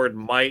said the word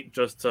might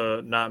just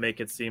to not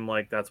make it seem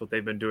like that's what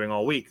they've been doing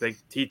all week.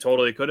 He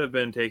totally could have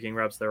been taking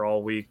reps there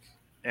all week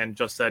and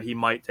just said he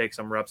might take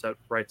some reps at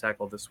right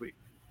tackle this week.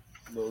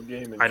 No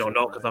game. I don't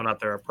know because I'm not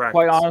there at practice.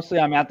 Quite honestly,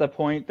 I'm at the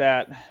point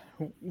that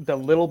the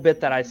little bit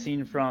that I've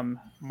seen from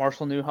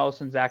Marshall Newhouse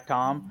and Zach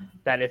Tom,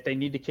 that if they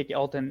need to kick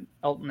Elgton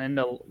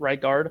into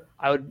right guard,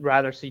 I would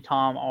rather see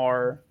Tom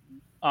or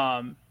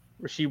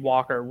Rasheed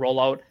Walker roll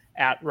out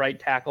at right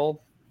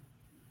tackle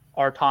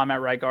or Tom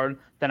at right guard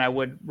than I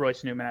would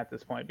Royce Newman at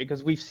this point,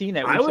 because we've seen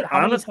it. I would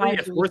honestly,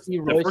 if we're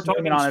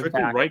talking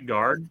strictly right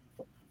guard,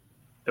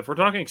 if we're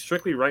talking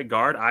strictly right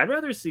guard, I'd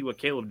rather see what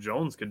Caleb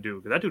Jones could do,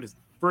 because that dude is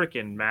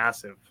freaking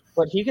massive.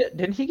 But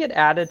didn't he get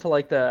added to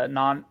like the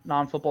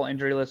non-football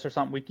injury list or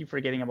something? We keep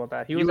forgetting about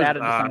that. He was added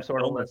to some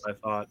sort of list. I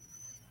thought.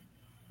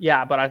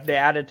 Yeah, but they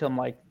added to him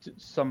like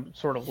some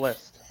sort of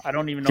list. I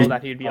don't even know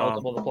that he'd be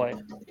eligible to play.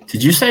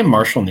 Did you say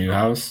Marshall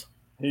Newhouse?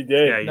 He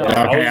did. Yeah, he did.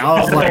 Okay,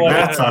 I was like,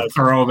 that's a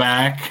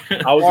throwback.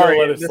 I was going to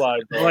let it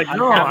slide. Bro. Like,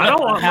 no, I don't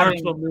want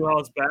Marshall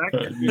Newhouse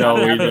back. No,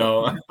 we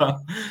don't.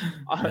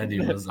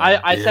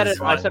 I said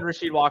it. I said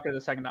Rasheed Walker the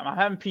second time. I'm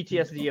having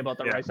PTSD about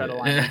the right side of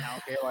the line right now.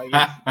 Okay,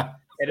 like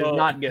it is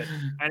not good.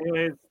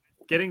 Anyways,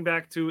 getting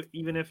back to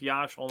even if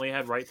Yosh only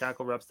had right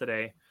tackle reps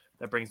today,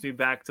 that brings me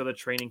back to the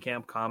training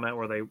camp comment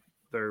where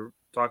they're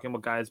talking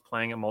about guys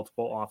playing at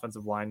multiple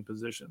offensive line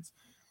positions.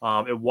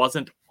 It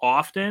wasn't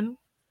often,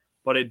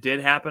 but it did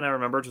happen. I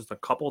remember just a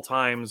couple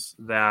times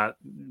that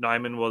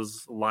Nijman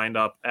was lined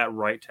up at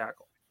right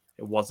tackle.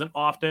 It wasn't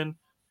often,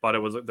 but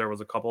there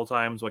was a couple of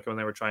times like when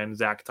they were trying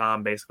Zach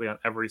Tom basically on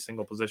every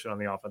single position on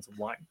the offensive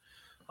line.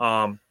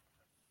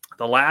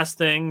 The last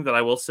thing that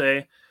I will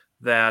say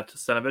that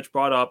Stenavich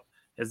brought up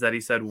is that he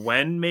said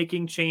when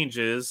making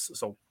changes,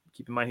 so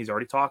keep in mind he's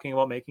already talking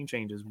about making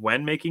changes.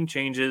 When making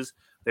changes,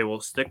 they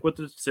will stick with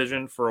the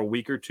decision for a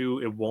week or two.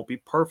 It won't be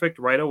perfect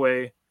right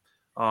away.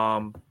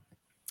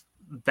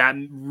 That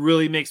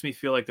really makes me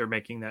feel like they're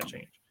making that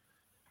change.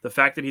 The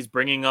fact that he's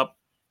bringing up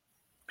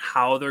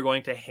how they're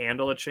going to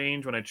handle a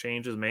change when a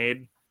change is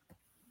made,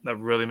 that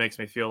really makes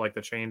me feel like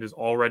the change is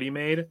already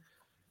made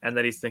and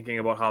that he's thinking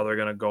about how they're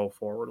going to go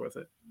forward with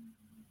it.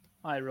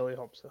 I really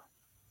hope so.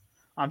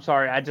 I'm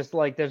sorry. I just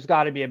like there's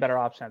got to be a better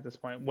option at this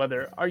point.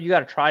 Or you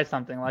got to try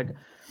something. Like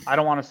I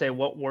don't want to say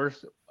what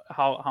worse,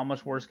 how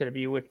much worse could it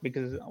be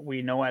because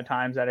we know at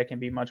times that it can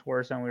be much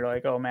worse, and we're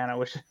like, oh man, I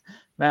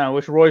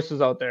wish Royce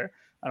was out there.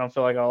 I don't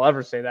feel like I'll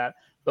ever say that,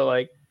 but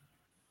like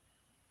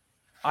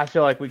I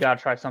feel like we got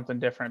to try something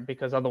different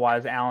because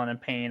otherwise Allen and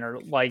Payne are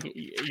like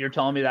you're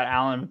telling me that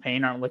Allen and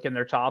Payne aren't licking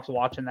their chops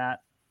watching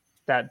that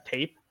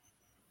tape.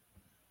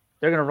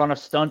 They're gonna run a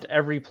stunt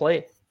every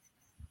play.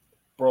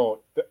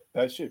 Bro,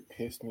 that shit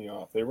pissed me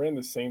off. They ran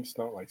the same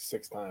stunt like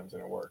 6 times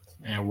and it worked.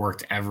 And it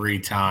worked every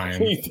time.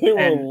 They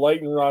were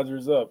lighting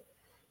Rodgers up.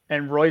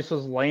 And Royce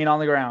was laying on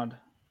the ground,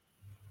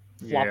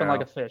 flopping like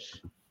a fish.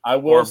 I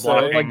will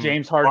say, like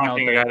James Harden out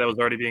there. A guy that was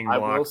already being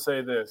blocked. I will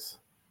say this: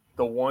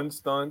 the one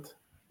stunt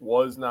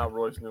was not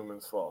Royce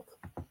Newman's fault.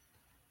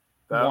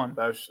 Yeah,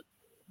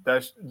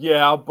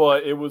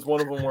 but it was one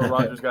of them where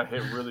Rodgers got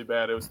hit really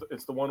bad.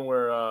 It's the one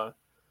where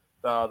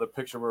the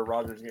picture where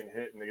Rodgers getting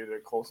hit and they get a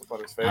close up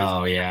on his face.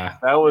 Oh yeah,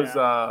 that was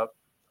I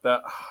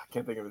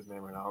can't think of his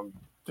name right now. I'm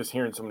just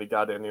hearing so many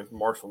goddamn names.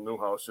 Marshall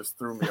Newhouse just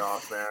threw me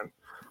off, man.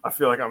 I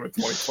feel like I'm in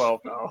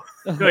 2012 now.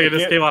 I feel like it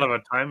just came out of a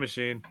time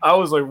machine. I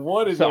was like,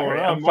 what is going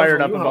on? I'm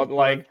fired up about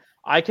like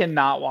I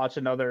cannot watch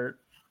another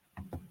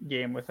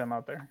game with him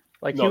out there.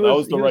 Like no, that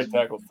was the right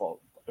tackle's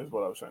fault, is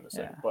what I was trying to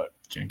say. Yeah. But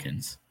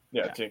Jenkins.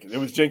 Yeah, Jenkins. It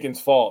was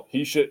Jenkins' fault.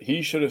 He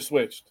should have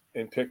switched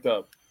and picked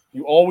up.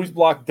 You always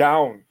block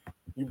down.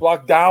 You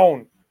block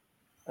down.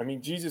 I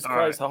mean, Jesus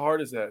Christ, how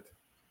hard is that?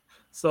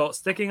 So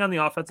sticking on the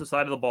offensive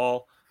side of the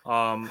ball,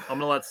 I'm going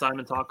to let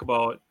Simon talk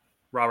about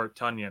Robert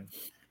Tonyan.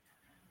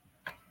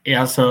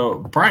 Yeah, so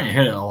Brian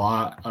hit it a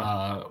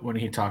lot when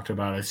he talked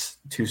about his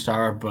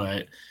 2-star,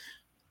 but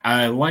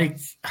I like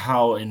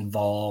how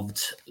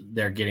involved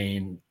they're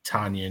getting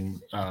Tonyan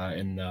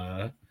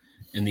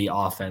in the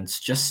offense.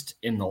 Just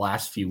in the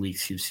last few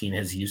weeks, you've seen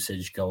his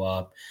usage go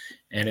up,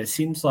 and it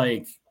seems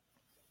like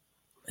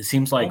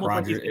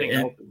Rodgers.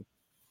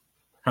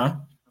 Huh?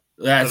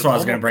 That's what I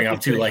was going to bring up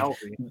too. Like,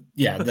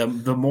 yeah,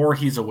 the more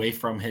he's away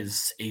from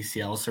his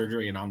ACL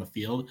surgery and on the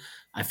field,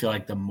 I feel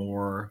like the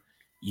more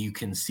you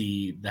can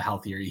see the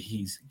healthier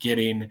he's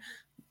getting.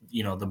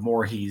 You know, the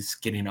more he's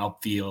getting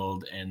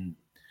upfield and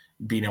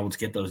being able to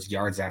get those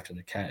yards after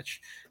the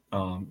catch.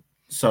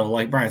 So,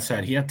 like Brian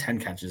said, he had 10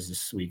 catches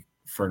this week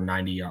for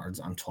 90 yards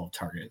on 12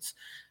 targets,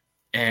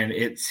 and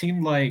it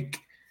seemed like,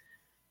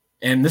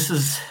 and this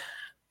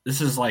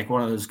is like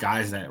one of those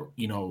guys that,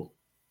 you know,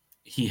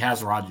 he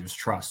has Rodgers'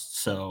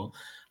 trust. So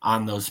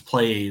on those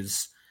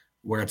plays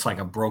where it's like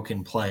a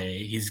broken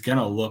play, he's going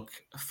to look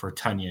for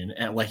Tonyan.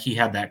 And like he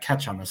had that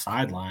catch on the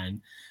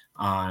sideline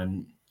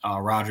on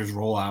Rodgers'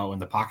 rollout when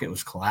the pocket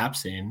was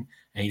collapsing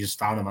and he just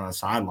found him on the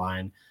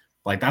sideline.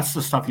 Like that's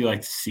the stuff you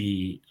like to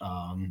see.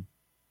 And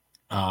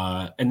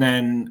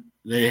then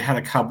they had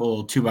a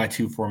couple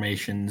 2x2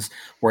 formations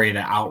where he had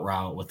an out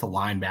route with the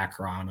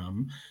linebacker on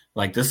him.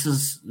 Like these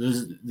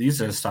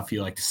are the stuff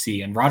you like to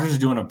see. And Rodgers is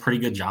doing a pretty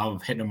good job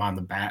of hitting him on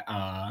the back,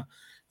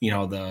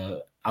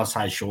 the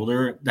outside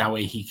shoulder. That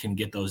way he can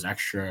get those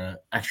extra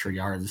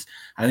yards.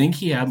 I think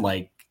he had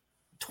like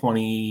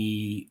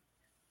 28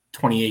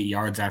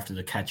 yards after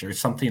the catch or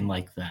something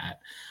like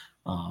that.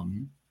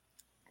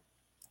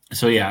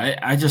 So yeah,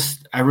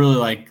 I really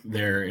like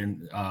their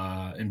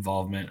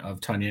involvement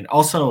of Tonyan.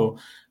 Also,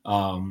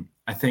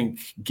 I think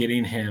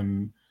getting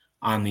him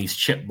on these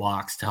chip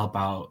blocks to help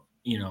out,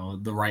 you know,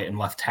 the right and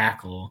left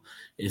tackle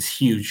is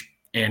huge.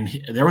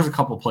 And there was a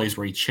couple plays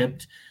where he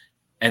chipped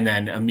and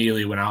then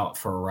immediately went out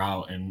for a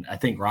route. And I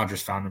think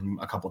Rodgers found him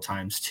a couple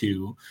times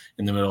too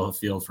in the middle of the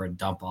field for a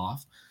dump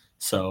off.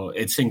 So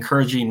it's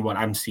encouraging what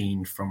I'm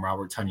seeing from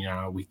Robert Tonyan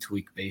on a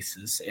week-to-week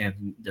basis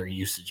and their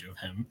usage of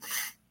him.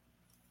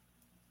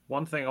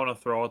 One thing I want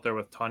to throw out there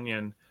with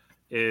Tonyan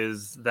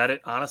is that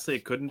it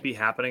couldn't be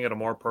happening at a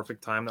more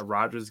perfect time that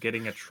Rodgers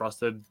getting a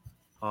trusted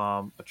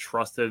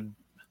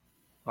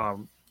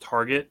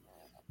target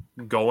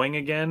going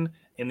again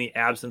in the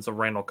absence of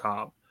Randall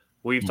Cobb.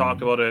 We've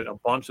talked about it a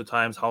bunch of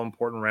times how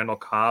important Randall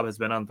Cobb has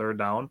been on third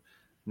down.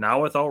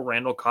 Now without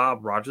Randall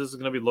Cobb, Rodgers is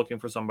going to be looking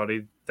for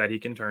somebody that he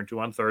can turn to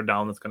on third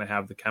down that's going to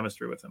have the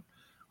chemistry with him.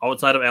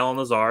 outside of Alan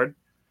Lazard,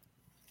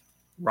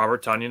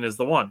 Robert Tonyan is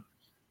the one.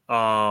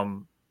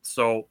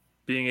 So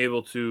being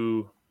able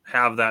to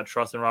have that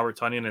trust in Robert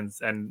Tonyan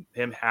and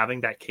him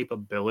having that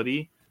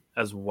capability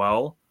as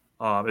well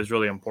is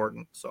really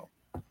important. So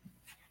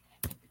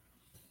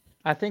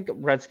I think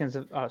Redskins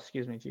have,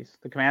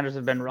 the Commanders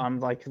have been, I'm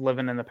like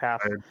living in the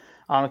past.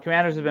 The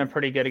Commanders have been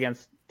pretty good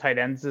against tight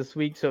ends this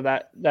week. So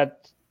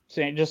that's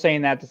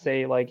saying that to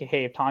say, like,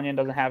 hey, if Tonyan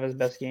doesn't have his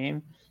best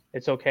game,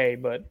 it's okay.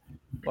 But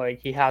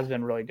like, he has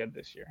been really good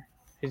this year.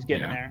 He's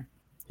getting there.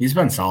 He's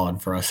been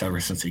solid for us ever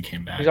since he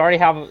came back. He's already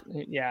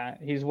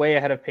he's way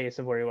ahead of pace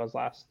of where he was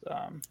last.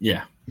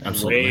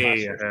 Absolutely.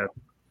 Way ahead.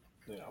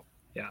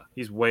 Yeah,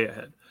 he's way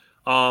ahead.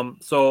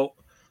 So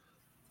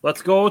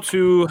let's go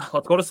to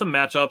some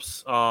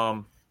matchups.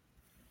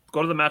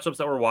 Go to the matchups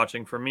that we're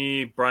watching. For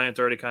me, Bryant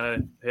already kind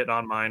of hit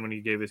on mine when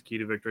he gave his key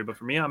to victory. But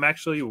for me, I'm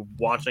actually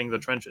watching the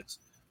trenches.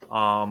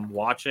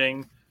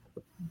 Watching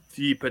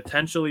the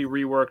potentially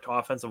reworked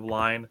offensive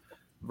line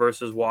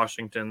versus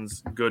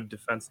Washington's good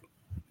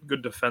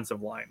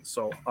defensive line.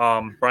 So,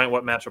 Bryant,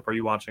 what matchup are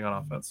you watching on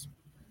offense?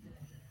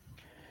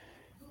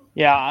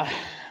 Yeah,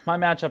 my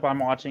matchup I'm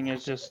watching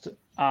is just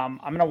I'm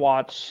going to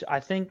watch. I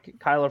think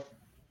Kyle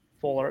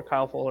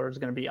Fuller is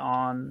going to be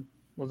on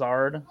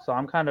Lazard. So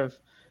I'm kind of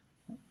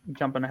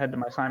jumping ahead to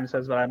my Simon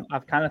Says, but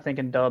I'm kind of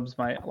thinking Dubs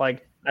might,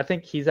 like, I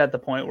think he's at the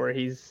point where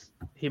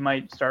he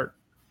might start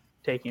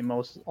taking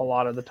a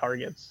lot of the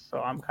targets.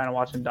 So I'm kind of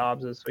watching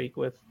Dobbs this week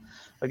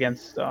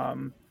against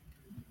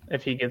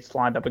if he gets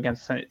lined up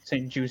against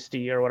St.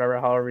 Justy or whatever,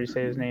 however you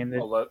say his name, the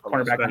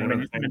cornerback in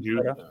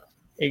Minnesota.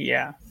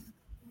 Yeah.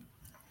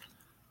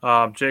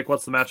 Jake,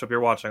 what's the matchup you're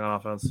watching on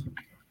offense?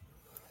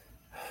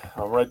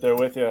 I'm right there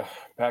with you.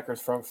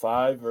 Packers front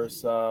 5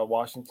 versus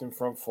Washington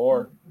front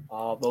 4.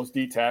 Those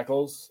D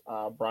tackles,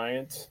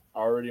 Bryant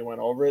already went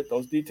over it.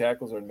 Those D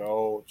tackles are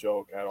no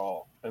joke at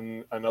all.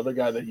 And another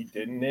guy that he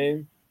didn't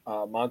name,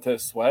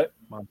 Montez Sweat.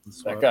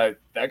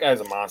 That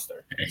guy's a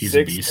monster. Yeah, he's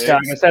a beast.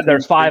 Like I said,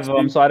 there's 5 of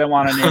them, so I didn't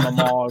want to name them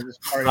all.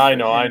 I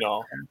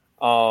know.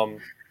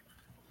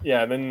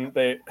 Then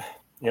they,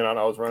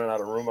 I was running out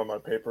of room on my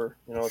paper,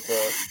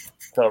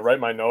 to write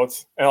my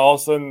notes, and all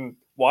of a sudden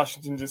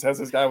Washington just has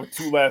this guy with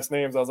 2 last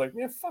names. I was like,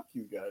 fuck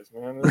you guys,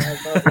 man.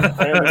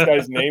 This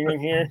guy's name in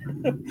here.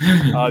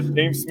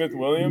 James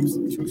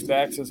Smith-Williams, 2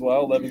 sacks as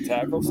well, 11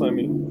 tackles. I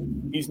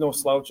mean, he's no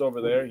slouch over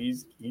there.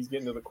 He's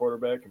getting to the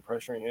quarterback and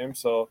pressuring him.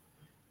 So,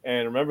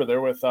 and remember, they're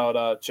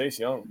without Chase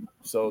Young.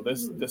 So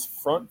this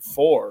front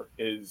 4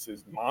 is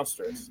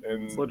monstrous.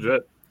 And it's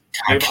legit.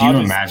 Can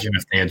you imagine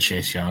if they had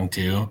Chase Young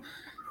too?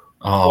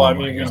 Oh, well, I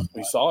mean,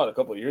 we saw it a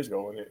couple of years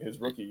ago in his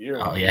rookie year.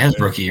 Oh, yeah, his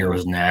rookie year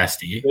was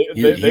nasty.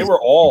 They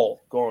were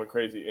all going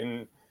crazy.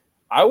 And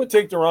I would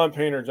take Deron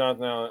Payne or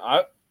Jonathan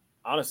Allen.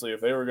 Honestly, if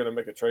they were going to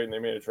make a trade and they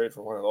made a trade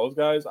for one of those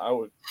guys, I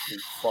would be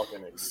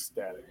fucking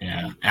ecstatic.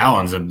 Yeah,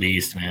 Allen's a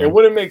beast, man. It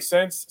wouldn't make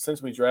sense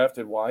since we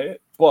drafted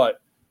Wyatt,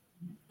 but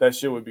that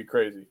shit would be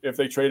crazy. If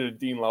they traded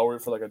Dean Lowry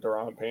for like a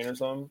Deron Payne or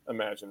something,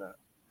 imagine that.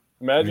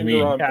 Imagine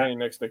Deron Payne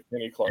next to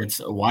Kenny Clark. It's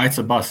Wyatt's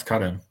a bust.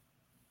 Cut him.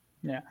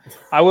 Yeah,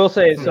 I will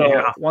say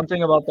one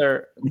thing about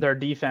their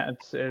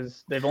defense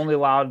is they've only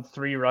allowed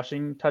 3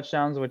 rushing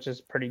touchdowns, which is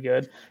pretty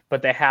good,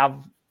 but they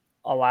have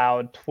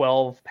allowed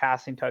 12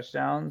 passing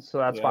touchdowns. So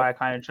that's why I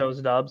kind of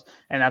chose Dubs,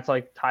 and that's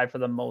like tied for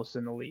the most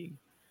in the league.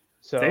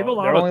 So they're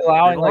only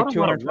allowing like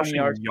 220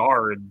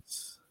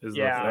 yards. Is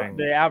the thing.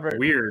 They average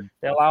weird.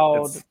 They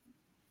allowed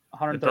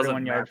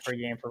 131 yards per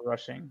game for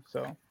rushing.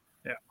 So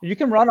you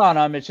can run on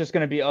them. It's just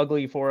going to be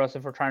ugly for us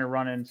if we're trying to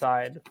run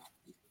inside.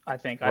 I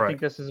think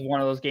this is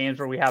one of those games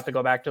where we have to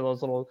go back to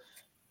those little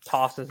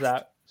tosses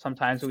that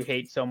sometimes we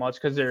hate so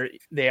much because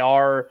they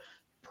are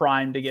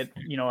primed to get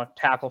a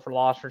tackle for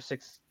loss for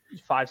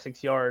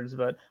 5-6 yards.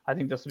 But I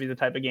think this will be the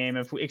type of game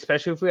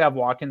especially if we have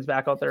Watkins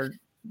back out there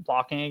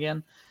blocking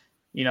again.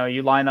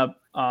 You line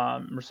up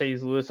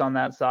Mercedes Lewis on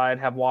that side,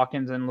 have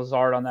Watkins and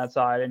Lazard on that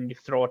side, and you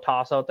throw a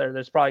toss out there.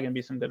 There's probably going to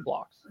be some good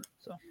blocks.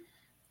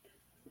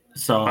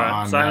 So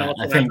Simon,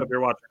 what's the matchup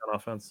you're watching on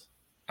offense?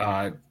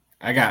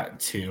 I got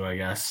 2, I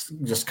guess,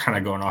 just kind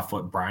of going off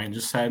what Brian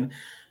just said.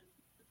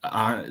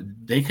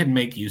 They could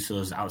make use of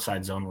those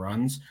outside zone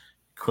runs.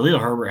 Khalil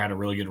Herbert had a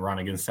really good run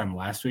against them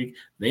last week.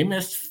 They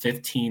missed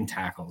 15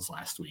 tackles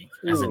last week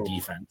as a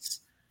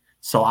defense.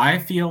 So I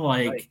feel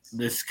like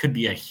this could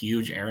be a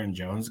huge Aaron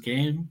Jones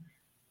game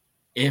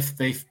if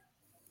they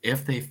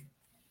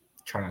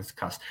try not to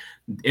cuss,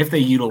 if they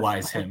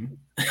utilize him.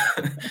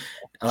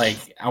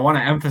 Like, I want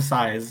to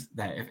emphasize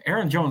that if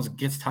Aaron Jones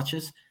gets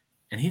touches,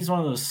 and he's one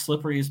of those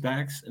slipperiest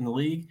backs in the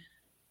league,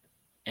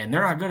 and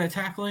they're not good at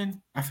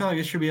tackling, I feel like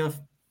it should be a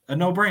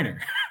no-brainer.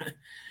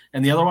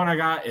 And the other one I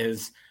got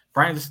is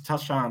Brian just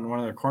touched on one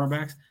of their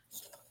cornerbacks.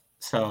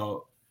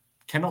 So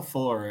Kendall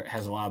Fuller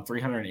has allowed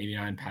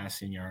 389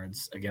 passing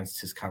yards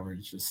against his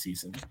coverage this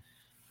season.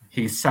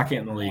 He's second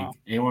in the league. Wow.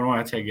 Anyone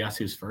want to take a guess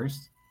who's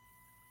first?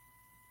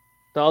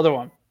 The other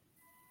one.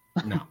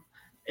 No.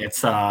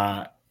 It's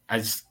I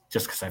just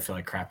because I feel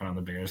like crapping on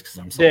the Bears because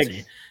I'm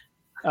salty.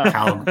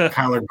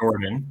 Kyler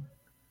Gordon.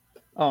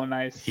 Oh,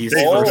 nice. He's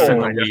Oh, first in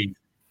the yeah. league.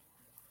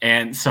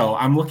 And so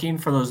I'm looking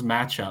for those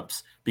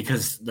matchups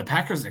because the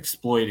Packers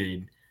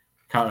exploited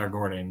Kyler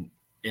Gordon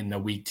in the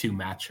week 2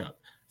 matchup.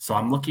 So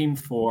I'm looking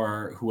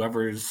for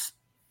whoever's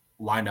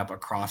lined up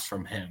across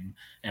from him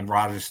and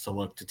Rodgers to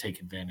look to take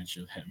advantage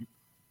of him.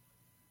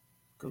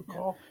 Good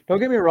call. Don't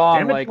get me wrong,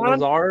 Damn it, like John.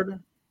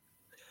 Lazard.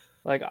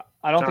 Like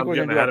I don't think we're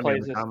John's gonna getting do ahead our of me in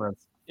plays. the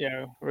comments.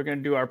 Yeah, we're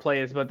gonna do our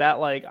plays, but that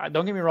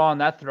don't get me wrong,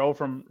 that throw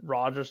from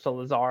Rodgers to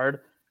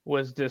Lazard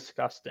was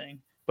disgusting.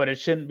 But it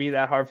shouldn't be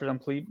that hard for them to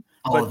complete.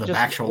 Oh, But the just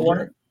back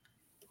shoulder?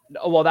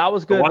 Well, that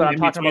was good, one but I'm in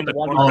talking between about the the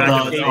one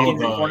cornerback between and the the safety and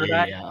the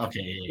cornerback. yeah.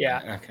 Okay,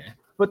 yeah. Okay.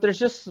 But there's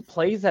just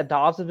plays that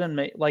Dobbs have been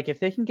made. Like if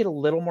they can get a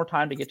little more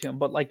time to get to him,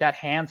 but like that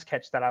hands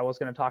catch that I was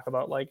going to talk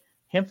about, like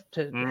him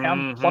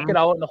pluck it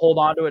out and hold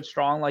on to it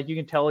strong. Like you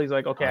can tell he's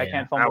like, okay, Oh, I yeah.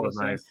 can't fumble That was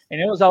this thing. nice. And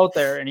it was out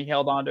there, and he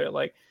held on to it.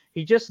 Like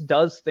he just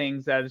does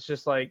things that it's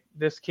just like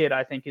this kid.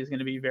 I think is going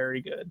to be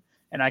very good,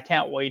 and I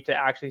can't wait to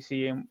actually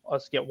see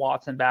us get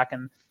Watson back.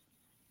 And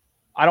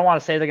I don't want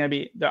to say they're going to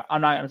be.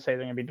 I'm not going to say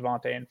they're going to be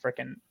Devontae and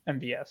frickin'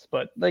 MVS,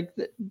 but like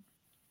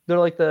they're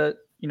like the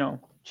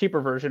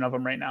cheaper version of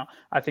them right now.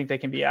 I think they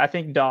can be. I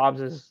think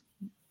Dobbs is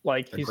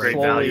like he's great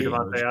slowly. value.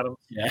 Devontae Adams.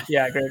 Yeah.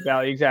 Yeah, great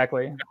value,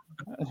 exactly.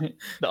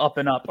 The up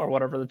and up or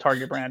whatever the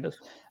Target brand is.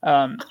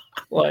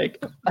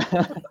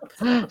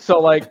 So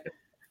like,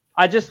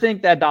 I just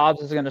think that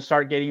Dobbs is going to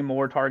start getting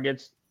more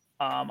targets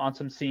on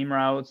some seam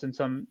routes and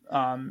some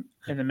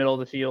in the middle of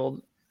the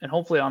field, and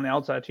hopefully on the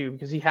outside too,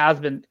 because he has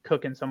been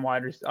cooking some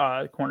wide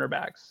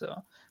cornerbacks. So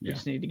we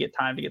just need to get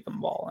time to get them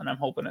the ball, and I'm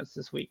hoping it's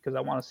this week because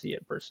I want to see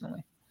it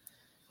personally.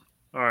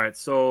 All right,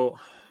 so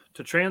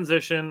to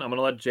transition, I'm going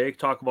to let Jake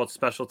talk about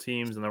special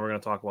teams, and then we're going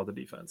to talk about the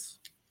defense.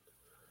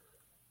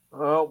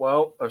 Oh,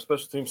 well, our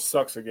special team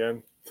sucks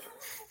again.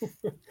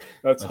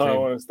 That's how I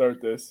want to start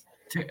this.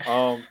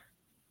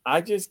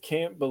 I just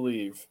can't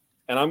believe,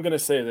 and I'm going to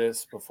say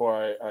this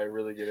before I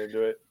really get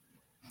into it,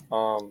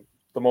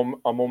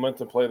 a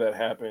momentum play that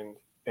happened,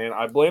 and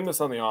I blame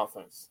this on the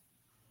offense.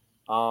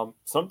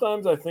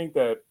 Sometimes I think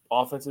that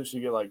offenses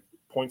should get like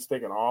points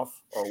taken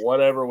off or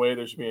whatever way.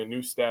 There should be a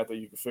new stat that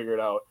you can figure it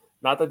out.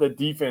 Not that the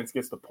defense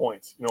gets the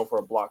points, for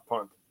a block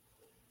punt.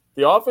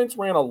 The offense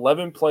ran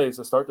 11 plays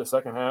to start the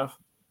second half.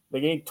 They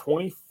gained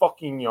 20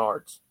 fucking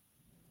yards.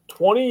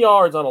 20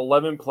 yards on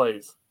 11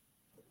 plays.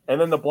 And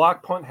then the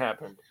block punt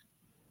happened.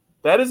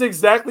 That is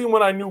exactly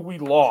when I knew we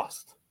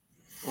lost.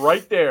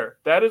 Right there.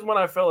 That is when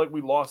I felt like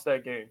we lost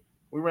that game.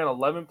 We ran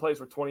 11 plays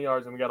for 20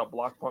 yards and we got a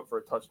block punt for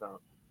a touchdown.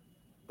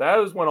 That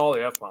is when all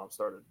the F-bombs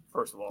started,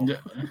 first of all. Yeah.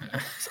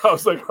 So I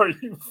was like, are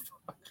you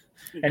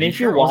fucking... And if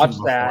you watch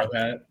that,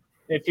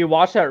 if you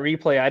watch that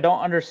replay, I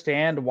don't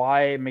understand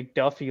why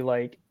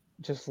McDuffie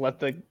just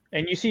let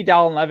and you see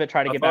Dallin Levitt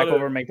try to get back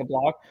over and make the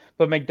block,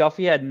 but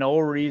McDuffie had no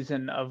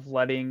reason of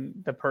letting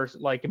the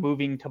person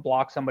moving to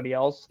block somebody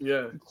else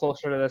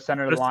closer to the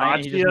center of the line.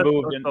 And he just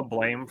moved the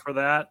blame for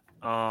that.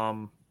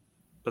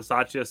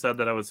 Bisaccia said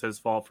that it was his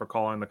fault for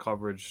calling the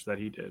coverage that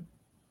he did.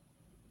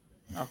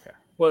 Okay.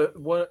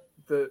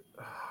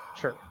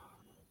 Sure.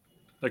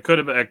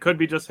 It could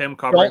be just him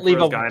covering. Don't leave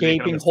for his guy a and making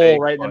gaping mistake, hole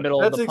right in the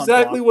middle of the punt That's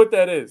exactly block. what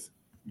that is.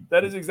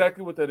 That is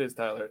exactly what that is,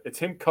 Tyler. It's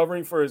him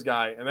covering for his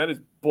guy, and that is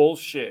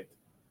bullshit.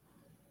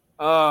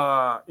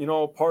 Part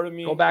of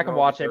me... Go back and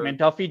watch it.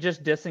 McDuffie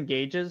just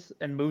disengages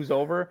and moves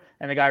over,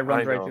 and the guy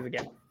runs right through the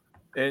gap.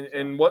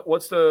 And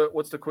what's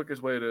the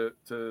quickest way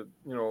to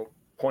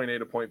point A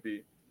to point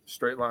B?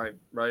 Straight line,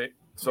 right?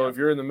 So if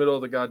you're in the middle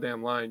of the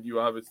goddamn line, you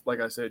obviously,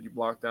 like I said, you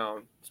block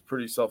down. It's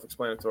pretty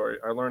self-explanatory.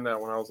 I learned that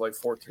when I was like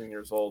 14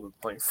 years old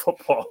and playing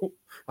football.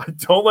 I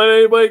don't let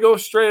anybody go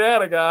straight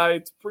at a guy.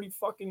 It's pretty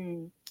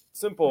fucking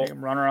simple.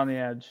 Run around the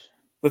edge.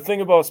 The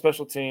thing about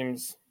special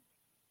teams,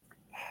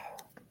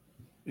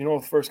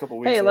 the first couple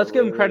of weeks. Hey, let's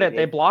give them credit. Really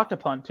They blocked a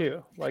punt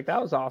too.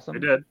 That was awesome.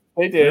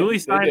 They did. Newly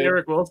signed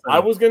Eric Wilson. I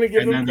was going to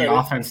give them credit. And then the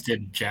offense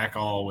did jack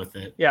all with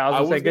it. Yeah, I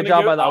was going to say, good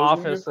job by the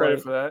offense.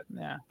 Credit for that.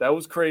 Yeah. That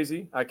was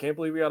crazy. I can't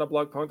believe we got a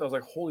block punt. I was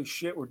like, holy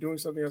shit, we're doing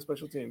something on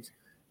special teams.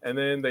 And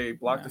then they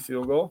blocked the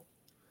field goal,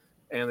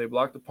 and they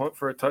blocked the punt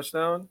for a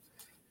touchdown.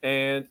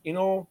 And,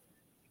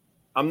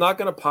 I'm not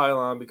going to pile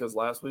on because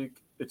last week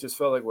it just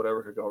felt like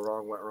whatever could go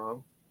wrong went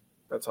wrong.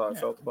 That's how I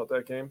felt about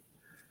that game.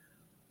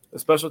 The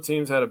special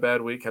teams had a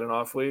bad week, had an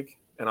off week.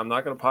 And I'm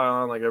not going to pile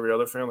on like every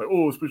other fan, like,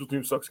 oh, special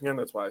team sucks again.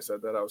 That's why I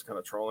said that. I was kind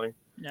of trolling.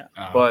 Yeah.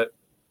 But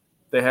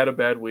they had a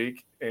bad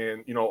week.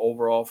 And,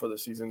 overall for the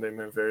season, they've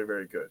been very,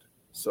 very good.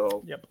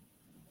 So,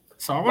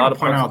 So I want to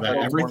point out that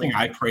everything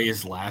I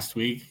praised last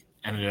week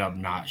ended up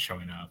not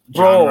showing up.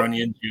 Bro, John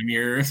Runyon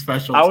Jr.,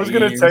 special I was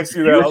going to text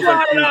you that. You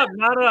brought it up,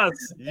 not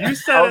us. You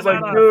said I was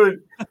like,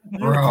 dude, you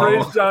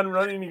praised John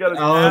Runyon. You got to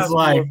I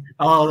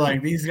was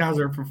like, these guys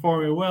are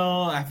performing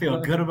well. I feel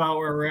good about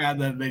where we're at.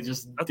 That they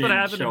just That's what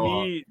happened to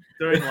me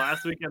during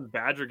last weekend's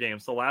Badger game.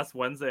 So last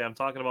Wednesday, I'm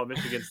talking about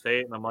Michigan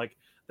State, and I'm like,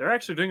 they're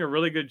actually doing a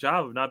really good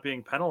job of not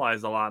being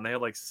penalized a lot. And they had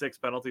like 6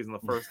 penalties in the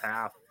first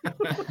half.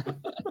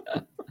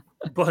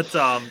 But,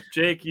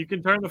 Jake, you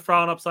can turn the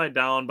frown upside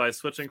down by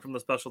switching from the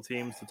special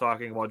teams to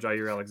talking about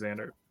Jair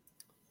Alexander.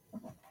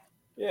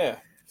 Yeah.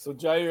 So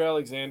Jair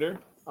Alexander,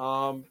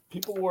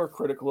 people were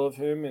critical of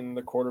him and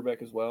the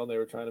quarterback as well. They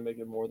were trying to make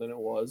it more than it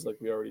was, like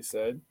we already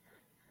said.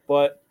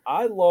 But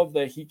I love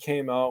that he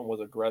came out and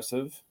was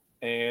aggressive.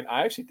 And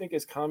I actually think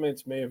his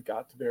comments may have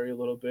got to Barry a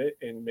little bit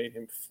and made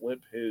him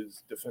flip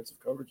his defensive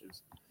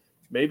coverages.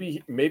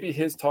 Maybe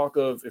his talk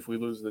of if we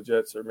lose the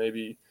Jets, or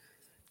maybe,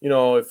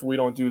 if we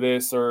don't do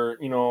this, or,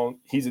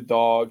 he's a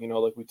dog,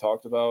 like we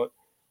talked about.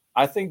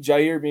 I think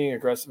Jair being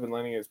aggressive and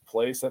letting his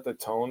play set the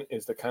tone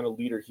is the kind of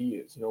leader he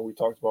is. We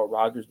talked about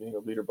Rodgers being a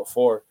leader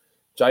before.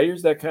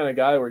 Jair's that kind of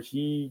guy where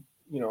he,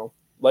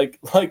 like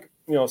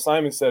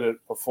Simon said it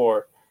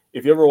before.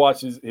 If you ever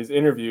watch his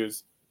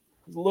interviews,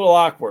 he's a little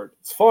awkward.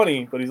 It's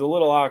funny, but he's a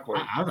little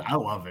awkward. I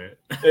love it.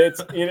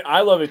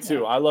 I love it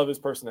too. I love his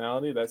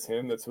personality. That's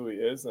him. That's who he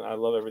is, and I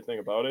love everything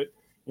about it.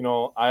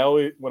 I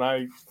always, when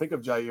I think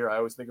of Jair, I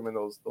always think of him in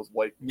those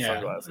white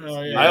sunglasses.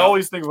 Oh, yeah. I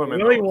always think of him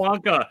in Willy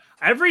Wonka.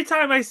 Every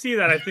time I see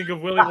that, I think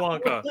of Willy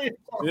Wonka.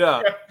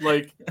 Yeah,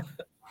 like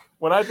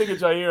when I think of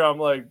Jair, I'm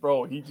like,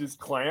 bro, he just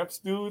clamps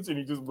dudes and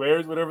he just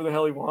wears whatever the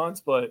hell he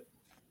wants. But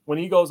when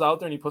he goes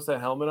out there and he puts that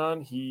helmet on,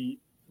 he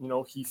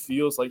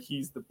feels like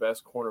he's the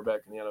best cornerback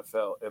in the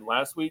NFL. And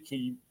last week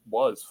he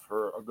was,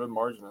 for a good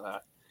margin of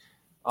that.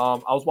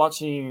 I was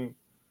watching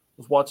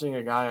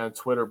a guy on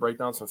Twitter break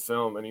down some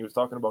film, and he was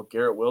talking about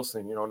Garrett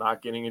Wilson,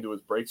 not getting into his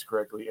breaks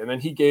correctly. And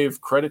then he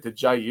gave credit to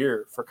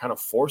Jair for kind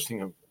of forcing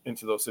him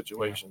into those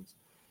situations.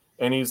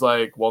 Yeah. And he's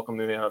like, welcome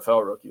to the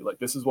NFL, rookie. Like,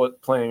 this is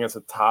what playing against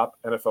a top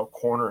NFL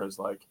corner is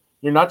like.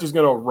 You're not just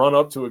going to run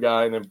up to a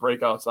guy and then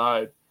break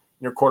outside.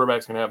 Your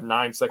quarterback's going to have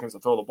 9 seconds to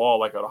throw the ball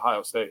like at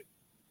Ohio State.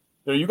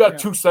 You got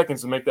 2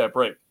 seconds to make that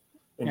break.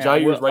 And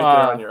Jair's right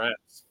there on your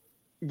ass.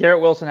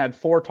 Garrett Wilson had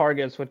 4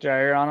 targets with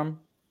Jair on him.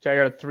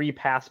 Jair had 3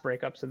 pass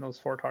breakups in those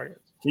 4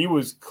 targets. He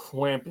was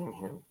clamping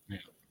him. Yeah.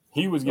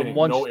 He was getting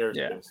no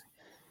airspace.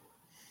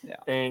 Yeah.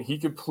 And he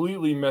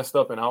completely messed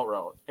up an out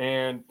route.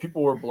 And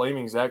people were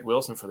blaming Zach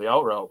Wilson for the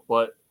out route.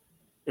 But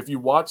if you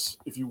watch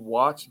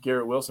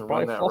Garrett Wilson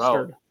run that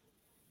route,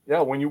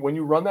 when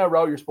you run that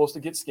route, you're supposed to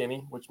get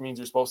skinny, which means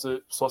you're supposed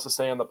to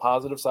stay on the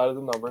positive side of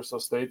the numbers. So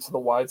stay to the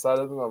wide side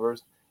of the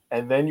numbers.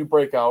 And then you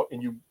break out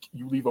and you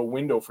leave a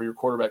window for your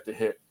quarterback to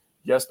hit.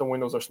 Yes, the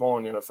windows are small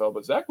in the NFL,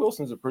 but Zach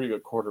Wilson's a pretty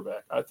good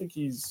quarterback. I think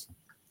he's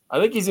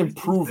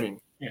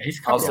improving. Yeah,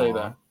 I'll say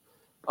that.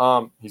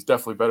 He's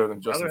definitely better than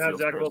Justin Fields. I'd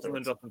rather have Zach Wilson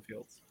than Justin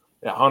Fields.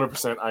 Yeah,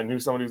 100%. I knew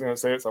somebody was going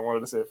to say it, so I wanted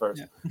to say it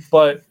first. Yeah.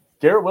 But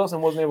Garrett Wilson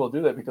wasn't able to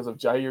do that because of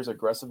Jair's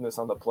aggressiveness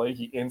on the play.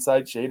 He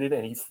inside shaded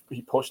and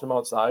he pushed him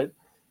outside,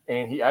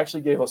 and he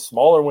actually gave a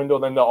smaller window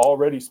than the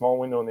already small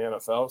window in the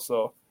NFL.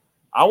 So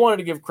I wanted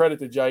to give credit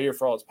to Jair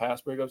for all his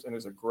pass breakups and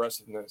his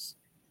aggressiveness.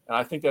 And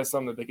I think that's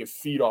something that they could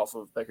feed off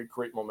of that could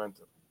create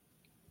momentum.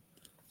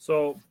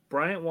 So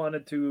Bryant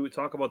wanted to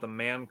talk about the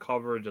man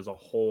coverage as a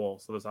whole.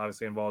 So this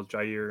obviously involves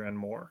Jair and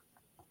more.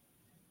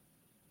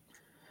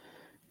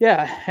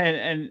 Yeah,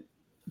 and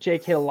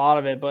Jake hit a lot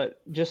of it,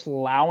 but just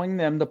allowing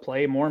them to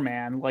play more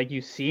man, like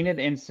you've seen it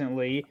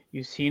instantly.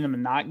 You've seen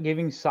them not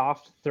giving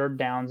soft third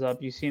downs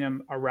up. You've seen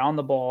them around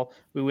the ball.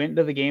 We went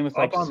into the game with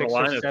like 6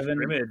 or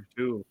 7.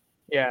 Too.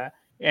 Yeah.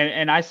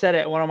 And I said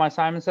it, one of my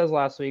Simon Says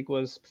last week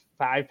was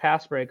 5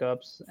 pass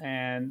breakups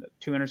and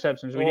 2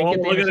 interceptions. We didn't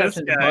get the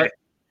interceptions,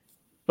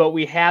 but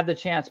we had the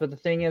chance. But the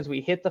thing is, we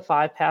hit the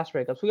 5 pass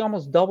breakups. We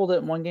almost doubled it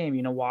in one game.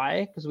 You know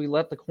why? Because we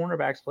let the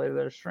cornerbacks play to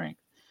their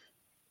strength.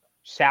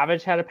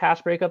 Savage had a pass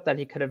breakup that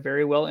he could have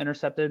very well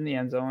intercepted in the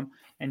end zone.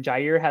 And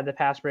Jair had the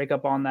pass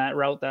breakup on that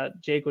route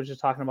that Jake was just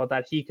talking about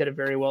that he could have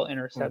very well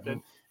intercepted.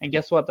 Mm-hmm. And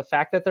guess what? The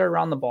fact that they're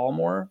around the ball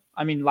more,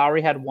 I mean,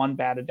 Lowry had 1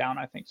 batted down,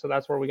 I think. So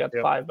that's where we got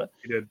the 5. But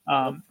he did.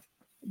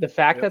 The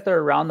fact that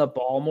they're around the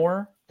ball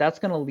more, that's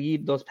going to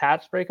lead those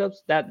pass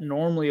breakups. That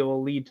normally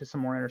will lead to some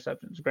more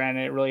interceptions.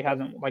 Granted, it really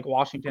hasn't, like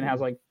Washington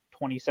has like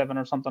 27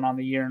 or something on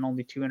the year and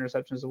only 2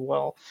 interceptions as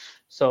well.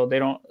 So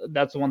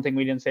that's one thing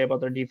we didn't say about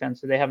their defense.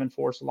 They haven't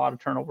forced a lot of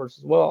turnovers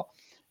as well.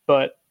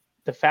 But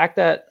the fact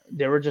that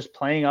they were just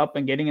playing up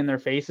and getting in their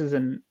faces,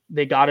 and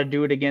they got to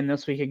do it again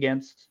this week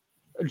against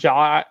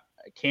Ja.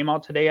 Came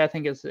out today, I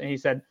think, and he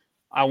said,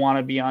 I want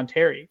to be on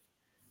Terry.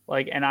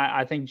 Like, and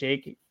I think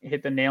Jake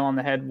hit the nail on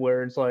the head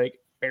where it's like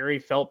Barry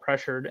felt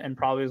pressured and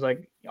probably was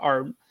like,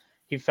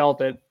 he felt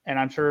it. And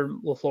I'm sure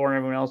LaFleur and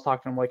everyone else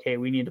talked to him like, hey,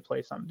 we need to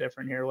play something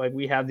different here. Like,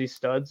 we have these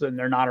studs and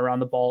they're not around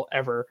the ball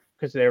ever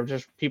because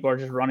people are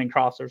just running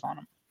crossers on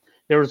them.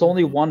 There was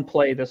only one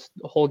play this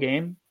whole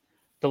game.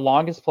 The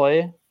longest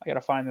play, I got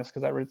to find this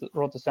because I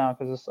wrote this down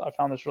because I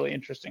found this really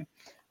interesting.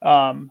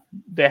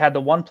 They had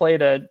the one play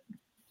to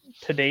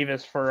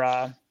Davis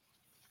for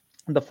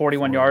the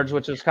 41 yards,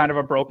 which is kind of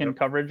a broken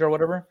coverage or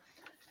whatever.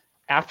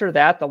 After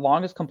that, the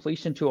longest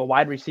completion to a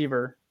wide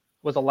receiver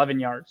was 11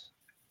 yards.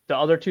 The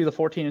other 2, the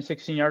 14 and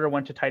 16 yarder,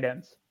 went to tight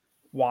ends.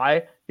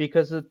 Why?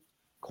 Because the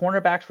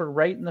cornerbacks were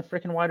right in the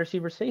freaking wide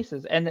receivers'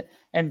 faces. And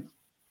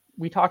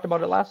we talked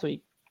about it last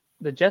week.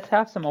 The Jets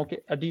have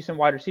a decent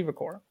wide receiver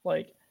core.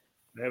 Like,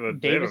 they have a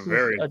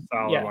very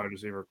solid wide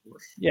receiver core.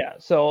 Yeah.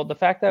 So the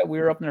fact that we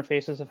were up in their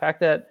faces, the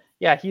fact that,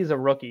 he's a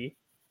rookie.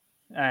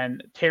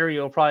 and Terry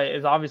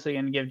is obviously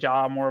going to give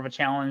Ja more of a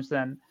challenge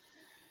than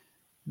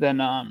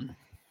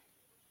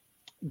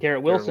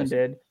Garrett Wilson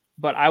did.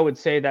 But I would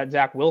say that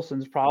Zach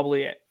Wilson's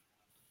probably a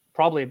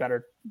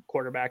better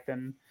quarterback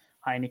than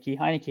Heineke.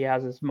 Heineke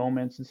has his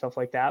moments and stuff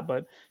like that,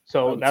 but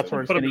so that's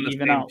where it's going to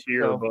even out.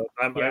 Tier, but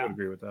I would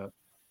agree with that.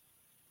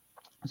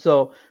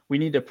 So we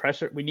need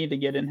to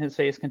get in his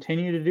face,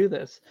 continue to do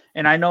this.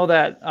 And I know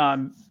that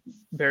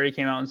Barry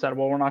came out and said,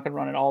 well, we're not going to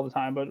run it all the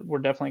time, but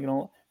we're probably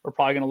going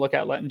to look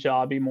at letting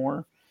Ja be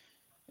more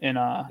in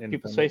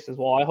people's faces.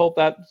 Well, I hope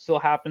that still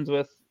happens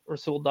with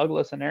Rasul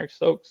Douglas and Eric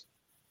Stokes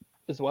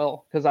as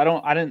well. Because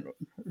I didn't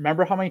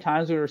remember how many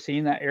times we were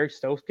seeing that Eric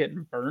Stokes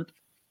getting burnt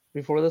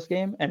before this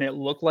game, and it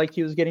looked like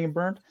he was getting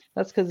burnt.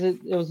 That's because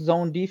it was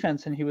zone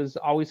defense and he was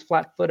always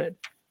flat-footed.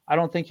 I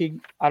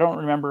don't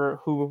remember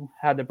who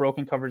had the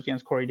broken coverage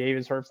against Corey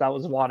Davis, or if that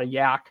was a lot of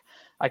yak.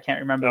 I can't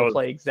remember the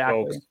play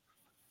exactly.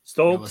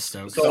 Stokes.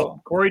 So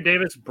Corey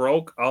Davis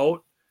broke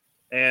out,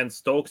 and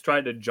Stokes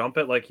tried to jump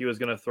it like he was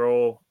going to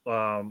throw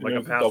like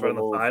a pass on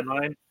the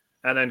sideline.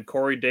 And then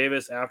Corey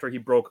Davis, after he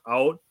broke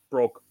out,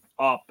 broke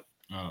up.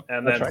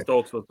 And then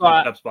Stokes was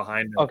 2 steps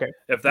behind him. Okay.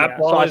 If that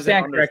ball is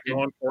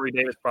underthrown, Corey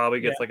Davis probably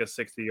gets like a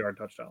 60-yard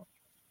touchdown.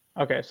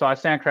 Okay, so I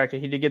stand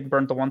corrected. He did get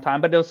burnt the one time,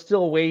 but it was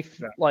still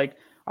like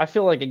I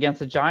feel like against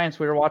the Giants,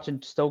 we were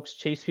watching Stokes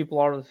chase people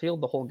out of the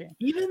field the whole game.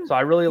 So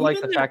I really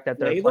like the fact that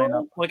they're playing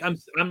up. Like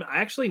I'm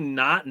actually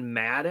not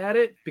mad at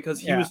it because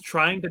he was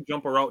trying to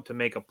jump a route to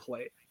make a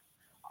play.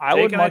 I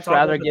would much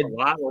rather get a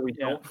lot where we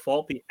don't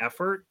fault the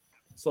effort.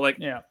 So like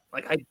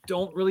I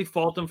don't really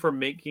fault him for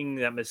making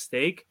that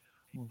mistake.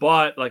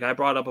 But like I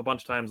brought up a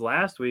bunch of times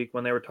last week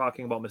when they were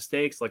talking about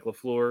mistakes, like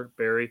LaFleur,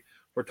 Barry,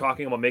 we're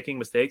talking about making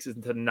mistakes is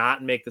to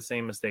not make the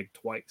same mistake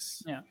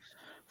twice. Yeah.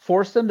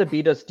 Force them to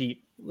beat us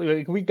deep.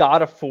 We have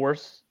to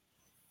force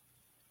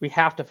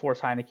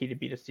Heineke to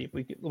beat us deep.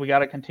 We got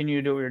to continue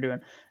to do what we're doing.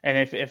 And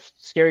if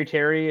Scary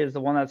Terry is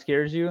the one that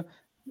scares you,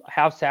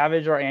 have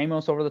Savage or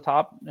Amos over the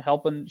top,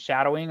 helping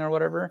shadowing or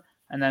whatever.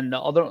 And then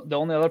the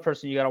only other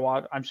person you got to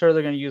watch, I'm sure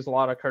they're going to use a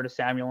lot of Curtis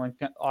Samuel and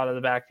out of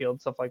the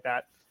backfield, stuff like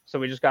that. So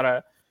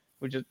Quay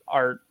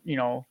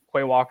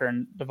Walker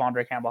and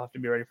Devondre Campbell have to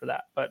be ready for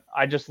that. But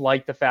I just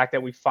like the fact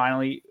that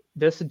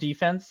this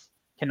defense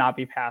cannot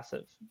be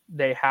passive.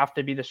 They have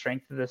to be the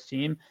strength of this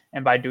team.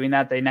 And by doing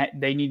that,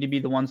 they need to be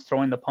the ones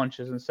throwing the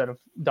punches instead of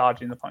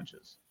dodging the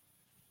punches.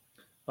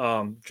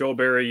 Joe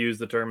Barry used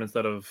the term,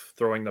 instead of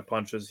throwing the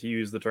punches, he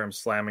used the term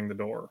slamming the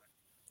door.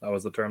 That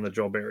was the term that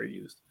Joe Barry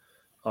used.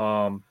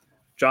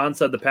 John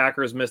said the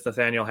Packers missed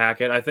Nathaniel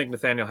Hackett. I think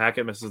Nathaniel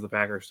Hackett misses the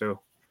Packers too.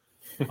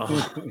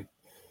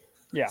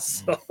 Yeah.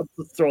 So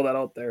let's throw that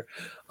out there.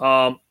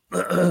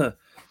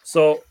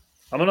 So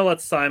I'm going to let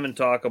Simon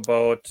talk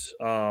about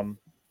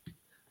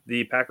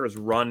the Packers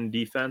run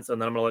defense,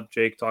 and then I'm going to let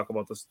Jake talk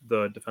about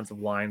the defensive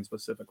line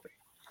specifically.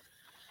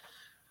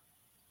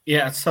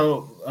 Yeah,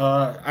 so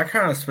I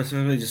kind of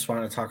specifically just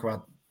want to talk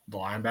about the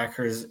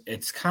linebackers.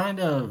 It's kind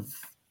of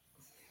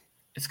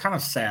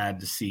sad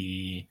to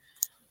see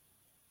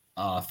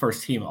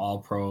first team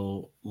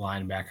All-Pro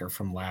linebacker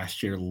from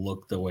last year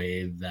look the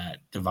way that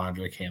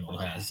Devondre Campbell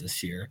has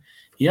this year.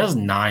 He has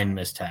 9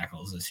 missed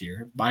tackles this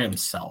year by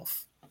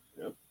himself.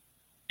 Yep.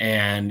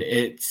 And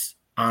it's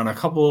on a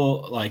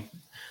couple, like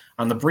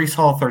on the Breece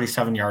Hall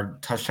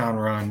 37-yard touchdown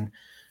run,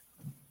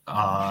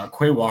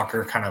 Quay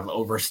Walker kind of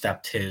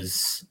overstepped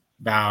his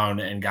bound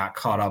and got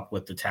caught up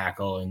with the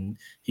tackle, and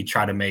he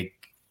tried to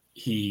make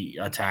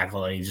a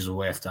tackle and he just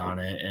whiffed on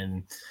it.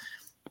 And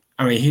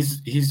I mean,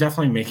 he's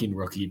definitely making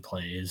rookie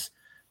plays,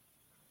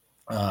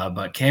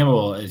 but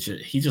Campbell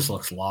he just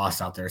looks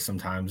lost out there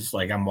sometimes.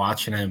 Like I'm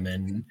watching him,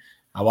 and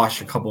I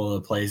watched a couple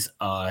of the plays,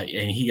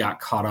 and he got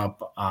caught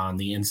up on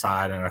the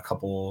inside on a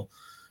couple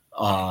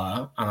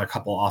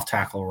off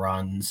tackle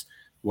runs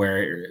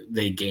where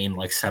they gained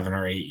like 7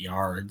 or 8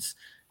 yards,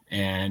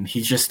 and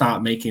he's just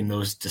not making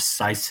those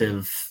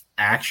decisive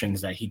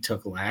actions that he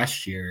took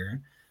last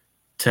year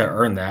to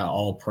earn that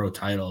All-Pro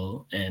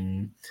title.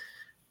 And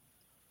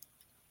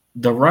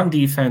the run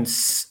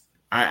defense,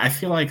 I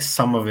feel like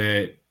some of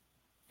it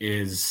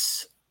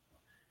is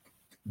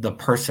the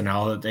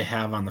personnel that they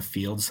have on the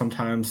field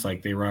sometimes.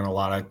 Like they run a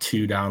lot of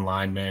 2 down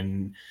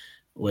linemen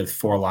with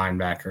 4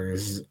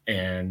 linebackers,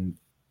 and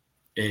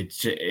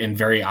it's in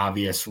very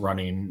obvious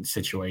running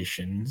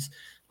situations.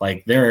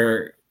 Like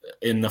they're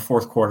in the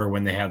fourth quarter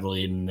when they had the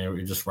lead and they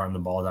were just running the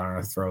ball down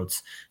our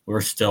throats.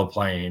 We're still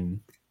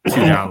playing 2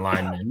 down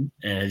linemen,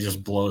 and it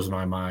just blows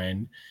my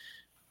mind.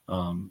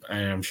 And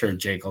I'm sure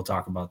Jake will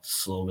talk about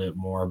this a little bit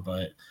more,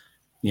 but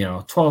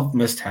 12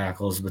 missed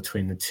tackles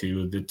between the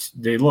two.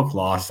 They look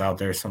lost out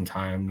there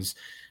sometimes,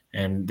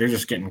 and they're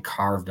just getting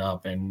carved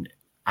up. And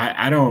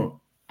I don't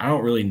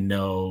really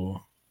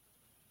know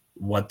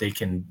what they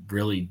can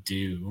really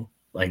do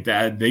like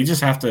that. They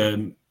just have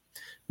to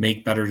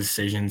make better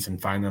decisions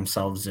and find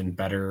themselves in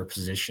better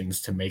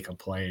positions to make a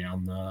play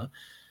on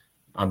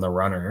the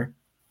runner.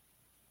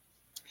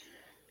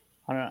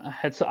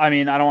 I don't know.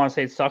 I don't want to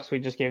say it sucks. We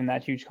just gave him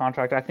that huge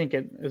contract. I think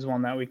it is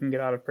one that we can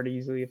get out of pretty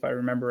easily if I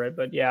remember it.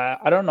 But yeah,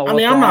 I don't know. I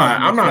mean,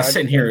 I'm not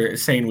sitting here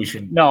saying we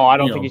should. No, I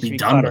don't think he should be be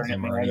done cut with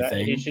him or like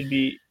anything. He should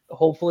be.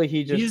 Hopefully,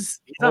 he's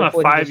on a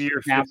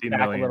 5-year, $50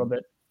 million. A little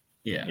bit.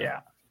 Yeah.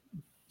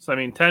 So I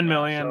mean, $10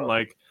 million.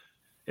 Like,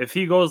 if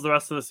he goes the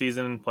rest of the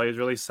season and plays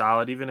really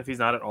solid, even if he's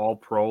not at all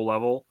pro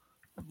level,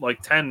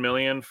 like $10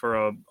 million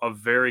for a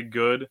very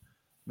good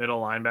middle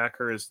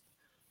linebacker is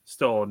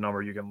still a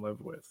number you can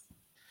live with.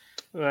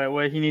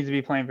 Well, he needs to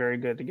be playing very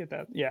good to get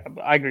that. Yeah,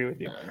 but I agree with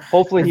you.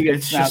 Hopefully he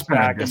gets snaps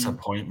back. It's just been a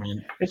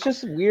disappointment. It's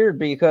just weird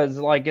because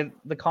like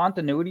the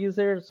continuity is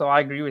there. So I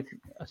agree with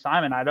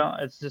Simon.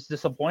 It's just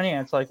disappointing.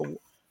 It's like,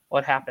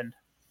 what happened?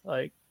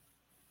 Like,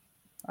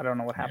 I don't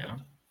know what happened.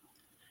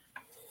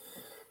 Yeah.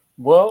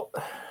 Well,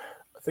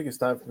 I think it's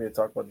time for me to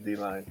talk about the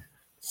D-line.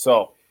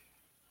 So,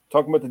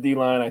 talking about the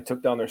D-line, I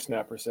took down their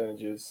snap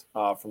percentages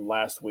from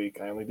last week.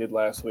 I only did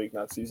last week,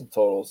 not season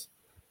totals.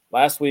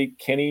 Last week,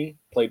 Kenny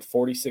played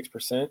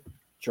 46%.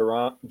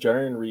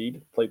 Jarran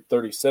Reed played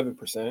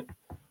 37%.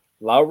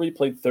 Lowry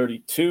played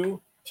 32%.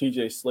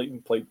 TJ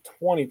Slaton played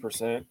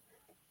 20%.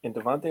 And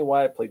Devontae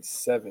Wyatt played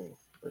 7%.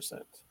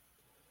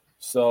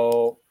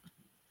 So,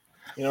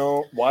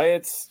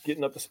 Wyatt's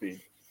getting up to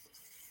speed.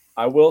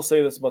 I will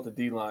say this about the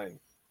D-line.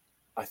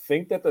 I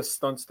think that the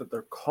stunts that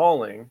they're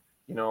calling,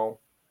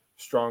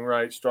 strong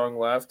right, strong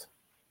left,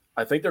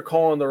 I think they're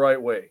calling the right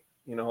way.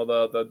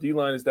 The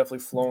D-line is definitely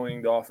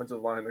flowing the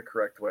offensive line the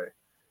correct way.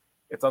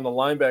 It's on the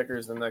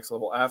linebackers the next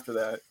level after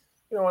that.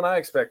 And I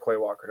expect Quay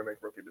Walker to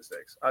make rookie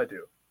mistakes. I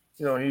do.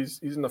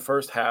 He's in the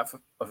first half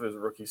of his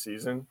rookie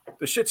season.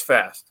 The shit's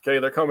fast, okay?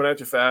 They're coming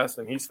at you fast,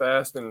 and he's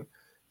fast, and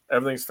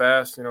everything's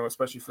fast,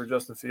 especially for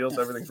Justin Fields.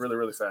 Everything's really,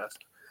 really fast.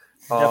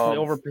 Definitely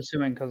over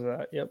pursuing because of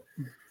that. Yep.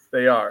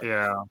 They are.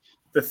 Yeah.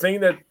 The thing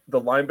that the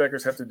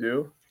linebackers have to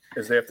do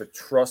is they have to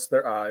trust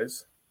their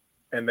eyes,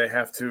 and they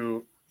have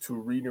to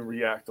read and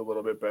react a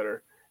little bit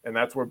better. And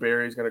that's where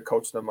Barry's going to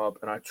coach them up,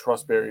 and I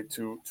trust Barry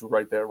to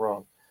right that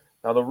wrong.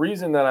 Now, the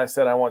reason that I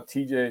said I want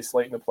TJ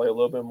Slaton to play a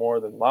little bit more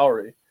than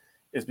Lowry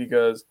is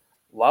because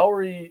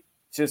Lowry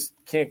just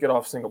can't get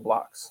off single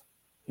blocks.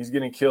 He's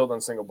getting killed on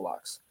single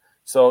blocks.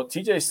 So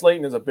TJ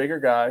Slaton is a bigger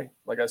guy.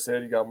 Like I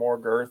said, he got more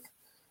girth.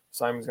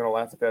 Simon's going to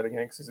laugh at that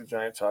again because he's a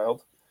giant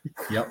child.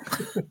 Yep.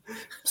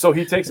 So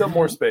he takes up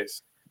more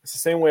space. It's the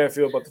same way I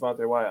feel about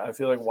Devontae Wyatt. I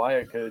feel like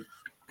Wyatt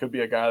could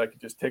be a guy that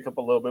could just take up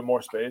a little bit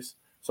more space.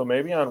 So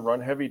maybe on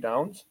run-heavy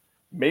downs,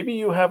 maybe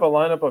you have a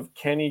lineup of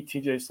Kenny,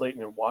 TJ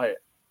Slaton, and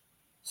Wyatt.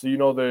 So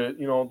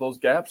those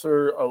gaps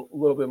are a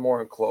little bit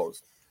more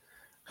enclosed.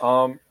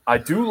 I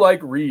do like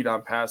Reed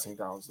on passing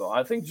downs, though.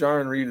 I think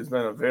Jarran Reed has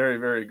been a very,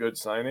 very good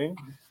signing.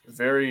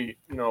 Very,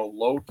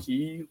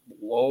 low-key,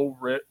 low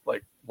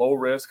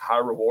risk, high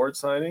reward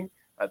signing.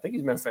 I think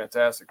he's been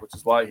fantastic, which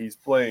is why he's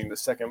playing the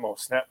second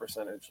most snap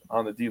percentage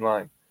on the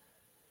D-line.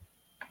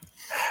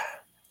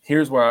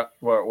 Here's where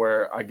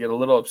I get a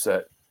little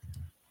upset.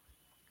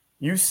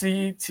 You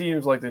see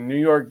teams like the New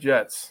York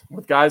Jets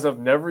with guys I've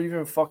never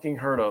even fucking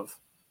heard of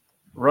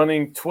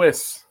running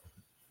twists.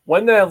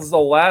 When was the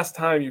last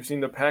time you've seen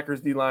the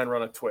Packers D-line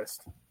run a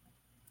twist?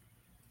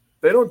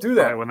 They don't do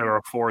that. When they were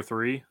a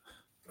 4-3?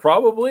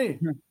 Probably.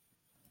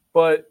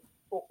 But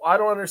I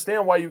don't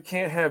understand why you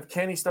can't have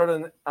Kenny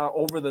starting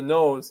over the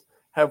nose,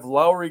 have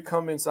Lowry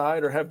come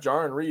inside, or have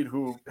Jarran Reed,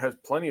 who has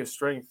plenty of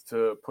strength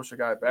to push a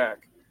guy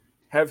back,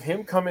 have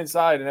him come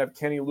inside and have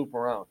Kenny loop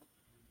around.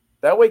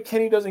 That way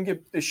Kenny doesn't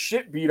get the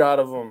shit beat out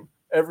of him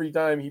every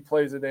time he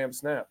plays a damn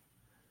snap.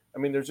 I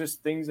mean, there's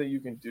just things that you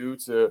can do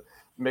to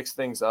mix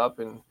things up,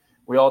 and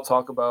we all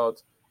talk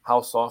about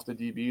how soft the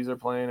DBs are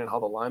playing and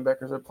how the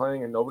linebackers are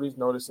playing, and nobody's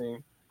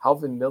noticing how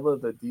vanilla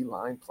the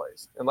D-line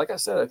plays. And like I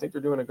said, I think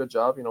they're doing a good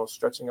job,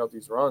 stretching out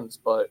these runs,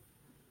 but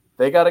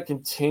they got to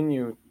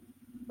continue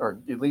or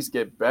at least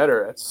get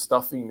better at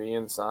stuffing the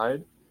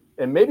inside.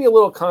 And maybe a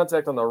little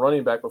contact on the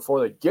running back before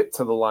they get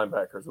to the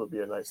linebackers would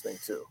be a nice thing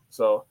too.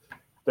 So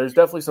there's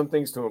definitely some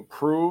things to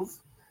improve,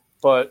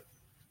 but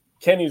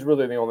Kenny's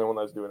really the only one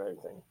that's doing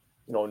anything,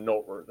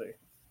 noteworthy.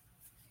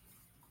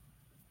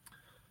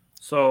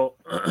 So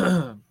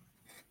a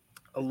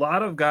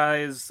lot of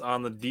guys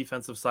on the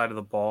defensive side of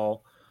the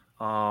ball,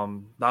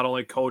 not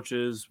only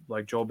coaches,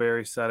 like Joe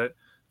Barry said it,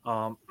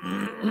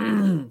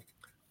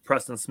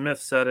 Preston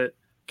Smith said it,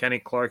 Kenny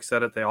Clark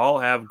said it. They all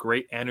have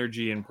great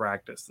energy in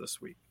practice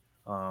this week.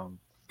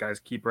 Guys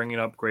keep bringing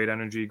up great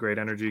energy,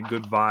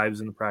 good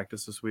vibes in the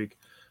practice this week.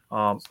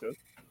 That's good.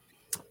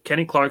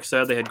 Kenny Clark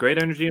said they had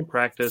great energy in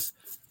practice,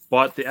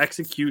 but the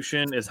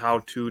execution is how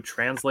to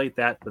translate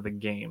that to the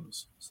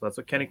games. So that's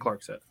what Kenny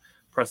Clark said.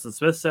 Preston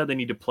Smith said they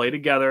need to play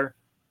together,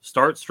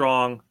 start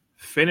strong,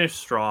 finish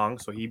strong.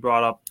 So he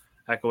brought up,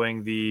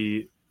 echoing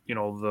the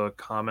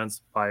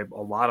comments by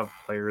a lot of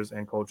players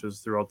and coaches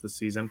throughout the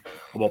season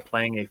about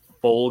playing a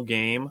full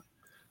game.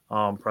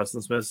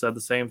 Preston Smith said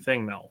the same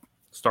thing now.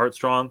 Start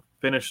strong,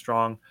 finish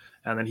strong.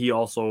 And then he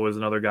also is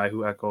another guy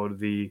who echoed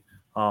the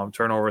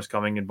turnovers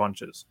coming in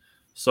bunches.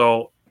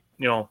 So,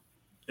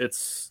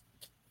 it's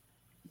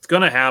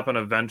going to happen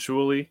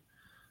eventually.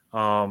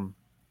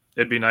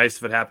 It'd be nice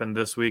if it happened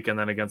this week and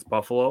then against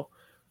Buffalo.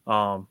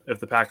 If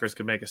the Packers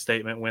could make a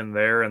statement win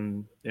there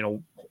and,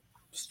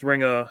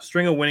 string a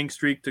winning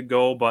streak to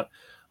go. But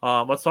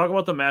let's talk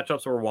about the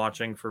matchups we're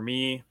watching. For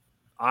me,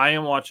 I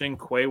am watching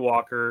Quay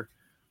Walker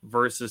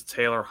versus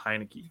Taylor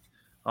Heineke.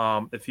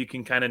 If you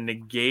can kind of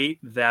negate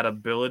that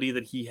ability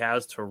that he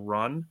has to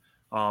run,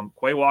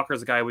 Quay Walker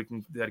is a guy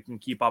that can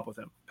keep up with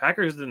him.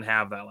 Packers didn't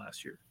have that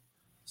last year.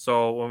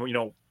 So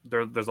when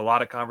there's a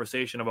lot of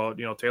conversation about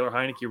Taylor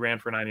Heineke ran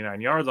for 99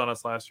 yards on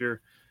us last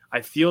year.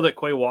 I feel that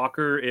Quay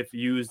Walker, if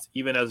used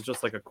even as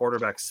just like a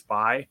quarterback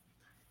spy,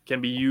 can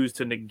be used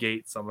to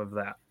negate some of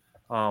that.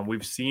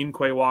 We've seen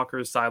Quay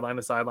Walker's sideline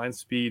to sideline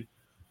speed,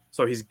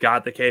 so he's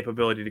got the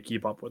capability to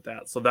keep up with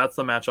that. So that's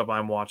the matchup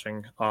I'm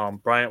watching.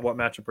 Bryant, what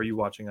matchup are you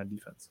watching on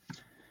defense?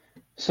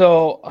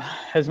 So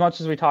as much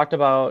as we talked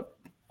about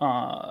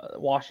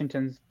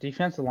Washington's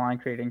defensive line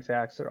creating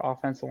sacks, their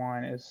offensive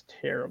line is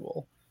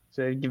terrible.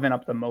 So they've given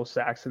up the most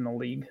sacks in the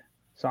league.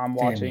 So I'm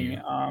watching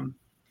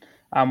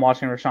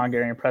Rashawn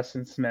Gary and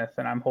Preston Smith,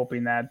 and I'm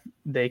hoping that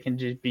they can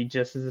be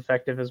just as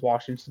effective as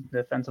Washington's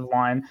defensive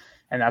line.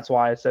 And that's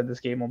why I said this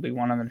game will be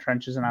one in the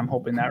trenches, and I'm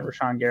hoping that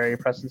Rashawn Gary,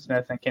 Preston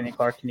Smith, and Kenny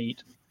Clark can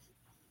eat.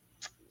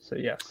 So,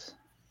 yes,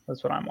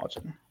 that's what I'm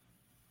watching.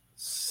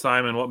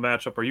 Simon, what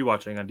matchup are you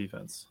watching on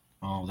defense?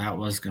 Oh, that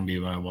was going to be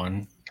my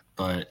one,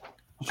 but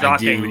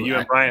shocking that you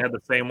and Brian had the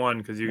same one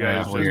because you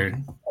guys just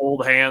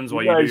hold hands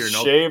while you do your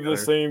notes. Shave the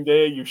same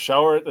day, you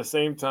shower at the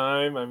same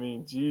time. I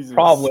mean, Jesus.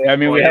 Probably. I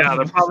mean,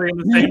 they're probably in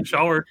the same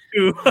shower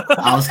too.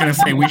 I was going to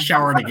say we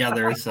shower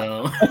together,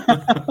 so.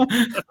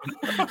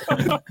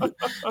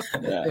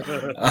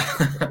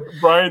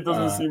 Brian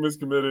doesn't seem as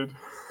committed.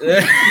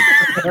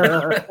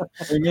 What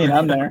do you mean?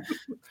 I'm there.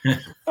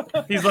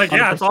 He's like,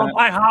 yeah, 100%. It's all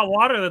my hot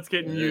water that's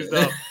getting used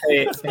up.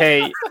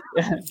 Hey,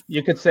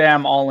 you could say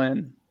I'm all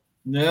in.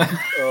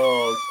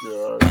 Oh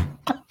god.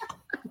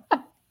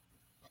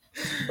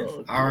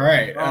 All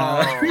right.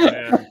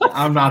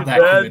 I'm not that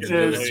committed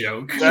to this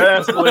joke.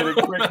 That escalated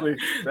quickly.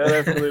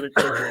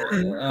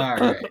 All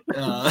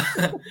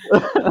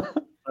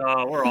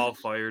right. We're all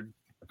fired.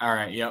 All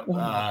right. Yep.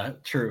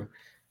 True.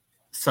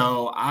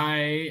 So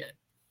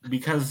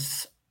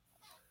because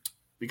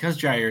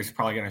Jair is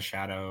probably going to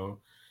shadow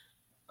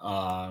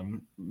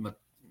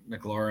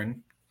McLaurin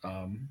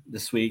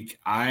this week,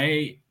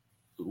 I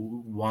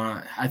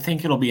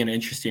think it'll be an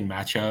interesting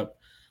matchup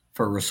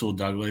for Rasul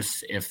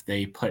Douglas if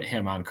they put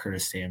him on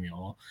Curtis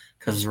Samuel,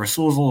 because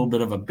Rasul's a little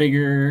bit of a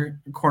bigger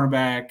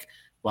cornerback,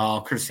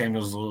 while Curtis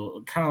Samuel's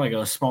kind of like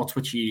a small,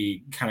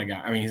 twitchy kind of guy.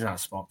 I mean, he's not a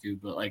small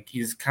dude, but like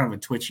he's kind of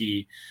a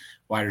twitchy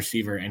wide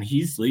receiver, and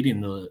he's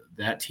leading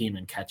that team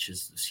in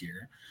catches this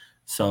year.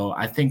 So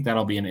I think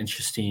that'll be an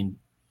interesting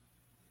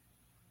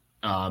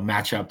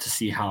matchup to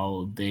see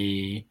how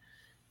they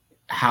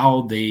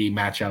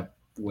match up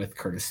with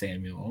Curtis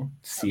Samuel,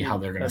 see how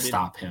they're going to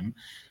stop him.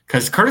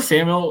 Because Curtis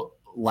Samuel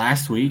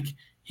last week,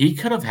 he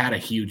could have had a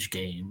huge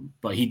game,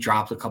 but he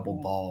dropped a couple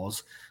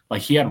balls.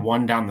 Like he had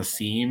one down the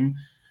seam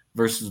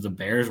versus the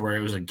Bears where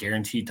it was a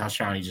guaranteed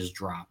touchdown. He just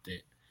dropped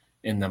it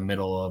in the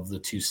middle of the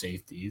two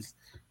safeties.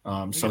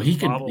 So he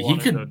could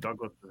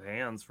Douglas's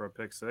hands for a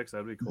pick six.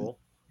 That'd be cool.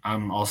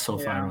 I'm also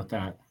fine with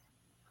that.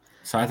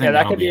 So I think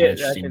that'll be an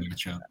interesting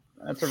matchup.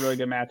 That's a really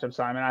good matchup,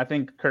 Simon. I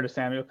think Curtis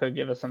Samuel could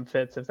give us some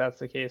fits if that's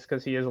the case,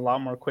 because he is a lot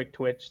more quick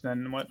twitch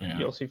than what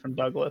you'll see from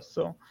Douglas.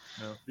 So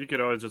you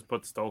could always just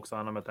put Stokes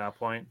on him at that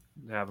point,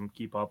 have him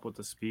keep up with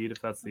the speed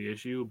if that's the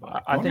issue.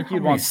 But I think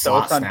you'd want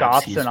Stokes on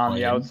Dotson on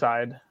the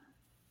outside.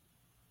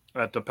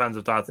 That depends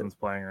if Dotson's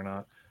playing or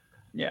not.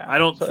 Yeah, I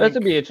don't. So that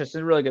would be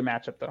interesting. Really good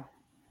matchup, though.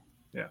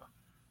 Yeah,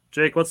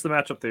 Jake, what's the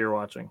matchup that you're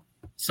watching?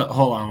 So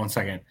hold on one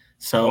second.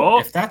 So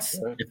if that's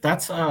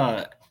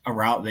a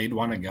route they'd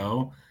want to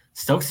go,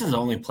 Stokes has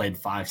only played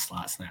 5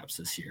 slot snaps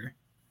this year.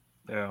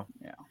 Yeah.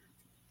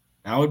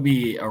 That would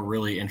be a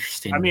really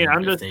interesting. I mean,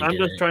 I'm just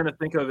trying to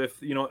think of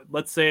if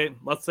let's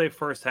say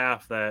first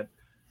half that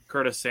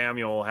Curtis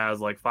Samuel has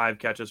like 5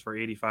 catches for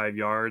 85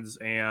 yards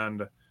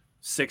and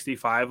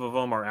 65 of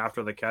them are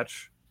after the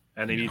catch,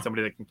 and they need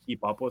somebody that can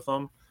keep up with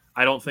them.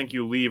 I don't think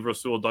you leave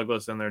Rasul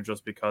Douglas in there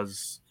just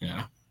because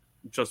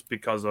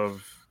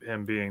of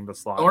him being the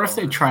slot. Or if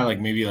they try like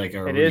maybe like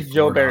a it is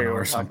Joe Barry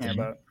or something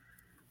about.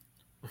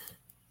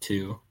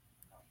 Too.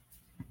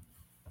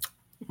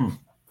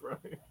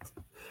 Right.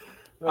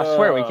 I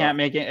swear we can't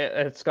make it.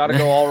 It's got to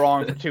go all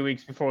wrong for 2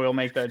 weeks before we'll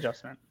make the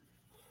adjustment.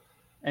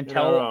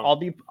 I'll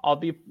be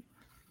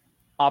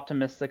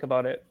optimistic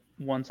about it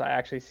once I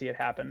actually see it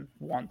happen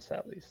once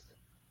at least.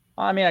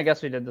 I mean, I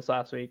guess we did this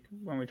last week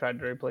when we tried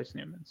to replace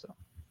Newman. So.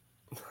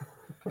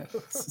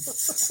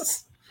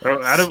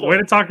 Adam, way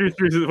to talk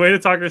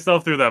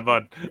yourself through that,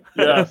 bud.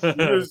 Yeah,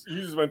 you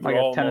just went through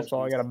all tennis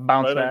ball. I got to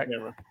bounce back.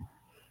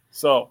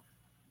 So,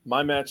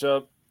 my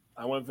matchup,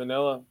 I went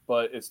vanilla,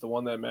 but it's the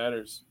one that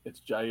matters. It's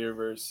Jair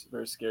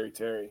versus Scary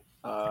Terry.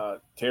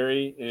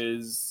 Terry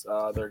is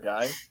their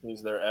guy.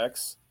 He's their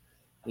ex.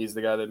 He's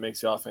the guy that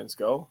makes the offense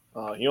go.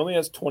 He only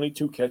has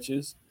 22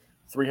 catches,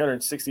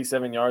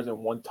 367 yards, and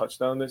 1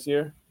 touchdown this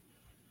year.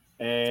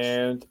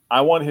 And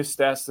I want his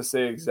stats to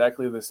stay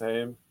exactly the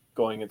same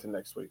going into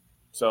next week.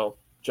 So,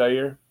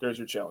 Jair, there's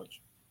your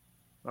challenge.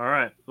 All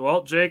right.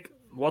 Well, Jake,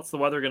 what's the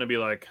weather going to be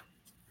like?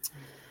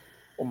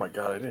 Oh my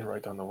God, I didn't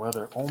write down the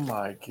weather. Oh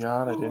my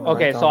God, I didn't.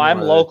 Okay, write down so the I'm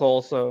weather.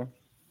 local, so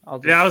I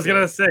was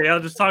gonna say, I'll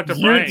just talk to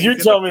Brian. You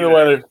tell me the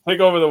weather. Take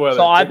over the weather.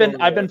 So I've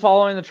been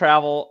following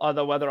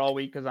the weather all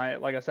week because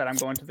like I said, I'm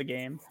going to the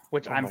game,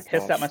 which I'm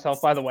pissed at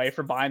myself, by the way,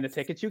 for buying the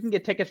tickets. You can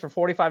get tickets for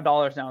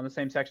 $45 now in the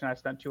same section I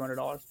spent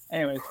 $200.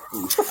 Anyways,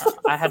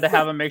 I had to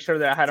have them, make sure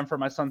that I had them for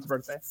my son's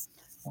birthday.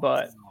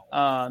 But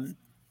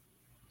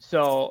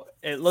so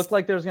it looked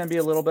like there's going to be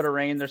a little bit of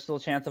rain. There's still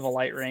a chance of a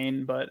light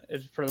rain, but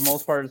for the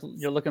most part,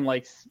 you're looking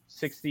like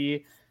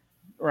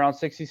around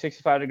 60,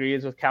 65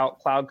 degrees with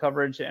cloud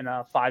coverage and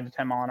a 5 to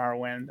 10 mile an hour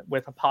wind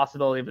with a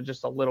possibility of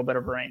just a little bit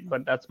of rain,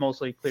 but that's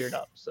mostly cleared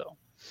up. So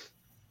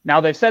now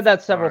they've said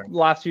that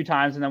last few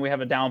times, and then we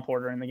have a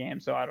downpour during the game.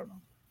 So I don't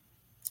know.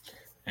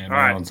 And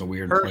Maryland's a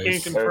weird Hurricane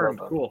place. confirmed.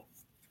 Cool.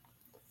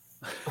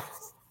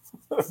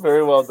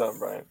 Very well done,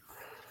 Brian.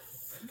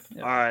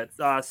 Yeah. All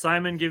right.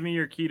 Simon, give me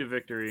your key to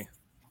victory.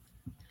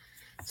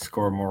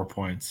 Score more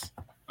points.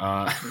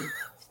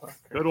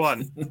 Good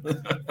one. You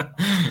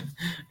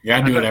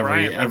gotta do it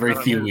every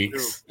few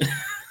weeks.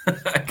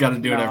 I gotta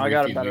do it every few weeks. I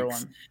got a better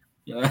one.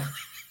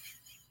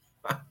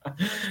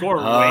 Score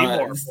way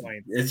more points.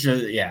 It's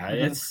just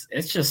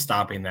it's just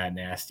stopping that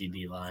nasty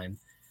D line.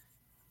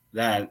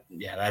 That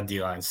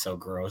D line's so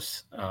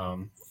gross.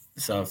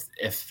 So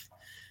if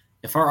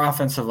our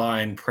offensive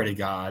line, pretty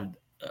God,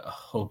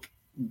 hope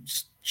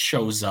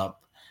shows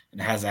up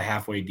and has a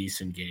halfway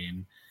decent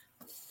game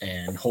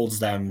and holds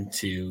them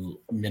to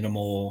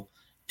minimal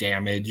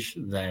damage,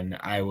 then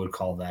I would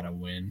call that a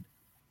win.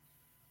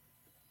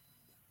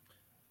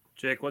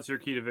 Jake, what's your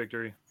key to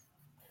victory?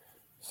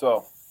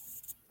 So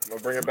I'm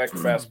gonna bring it back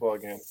to basketball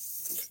again.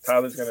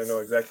 Tyler's gonna know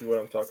exactly what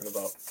I'm talking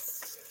about.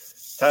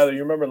 Tyler,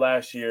 you remember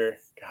last year?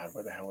 God,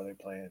 where the hell were they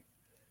playing?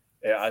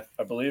 Yeah,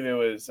 I believe it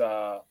was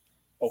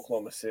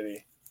Oklahoma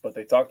City, but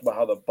they talked about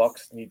how the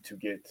Bucks need to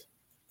get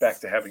back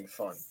to having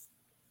fun,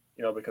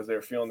 because they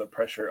were feeling the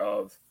pressure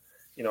of,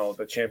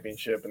 the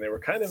championship, and they were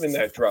kind of in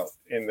that drought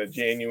in the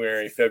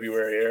January,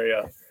 February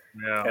area.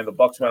 Yeah. And the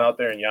Bucks went out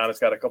there, and Giannis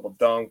got a couple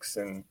dunks,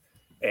 and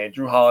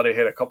Drew Holiday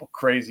hit a couple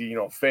crazy,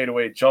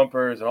 fadeaway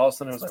jumpers, and all of a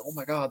sudden it was like, oh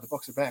my God, the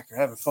Bucks are back. They're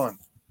having fun.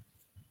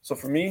 So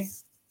for me,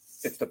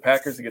 it's the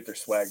Packers to get their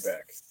swag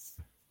back.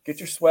 Get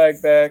your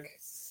swag back.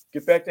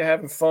 Get back to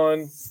having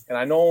fun. And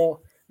I know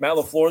Matt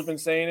LaFleur's been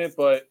saying it,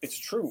 but it's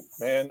true,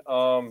 man.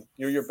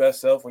 You're your best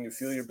self when you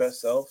feel your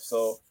best self.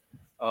 So,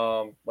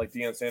 like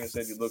Deion Sanders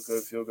said, you look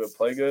good, feel good,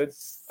 play good.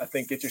 I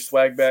think get your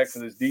swag back for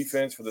this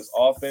defense, for this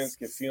offense.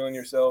 Get feeling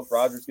yourself.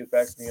 Rodgers get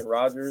back to being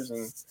Rodgers,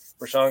 and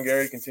Rashawn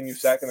Gary continue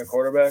sacking the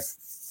quarterback.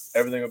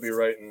 Everything will be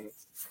right in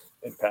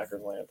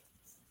Packers land.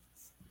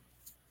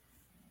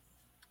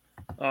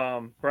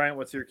 Brian,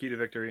 what's your key to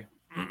victory?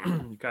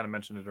 You kind of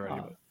mentioned it already,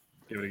 but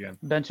give it again.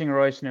 Benching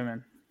Royce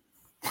Newman.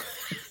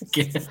 Just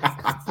kidding.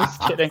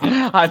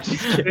 I'm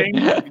just kidding.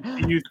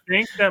 Do you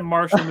think that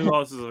Marshall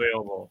Newhouse is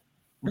available?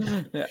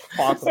 Yeah,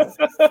 possible.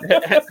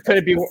 Could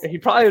it be? He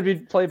probably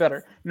would play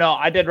better. No,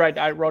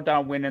 I wrote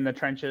down win in the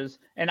trenches,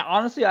 and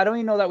honestly, I don't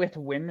even know that we have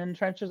to win in the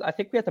trenches. I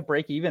think we have to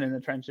break even in the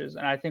trenches,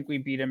 and I think we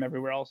beat him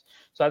everywhere else.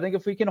 So I think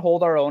if we can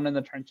hold our own in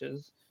the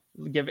trenches,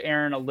 give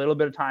Aaron a little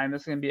bit of time.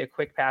 This is going to be a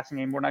quick passing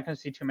game. We're not going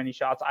to see too many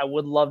shots. I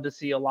would love to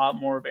see a lot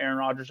more of Aaron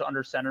Rodgers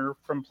under center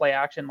from play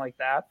action like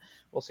that.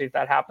 We'll see if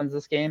that happens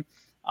this game.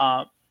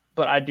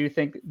 But I do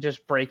think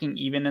just breaking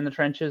even in the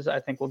trenches, I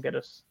think will get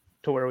us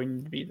to where we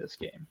need to be this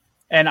game.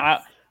 And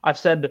I've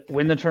said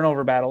win the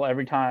turnover battle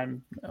every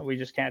time. We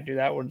just can't do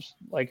that. We're just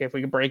like, if we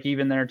could break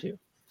even there too.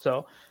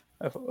 So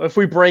if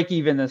we break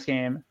even this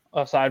game,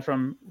 aside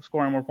from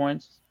scoring more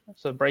points,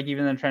 so break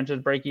even in the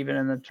trenches, break even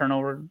in the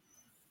turnover,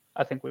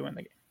 I think we win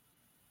the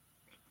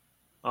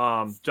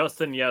game.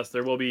 Justin, yes,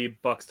 there will be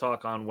Bucks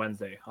talk on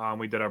Wednesday.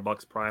 We did our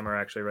Bucks primer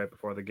actually right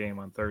before the game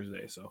on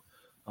Thursday. So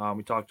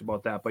we talked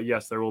about that. But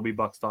yes, there will be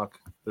Bucks talk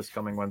this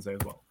coming Wednesday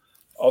as well.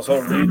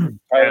 Also, read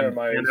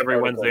and every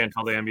Wednesday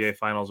until the NBA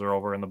Finals are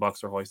over and the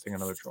Bucks are hoisting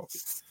another trophy.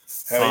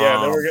 Hell yeah!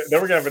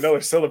 Then we're gonna have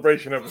another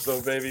celebration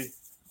episode, baby.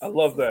 I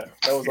love that.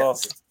 That was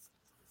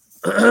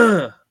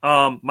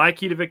awesome. My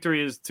key to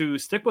victory is to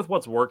stick with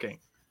what's working.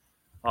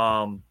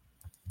 And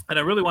I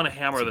really want to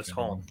hammer this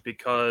home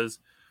because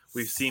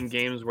we've seen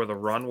games where the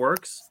run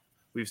works.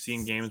 We've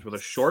seen games where the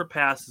short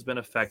pass has been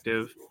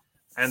effective.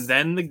 And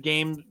then the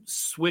game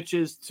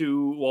switches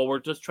to, well, we're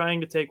just trying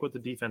to take what the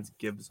defense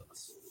gives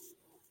us.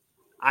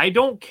 I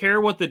don't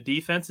care what the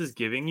defense is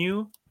giving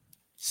you.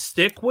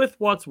 Stick with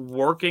what's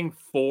working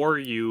for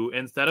you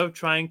instead of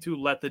trying to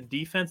let the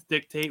defense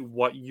dictate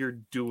what you're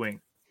doing.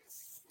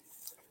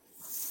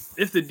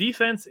 If the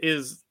defense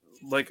is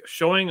like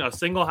showing a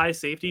single high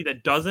safety,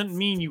 that doesn't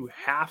mean you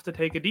have to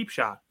take a deep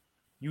shot.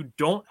 You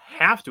don't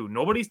have to.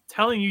 Nobody's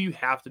telling you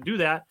have to do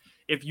that.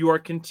 If you are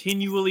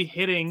continually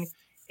hitting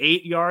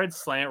 8-yard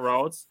slant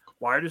routes,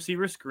 wide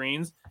receiver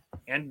screens,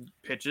 and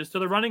pitches to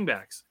the running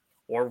backs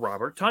or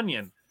Robert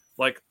Tonyan.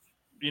 Like,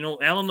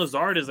 Alan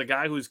Lazard is a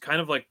guy who's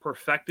kind of like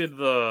perfected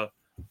the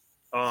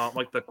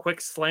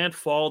quick slant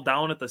fall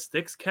down at the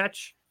sticks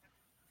catch.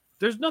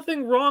 There's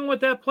nothing wrong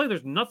with that play.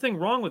 There's nothing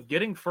wrong with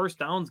getting first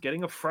downs,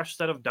 getting a fresh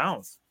set of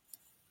downs.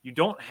 You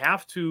don't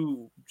have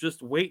to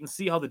just wait and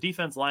see how the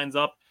defense lines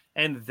up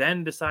and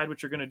then decide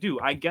what you're going to do.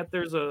 I get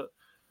there's a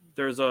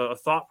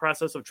thought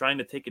process of trying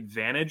to take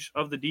advantage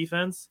of the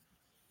defense,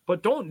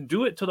 but don't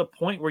do it to the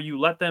point where you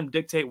let them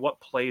dictate what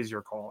plays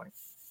you're calling.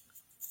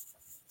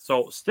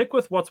 So stick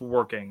with what's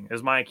working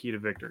is my key to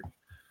victory.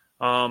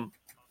 We'll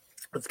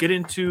get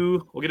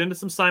into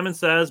some Simon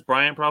Says.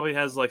 Brian probably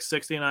has like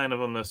 69 of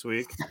them this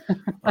week.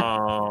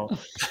 But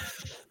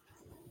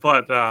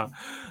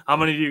how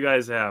many do you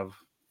guys have?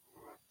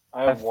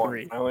 I have one.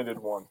 3. I only did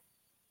one.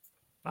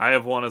 I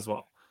have one as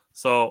well.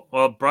 So,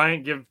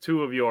 Brian, give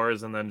 2 of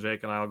yours, and then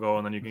Jake and I'll go,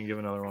 and then you can give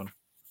another one.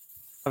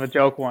 I have a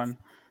joke one.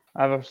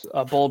 I have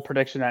a bold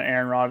prediction that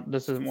Aaron Rodgers.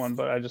 This isn't one,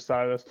 but I just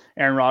thought of this.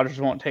 Aaron Rodgers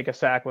won't take a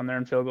sack when they're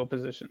in field goal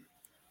position.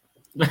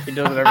 He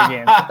does it every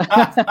game.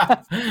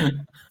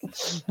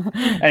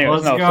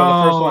 Anyways, Let's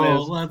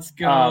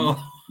go. So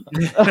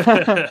the first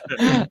one is.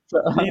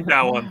 Need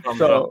that one.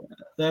 So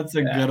that's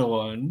a good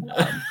one.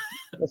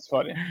 That's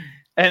funny.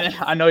 And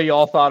I know you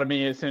all thought of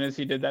me as soon as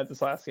he did that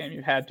this last game.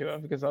 You had to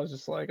have, because I was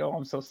just like, oh,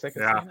 I'm so sick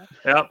of seeing that.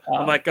 Yep.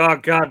 I'm like, oh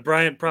God,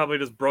 Bryant probably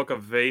just broke a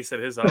vase at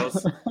his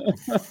house.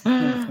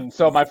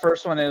 So my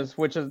first one is,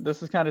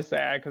 this is kind of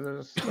sad because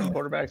there's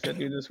quarterbacks that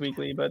do this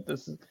weekly, but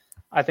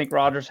I think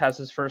Rodgers has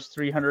his first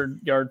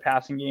 300-yard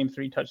passing game,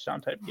 3 touchdown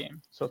type game.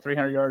 So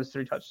 300 yards,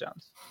 3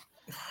 touchdowns.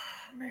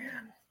 Oh,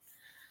 man.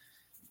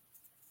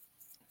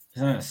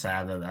 Isn't it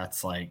sad that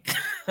that's like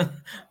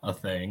a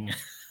thing?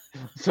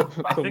 So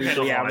I think I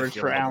know the how I average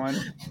feel for about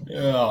Allen.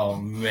 Oh,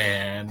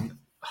 man.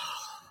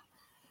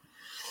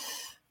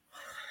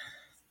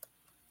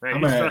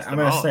 Man, I'm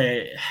gonna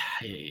say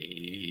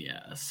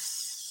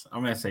yes.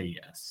 I'm gonna say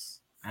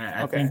yes.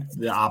 I think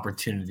the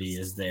opportunity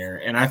is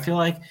there, and I feel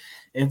like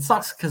it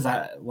sucks because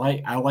I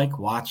like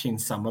watching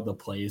some of the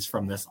plays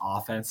from this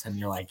offense, and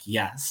you're like,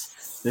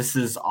 yes, this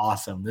is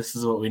awesome. This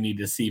is what we need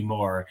to see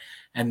more.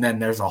 And then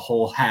there's a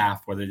whole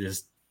half where they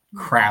just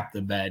crap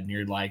the bed, and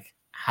you're like,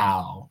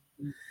 how?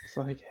 It's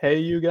like, hey,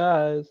 you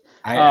guys.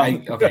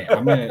 Okay.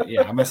 I'm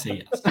gonna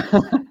say yes.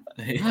 God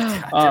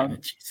damn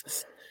it,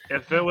 Jesus.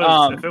 If it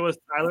was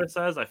Tyler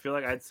Says, I feel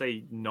like I'd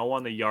say no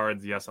on the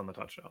yards, yes on the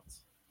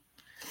touchdowns.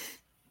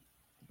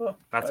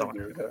 That's I all.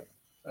 agree with that.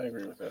 I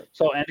agree with that.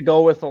 So, and to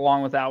go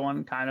along with that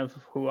one, kind of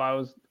who I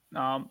was,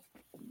 and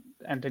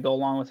to go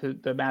along with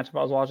the matchup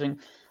I was watching,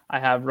 I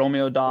have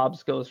Romeo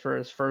Doubs goes for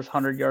his first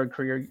 100-yard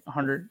career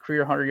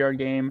 100-yard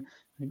game.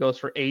 He goes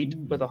for 8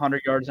 with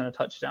 100 yards and a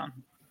touchdown.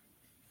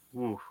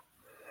 Ooh.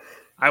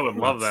 I would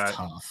love that.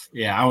 Tough.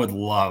 Yeah, I would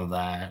love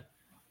that.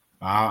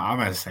 I'm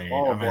gonna say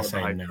no.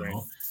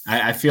 Train.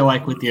 I feel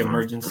like with the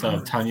emergence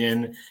of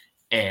Tunyon,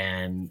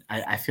 and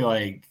I feel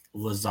like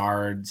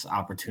Lazard's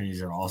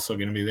opportunities are also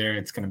going to be there.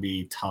 It's going to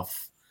be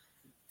tough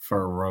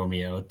for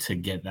Romeo to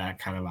get that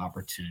kind of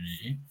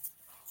opportunity.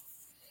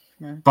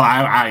 Yeah. But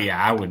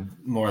I would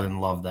more than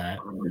love that.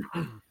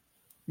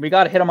 We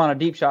got to hit him on a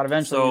deep shot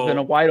eventually. We've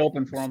been wide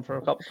open for him for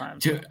a couple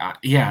times.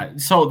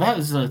 So that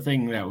is the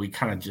thing that we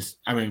kind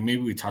of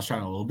maybe we touched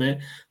on a little bit.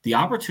 The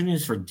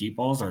opportunities for deep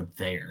balls are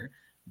there,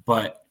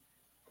 but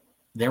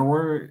there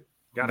were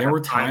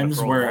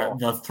times where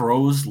the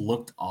throws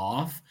looked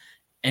off,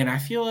 and I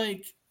feel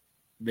like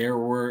there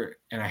were,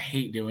 and I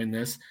hate doing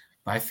this,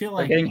 but I feel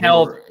like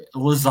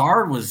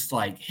Lazard was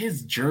like,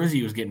 his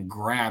jersey was getting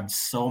grabbed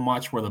so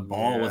much where the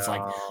ball was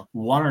like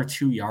 1 or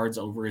 2 yards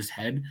over his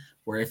head,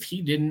 where if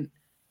his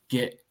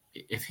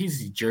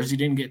jersey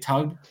didn't get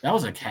tugged, that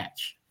was a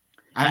catch.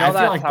 I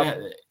feel like that.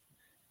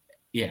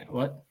 Yeah,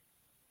 what?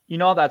 You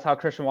know, that's how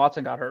Christian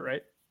Watson got hurt,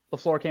 right?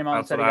 LaFleur came out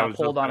and said he got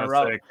pulled on a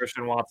route.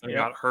 Christian Watson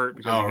got hurt.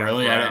 Because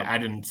really? I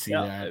didn't see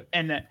that.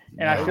 And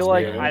I feel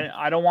like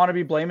I don't want to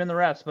be blaming the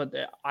refs, but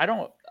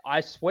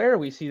I swear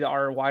we see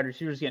our wide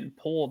receivers getting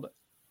pulled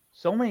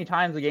so many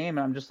times a game,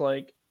 and I'm just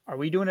like, are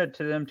we doing it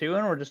to them too,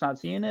 and we're just not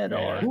seeing it?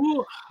 Yeah.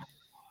 Or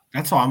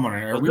that's what I'm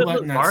wondering. Are we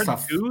letting that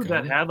stuff too?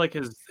 That had like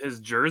his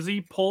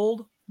jersey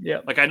pulled. Yeah.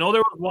 Like I know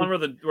there was one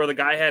where the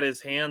guy had his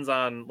hands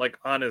on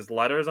his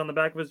letters on the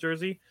back of his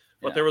jersey.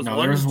 But there was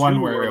one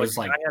where it was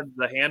like I had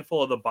the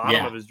handful of the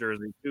bottom of his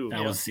jersey too.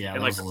 That was in that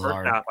like was the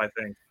Lazard. First half,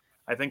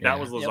 I think that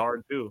was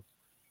Lazard too.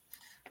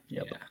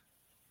 Yep. Yeah.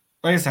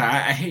 Like I said,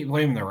 I hate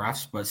blaming the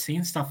refs, but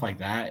seeing stuff like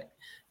that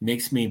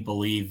makes me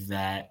believe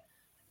that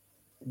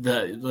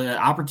the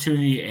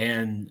opportunity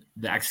and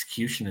the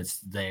execution is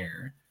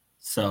there.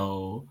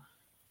 So,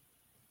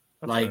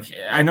 that's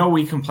fair. I know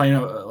we complain.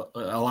 A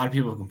lot of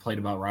people complain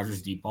about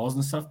Rodgers' deep balls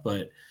and stuff,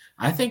 but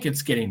I think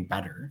it's getting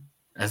better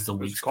as the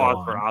weeks go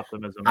on. For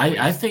optimism.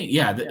 I think,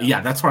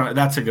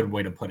 that's a good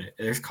way to put it.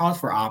 There's cause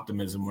for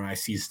optimism when I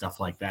see stuff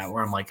like that,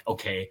 where I'm like,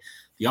 okay,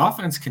 the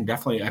offense can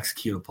definitely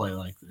execute a play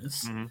like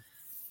this. Mm-hmm.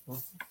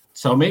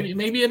 So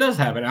maybe it does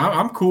happen.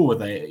 I'm cool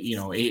with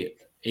 8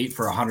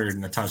 for 100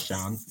 and a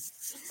touchdown.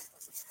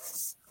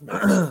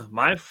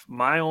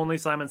 My only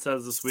Simon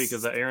Says this week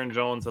is that Aaron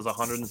Jones has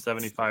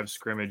 175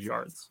 scrimmage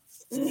yards.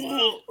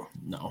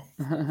 No,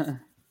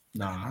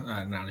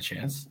 not a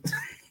chance.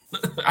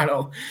 I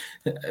don't.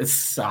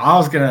 I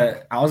was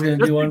gonna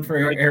do one for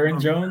Aaron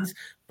Jones,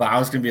 but I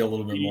was gonna be a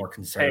little bit more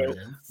conservative.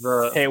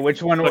 Hey,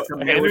 which one? The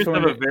Commanders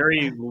have a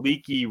very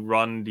leaky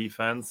run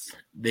defense.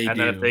 They do.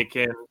 Then if they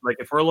can,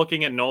 if we're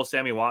looking at no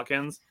Sammy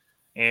Watkins,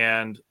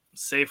 and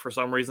say for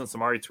some reason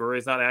Samori Toure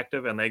is not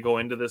active, and they go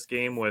into this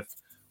game with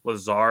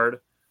Lazard,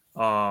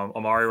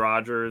 Amari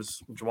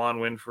Rodgers, Juwan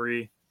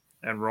Winfrey,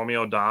 and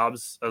Romeo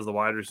Doubs as the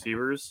wide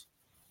receivers,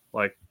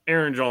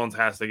 Aaron Jones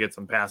has to get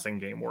some passing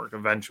game work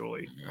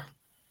eventually.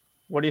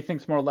 What do you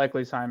think's more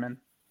likely, Simon?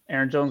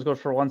 Aaron Jones goes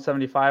for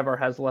 175 or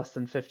has less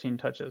than 15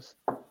 touches?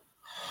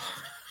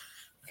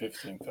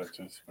 15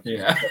 touches.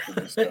 Yeah.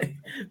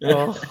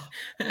 Oh,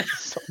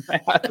 so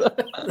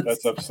mad.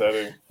 That's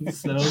upsetting.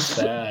 So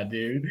sad,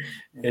 dude.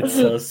 It's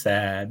so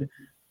sad.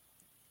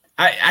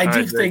 I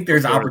do think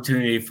there's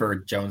opportunity for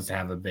Jones to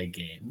have a big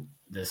game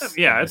this It's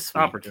week.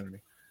 opportunity.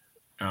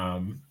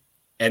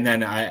 And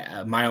then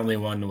my only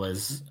one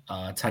was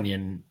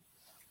Tunyon.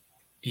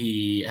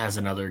 He has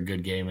another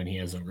good game, and he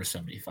has over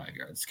 75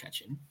 yards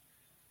catching.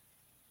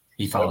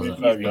 He follows up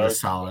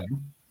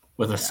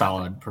with a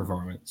solid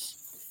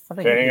performance.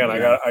 Okay, hang on. I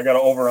got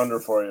an over/under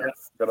for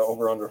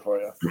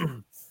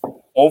you.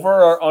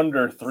 Over or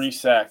under 3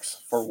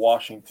 sacks for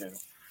Washington?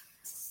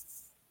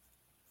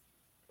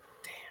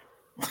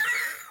 Damn.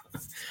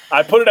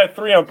 I put it at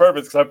 3 on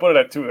purpose because I put it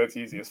at 2. That's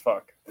easy as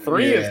fuck.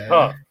 3 is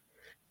tough.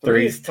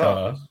 3 is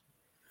tough.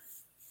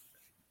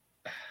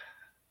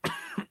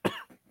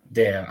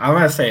 Damn, I'm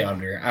gonna say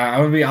under. I'm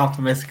gonna be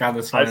optimistic on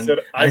this one.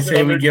 I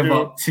say we give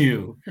up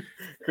 2.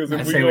 Because I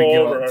if say we we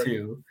give over, up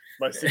 2.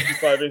 My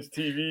 65-inch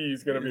TV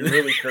is gonna be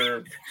really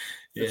curved.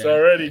 Yeah.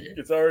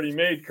 It's already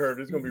made curved.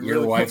 It's gonna be your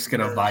really. Wife's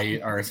gonna buy you,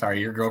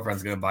 your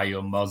girlfriend's gonna buy you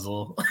a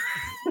muzzle.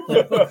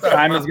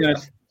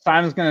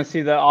 Simon's gonna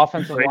see the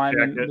offensive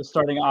lineman, the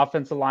starting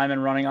offensive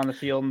lineman running on the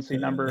field and see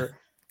number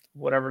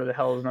whatever the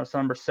hell is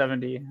number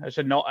 70. I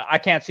should know. I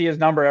can't see his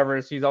number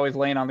ever. He's always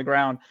laying on the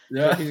ground.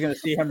 Yeah. So he's gonna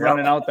see him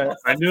running out there.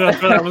 I knew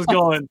that's where I was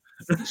going.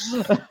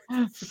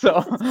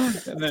 So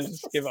and then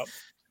just give up.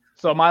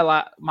 So my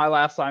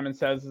last Simon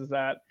Says is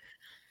that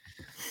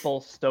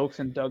both Stokes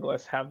and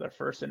Douglas have their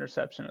first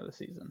interception of the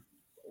season.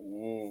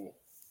 Ooh.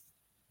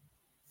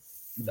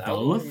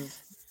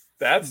 Both?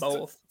 That's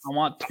both. I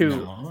want 2.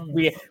 No.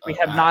 We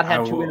have not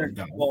had 2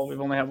 interceptions. Well, we've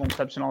only had 1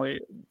 interception all year.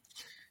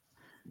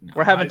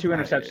 We're having 2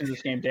 interceptions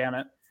this game, damn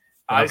it.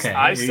 I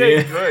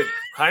say good.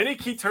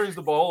 Heineke turns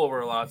the ball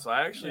over a lot, so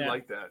I actually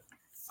like that.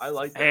 I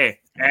like that. Hey,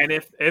 and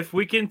if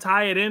we can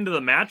tie it into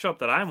the matchup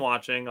that I'm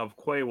watching of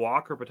Quay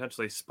Walker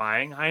potentially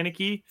spying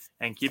Heineke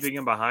and keeping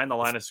him behind the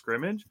line of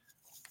scrimmage.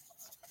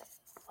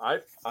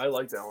 I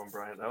like that one,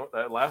 Brian.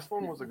 That last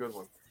one was a good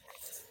one.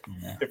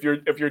 Yeah. If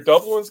your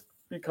double ones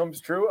becomes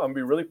true, I'm gonna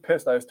be really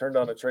pissed I just turned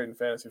on a trade in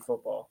fantasy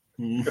football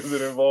because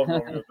it involved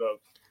Romeo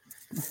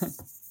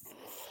Doubs.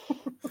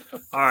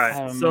 All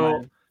right,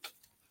 so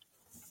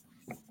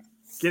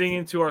getting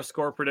into our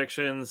score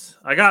predictions,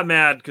 I got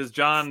mad because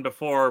John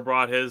before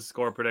brought his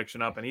score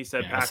prediction up, and he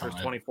said Packers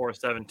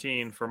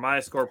 24-17. For my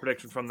score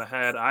prediction from the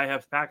head, I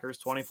have Packers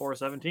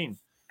 24-17.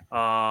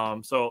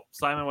 So,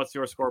 Simon, what's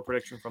your score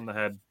prediction from the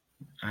head?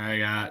 I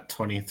got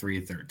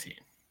 23-13.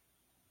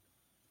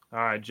 All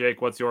right,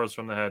 Jake, what's yours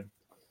from the head?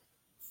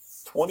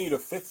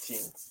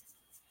 20-15.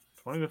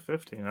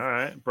 20-15. All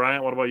right,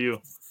 Bryant, what about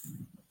you?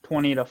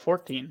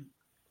 20-14.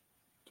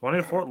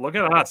 20-4. Look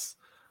at us.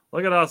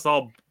 Look at us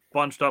all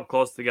bunched up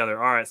close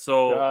together. All right.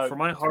 So for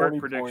my heart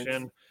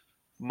prediction,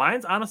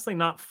 mine's honestly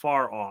not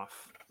far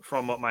off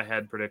from what my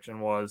head prediction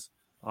was.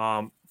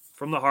 From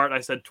the heart, I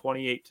said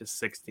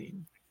 28-16.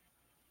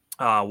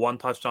 1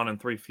 touchdown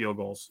and 3 field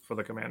goals for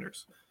the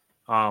Commanders.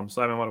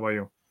 Simon, what about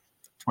you?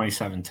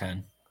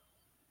 27-10.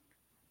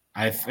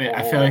 I feel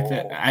like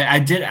that I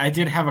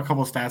did have a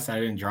couple stats that I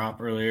didn't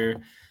drop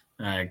earlier.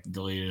 I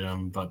deleted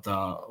them, but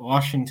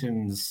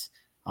Washington's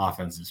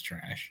offense is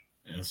trash.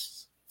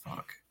 It's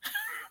fuck.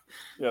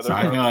 Yeah, so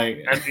I feel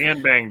like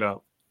and banged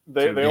up.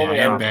 They only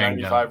have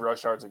 95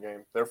 rush yards a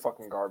game. They're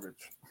fucking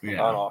garbage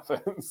on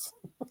offense.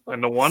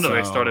 And no wonder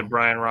they started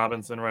Brian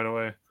Robinson right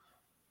away.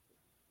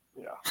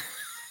 Yeah.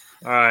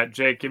 All right,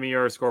 Jake, give me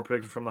your score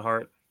prediction from the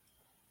heart.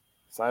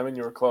 Simon,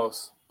 you were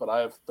close, but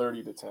I have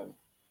 30-10.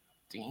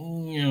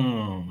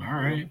 Damn. All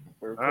right.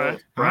 All right.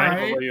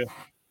 Brian, what about you?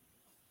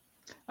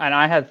 And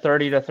I had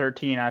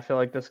 30-13. I feel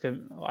like this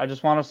could. I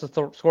just want us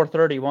to score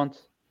 30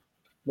 once.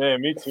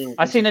 Man, me too.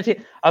 I seen a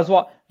team. I was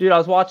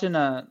watching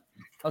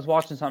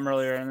something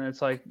earlier, and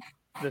it's like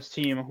this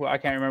team who I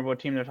can't remember what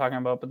team they're talking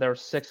about, but they're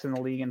 6th in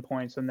the league in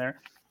points, and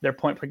their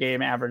point per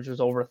game average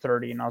was over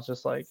 30. And I was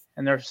just like,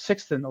 and they're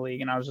 6th in the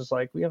league, and I was just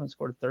like, we haven't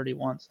scored 30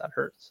 once. That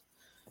hurts.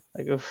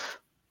 Like, oof.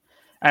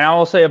 And I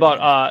will say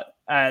about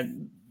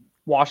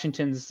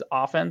Washington's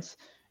offense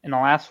in the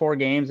last 4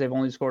 games, they've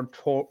only scored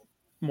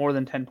more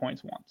than 10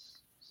 points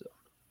once. So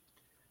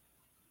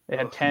they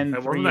had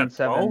 10, 3, and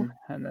 7,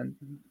 and then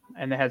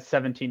and they had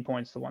 17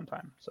 points the one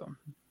time. So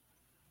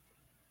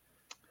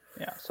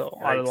yeah, so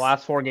out of the Yikes.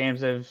 last 4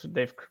 games,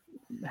 they've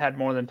had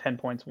more than 10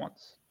 points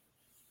once.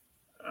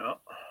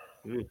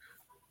 Ooh.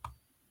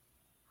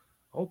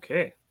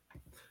 Okay.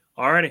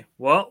 Alrighty.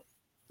 Well,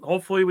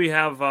 hopefully we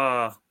have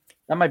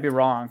That might be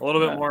wrong. a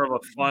little bit more of a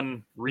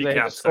fun They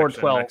recap scored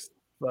section 12, next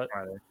but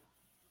Friday.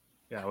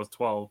 Yeah, it was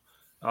 12.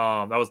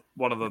 That was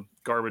one of the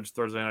garbage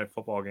Thursday night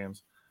football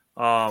games.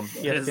 Is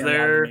ESPN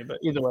there? nagged me, but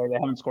either way, they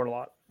haven't scored a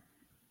lot.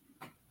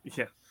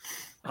 Yeah.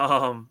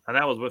 And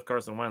that was with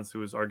Carson Wentz,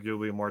 who is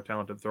arguably a more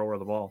talented thrower of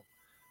the ball.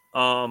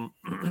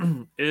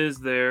 Is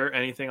there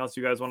anything else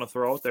you guys want to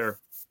throw out there?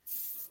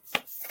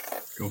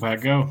 Go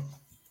Pack, go.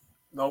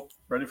 Nope.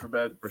 Ready for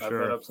bed. For I've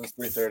sure. been up since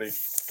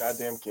 3:30.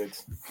 Goddamn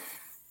kids.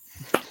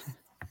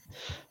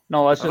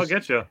 No, let's I'll just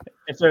get you.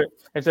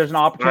 if there's an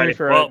opportunity Alrighty.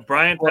 for Well,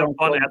 Brian, quote, have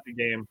fun unquote- at the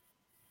game.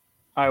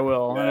 I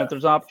will. And Yeah. if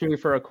there's an opportunity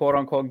for a quote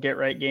unquote get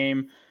right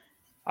game,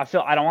 I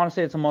don't want to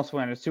say it's a must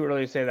win. It's too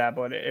early to say that,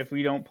 but if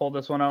we don't pull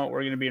this one out,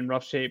 we're going to be in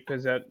rough shape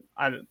because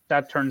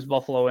that turns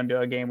Buffalo into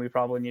a game we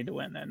probably need to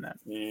win, and that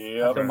I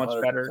Yeah. feel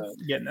much better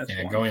getting this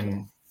Yeah, one.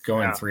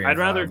 going Yeah, 3 I'd and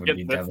rather 5 would get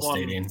be this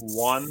devastating.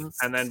 one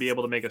and then be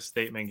able to make a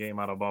statement game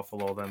out of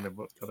Buffalo than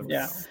the other.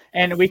 Yeah,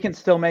 and we can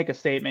still make a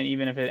statement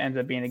even if it ends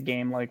up being a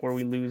game like where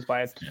we lose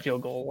by a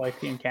field goal,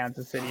 like in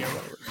Kansas City or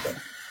whatever. So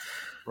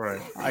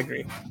Right. I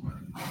agree.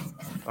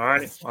 All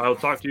right. I'll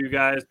talk to you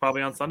guys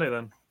probably on Sunday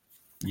then.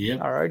 Yep.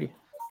 Alrighty.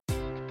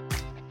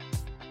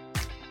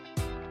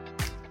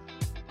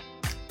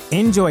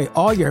 Enjoy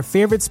all your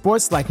favorite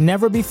sports like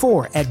never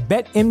before at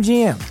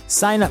BetMGM.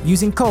 Sign up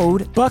using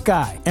code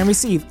Buckeye and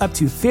receive up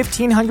to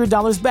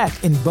 $1,500 back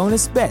in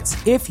bonus bets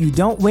if you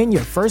don't win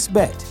your first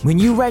bet. When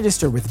you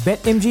register with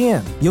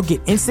BetMGM, you'll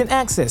get instant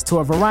access to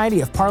a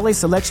variety of parlay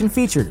selection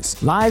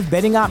features, live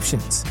betting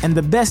options, and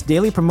the best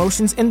daily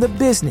promotions in the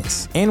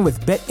business. And with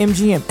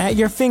BetMGM at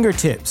your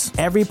fingertips,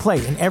 every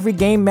play and every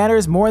game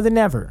matters more than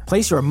ever.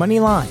 Place your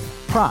money line,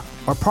 prop,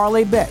 or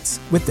parlay bets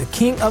with the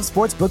king of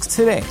sportsbooks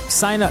today.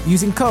 Sign up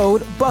using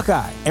code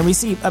Buckeye and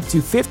receive up to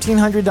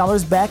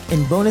 $1,500 back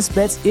in bonus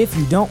bets if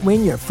you don't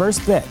win your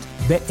first bet.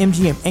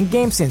 BetMGM and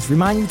GameSense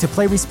remind you to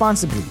play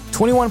responsibly.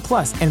 21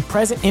 plus and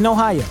present in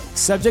Ohio,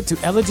 subject to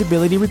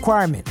eligibility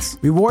requirements.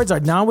 Rewards are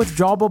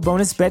non-withdrawable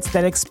bonus bets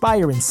that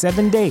expire in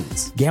 7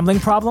 days. Gambling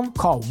problem?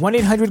 Call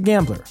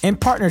 1-800-GAMBLER. In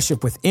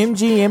partnership with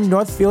MGM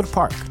Northfield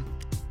Park.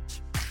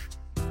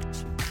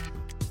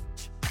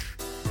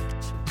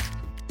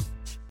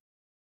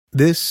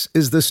 This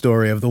is the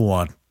story of the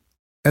one.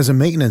 As a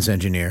maintenance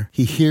engineer,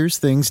 he hears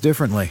things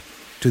differently.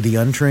 To the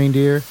untrained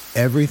ear,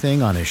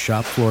 everything on his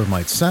shop floor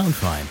might sound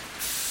fine,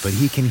 but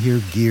he can hear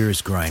gears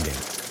grinding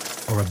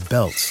or a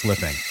belt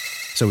slipping.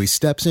 So he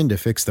steps in to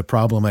fix the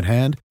problem at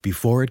hand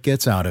before it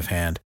gets out of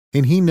hand.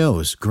 And he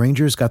knows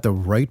Grainger's got the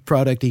right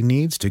product he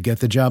needs to get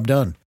the job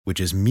done,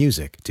 which is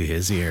music to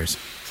his ears.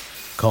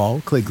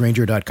 Call, click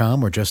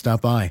Grainger.com, or just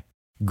stop by.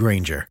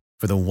 Grainger,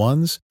 for the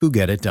ones who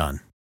get it done.